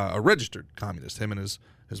a registered communist. Him and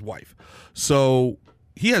his wife. So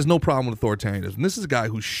he has no problem with authoritarianism. This is a guy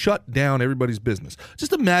who shut down everybody's business.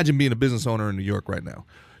 Just imagine being a business owner in New York right now.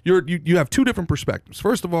 You have two different perspectives.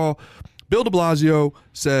 First of all, Bill de Blasio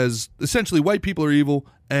says essentially white people are evil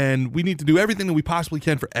and we need to do everything that we possibly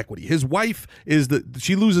can for equity. His wife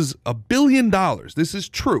she loses $1 billion. This is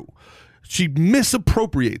true. She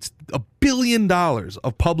misappropriates $1 billion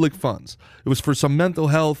of public funds. It was for some mental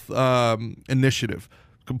health initiative.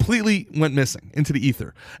 Completely went missing into the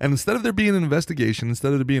ether. And instead of there being an investigation,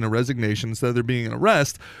 instead of there being a resignation, instead of there being an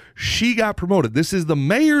arrest, she got promoted. This is the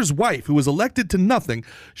mayor's wife who was elected to nothing.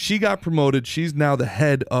 She got promoted. She's now the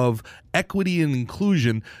head of equity and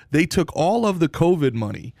inclusion. They took all of the COVID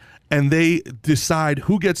money and they decide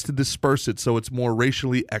who gets to disperse it so it's more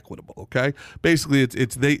racially equitable, okay? Basically,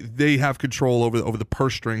 they have control over the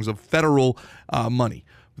purse strings of federal money.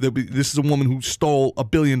 This is a woman who stole $1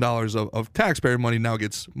 billion of taxpayer money, now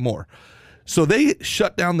gets more. So they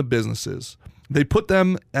shut down the businesses. They put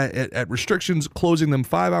them at restrictions, closing them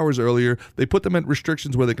 5 hours earlier. They put them at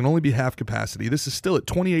restrictions where they can only be half capacity. This is still at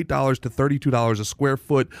 $28 to $32 a square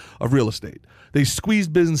foot of real estate. They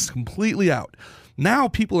squeezed business completely out. Now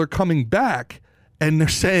people are coming back and they're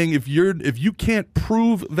saying if you can't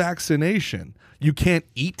prove vaccination, you can't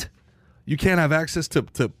eat, you can't have access to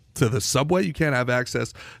the subway, you can't have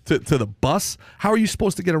access to the bus. How are you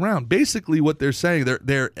supposed to get around? Basically what they're saying,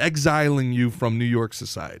 they're exiling you from New York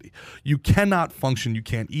society. You function, you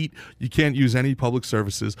can't eat, you can't use any public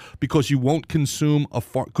services because you won't consume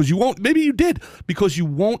because you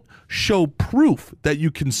won't show proof that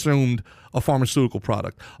you consumed a pharmaceutical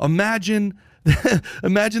product. Imagine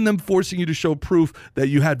them forcing you to show proof that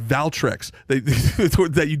you had Valtrex,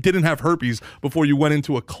 that you didn't have herpes before you went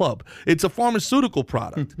into a club. It's a pharmaceutical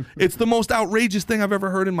product. It's the most outrageous thing I've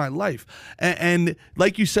ever heard in my life. And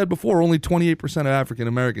like you said before, only 28% of African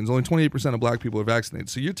Americans, only 28% of black people are vaccinated.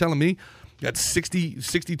 So you're telling me that 62%,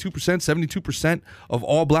 72% of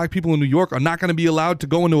all black people in New York are not going to be allowed to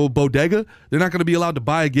go into a bodega. They're not going to be allowed to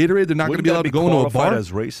buy a Gatorade. They're not going to be allowed to go into a bar.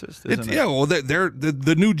 As racist, Yeah, well, they're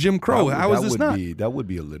the new Jim Crow. How is this not? That would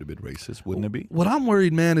be a little bit racist, wouldn't it be? What I'm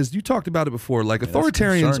worried, man, is you talked about it before. Like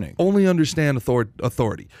authoritarians only understand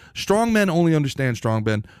authority. Strong men only understand strong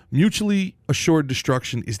men. Mutually assured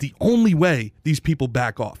destruction is the only way these people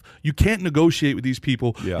back off. You can't negotiate with these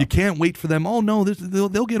people. Yeah. You can't wait for them. Oh no,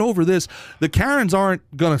 they'll get over this. The Karens aren't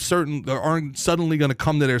suddenly gonna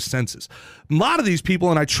come to their senses. A lot of these people,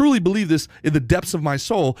 and I truly believe this in the depths of my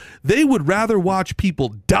soul, they would rather watch people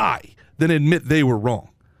die than admit they were wrong.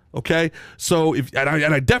 Okay, so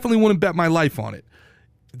I definitely wouldn't bet my life on it.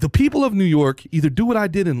 The people of New York either do what I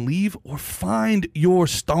did and leave, or find your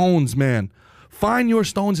stones, man. Find your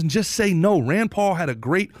stones and just say no. Rand Paul had a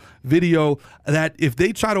great video that if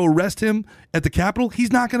they try to arrest him at the Capitol,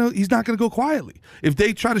 he's not gonna go quietly. If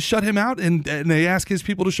they try to shut him out and they ask his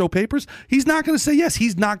people to show papers, he's not gonna say yes.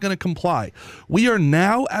 He's not gonna comply. We are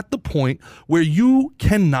now at the point where you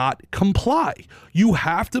cannot comply. You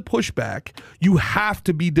have to push back. You have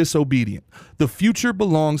to be disobedient. The future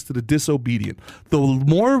belongs to the disobedient. The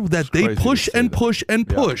more that they push and push and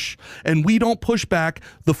push, and we don't push back,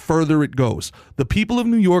 the further it goes. The people of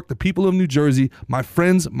New York, the people of New Jersey, my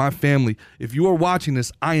friends, my family, if you are watching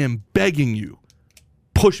this, I am begging you,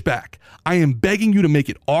 push back. I am begging you to make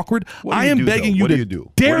it awkward. I am begging you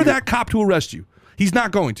to dare that cop to arrest you. He's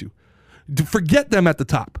not going to. Forget them at the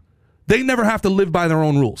top. They never have to live by their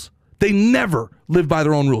own rules. They never live by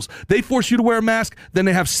their own rules. They force you to wear a mask, then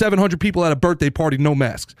they have 700 people at a birthday party, no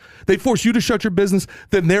masks. They force you to shut your business,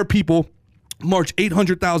 then their people march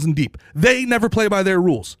 800,000 deep. They never play by their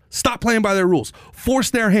rules. Stop playing by their rules. Force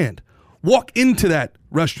their hand. Walk into that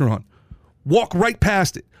restaurant. Walk right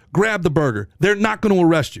past it. Grab the burger. They're not going to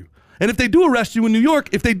arrest you. And if they do arrest you in New York,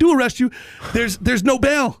 there's no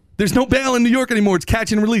bail. There's no bail in New York anymore. It's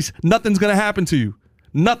catch and release. Nothing's going to happen to you.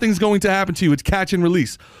 Nothing's going to happen to you. It's catch and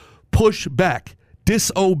release. Push back.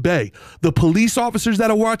 Disobey. The police officers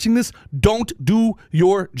that are watching this, don't do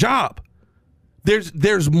your job.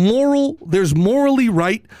 There's morally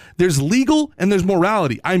right, there's legal, and there's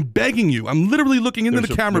morality. I'm begging you. I'm literally looking into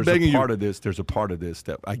the camera begging you. There's a part of this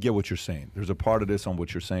that I get what you're saying. There's a part of this on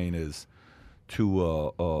what you're saying is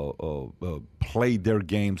to play their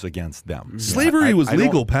games against them. Slavery was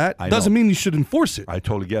legal, Pat. Doesn't mean you should enforce it. I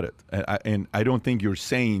totally get it. And I don't think you're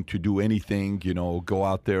saying to do anything, go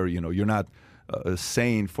out there, you're not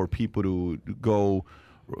saying for people to go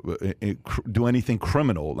do anything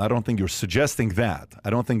criminal. I don't think you're suggesting that. I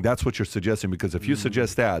don't think that's what you're suggesting, because if you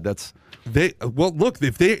suggest that, that's look,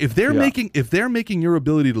 if they're making your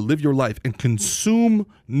ability to live your life and consume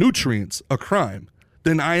nutrients a crime,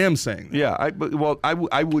 then I am saying that. Yeah, I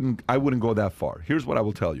wouldn't go that far. Here's what I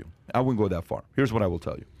will tell you. I wouldn't go that far. Here's what I will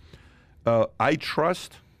tell you. I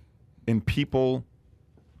trust in people,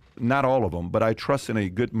 not all of them, but I trust in a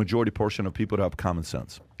good majority portion of people to have common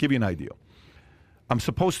sense. Give you an idea. I'm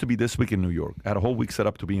supposed to be this week in New York. I had a whole week set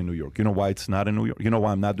up to be in New York. You know why it's not in New York? You know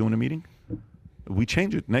why I'm not doing a meeting? We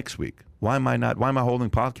change it next week. Why am I holding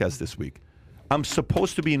podcast this week? I'm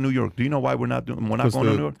supposed to be in New York. Do you know why we're not going to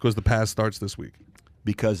New York? Because the pass starts this week.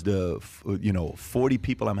 Because the 40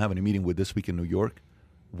 people I'm having a meeting with this week in New York,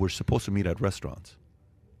 we're supposed to meet at restaurants.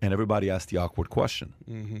 And everybody asked the awkward question.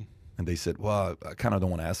 Mm-hmm. And they said, well, I kind of don't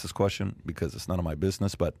want to ask this question because it's none of my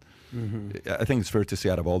business. But I think it's fair to say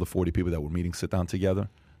out of all the 40 people that were meeting sit down together,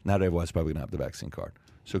 not everyone's probably going to have the vaccine card.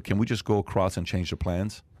 So can we just go across and change the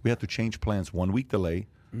plans? We have to change plans 1 week delay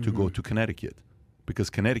to go to Connecticut, because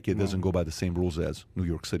Connecticut doesn't go by the same rules as New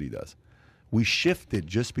York City does. We shifted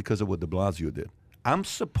just because of what de Blasio did. I'm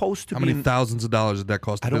supposed to How many thousands of dollars did that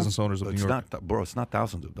cost to business owners of New York? It's not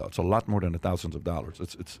thousands of dollars. It's a lot more than thousands of dollars.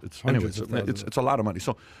 It's a lot of money.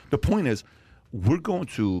 So the point is, we're going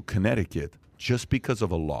to Connecticut just because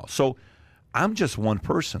of a law. So I'm just one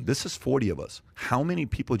person. This is 40 of us. How many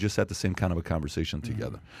people just had the same kind of a conversation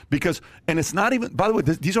together? Because, and it's not even, by the way,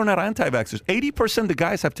 these are not anti-vaxxers. 80% of the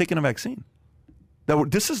guys have taken a vaccine.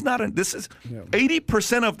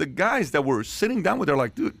 80% of the guys that were sitting down with, they're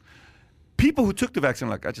like, dude, people who took the vaccine,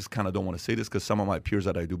 like, I just kind of don't want to say this because some of my peers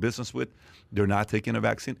that I do business with, they're not taking a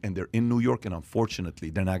vaccine, and they're in New York, and unfortunately,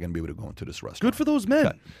 they're not going to be able to go into this restaurant. Good for those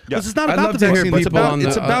men. Because it's not I'd about love the to hear vaccine. It's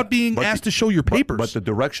people about being asked to show your papers. But the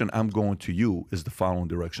direction I'm going to you is the following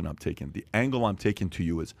direction I'm taking. The angle I'm taking to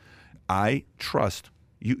you is, I trust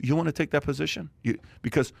you. You want to take that position?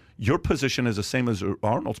 Because your position is the same as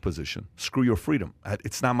Arnold's position. Screw your freedom.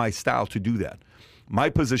 It's not my style to do that. My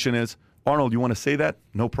position is, Arnold, you want to say that?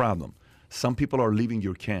 No problem. Some people are leaving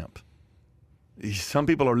your camp.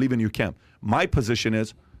 My position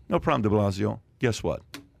is, no problem, de Blasio. Guess what?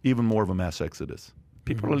 Even more of a mass exodus.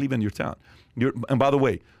 People are leaving your town. And by the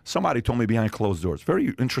way, somebody told me behind closed doors,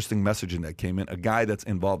 very interesting messaging that came in, a guy that's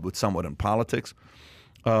involved with somewhat in politics,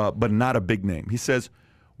 but not a big name. He says,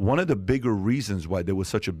 one of the bigger reasons why there was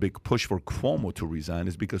such a big push for Cuomo to resign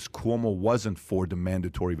is because Cuomo wasn't for the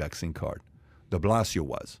mandatory vaccine card. De Blasio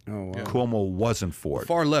was. Oh, wow. Cuomo wasn't for it. The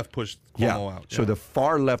far left pushed Cuomo out. So the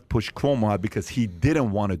far left pushed Cuomo out because he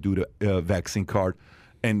didn't want to do the vaccine card.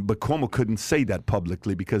 But Cuomo couldn't say that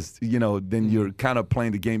publicly because, then you're kind of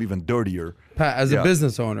playing the game even dirtier. Pat, as a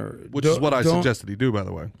business owner. Which is what I suggested he do, by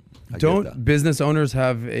the way. Don't business owners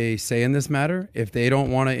have a say in this matter? If they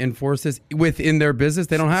don't want to enforce this within their business,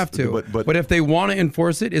 they don't have to. But if they want to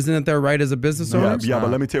enforce it, isn't it their right as a business owner? Yeah, but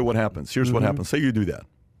let me tell you what happens. Here's what happens. Say you do that.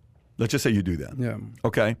 Let's just say you do that. Yeah.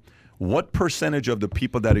 Okay. What percentage of the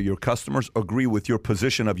people that are your customers agree with your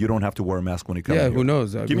position of you don't have to wear a mask when you come in? Yeah, who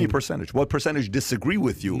knows? Give me a percentage. What percentage disagree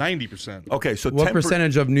with you? 90%. Okay, so what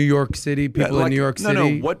percentage of New York City, people in New York City? No,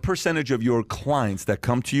 what percentage of your clients that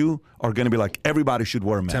come to you are going to be like, everybody should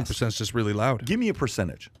wear a mask? 10% is just really loud. Give me a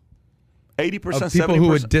percentage. 80%, of people 70%? Who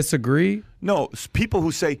would disagree? No, people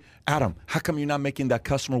who say, Adam, how come you're not making that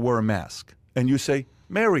customer wear a mask? And you say,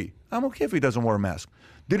 Mary, I'm okay if he doesn't wear a mask.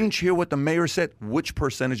 Didn't you hear what the mayor said? Which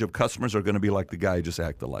percentage of customers are going to be like the guy who just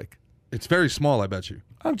acted like? It's very small, I bet you.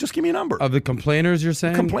 Just give me a number. Of the complainers, you're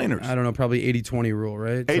saying? Complainers. I don't know, probably 80-20 rule,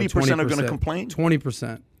 right? 80% are going to complain?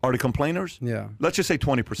 20%. Are the complainers? Yeah. Let's just say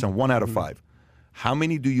 20%, 1 out of 5. How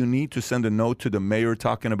many do you need to send a note to the mayor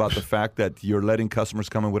talking about the fact that you're letting customers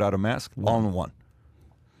come in without a mask? All in one.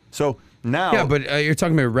 So now, Yeah, but you're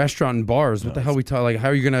talking about restaurant and bars. What the hell we talk? Like, how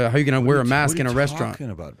are you gonna wear a mask in a restaurant? What are you talking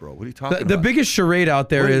about, bro? What are you talking about? The biggest charade out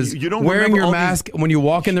there Wait, is you don't wearing remember your all mask when you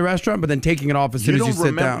walk in the restaurant, but then taking it off as soon as you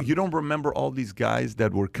sit down. You don't remember all these guys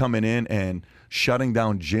that were coming in and shutting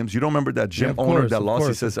down gyms? You don't remember that gym owner that lost?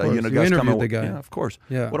 He says, you guys come interviewed the guy. Yeah, of course.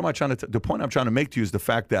 Yeah. What am I trying to? The point I'm trying to make to you is the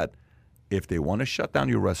fact that if they want to shut down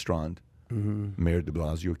your restaurant, Mayor De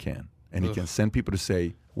Blasio can, and he can send people to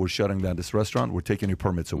say, "We're shutting down this restaurant. We're taking your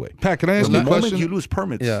permits away." Pat, can I ask you a The moment question? you lose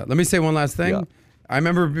permits, Yeah, let me say one last thing. Yeah. I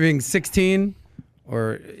remember being 16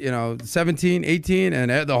 or 17, 18, and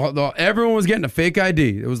everyone was getting a fake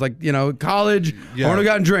ID. It was like college. Yeah. I want to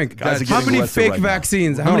go out and drink. Guys are How getting many arrested fake right now.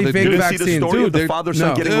 vaccines? How No, many they fake you didn't vaccines? see the story of the Dude, father son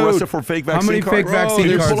no. getting Dude. arrested for fake How vaccine many fake cards? vaccine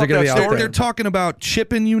They cards pull are up gonna that be out story. there? They're talking about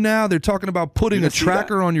chipping you now. They're talking about putting You a didn't see that?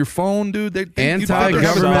 tracker on your phone, dude. You think the father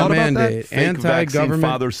Anti-government thought about that? mandate. Fake vaccine Anti-government.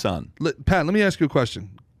 father son. Pat, let me ask you a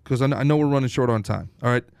question because I know we're running short on time. All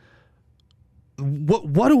right,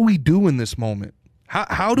 what do we do in this moment?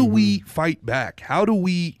 How do we fight back? How do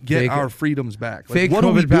we get Fake- our freedoms back? Like, Fake what do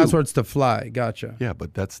we COVID do? passwords to fly. Gotcha. Yeah,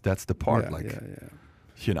 but that's the part.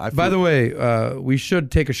 Yeah. I By feel- the way, we should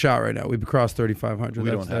take a shot right now. We've crossed 3,500. we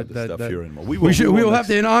don't have this stuff here anymore. We will have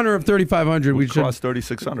to, in honor of 3,500. We We should. crossed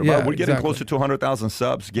 3,600. Yeah, Well, we're getting exactly. closer to 100,000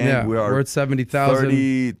 subs. Again, Yeah, we're at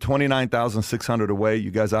 70,000. 29,600 away.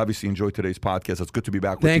 You guys obviously enjoyed today's podcast. It's good to be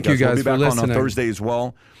back with Thank you you guys. guys We'll be for back on listening. Thursday as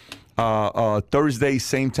well. Thursday,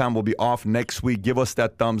 same time, we'll be off next week. Give us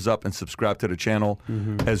that thumbs up and subscribe to the channel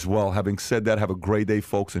as well. Having said that, have a great day,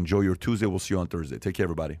 folks. Enjoy your Tuesday. We'll see you on Thursday. Take care,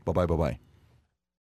 everybody. Bye-bye, bye-bye.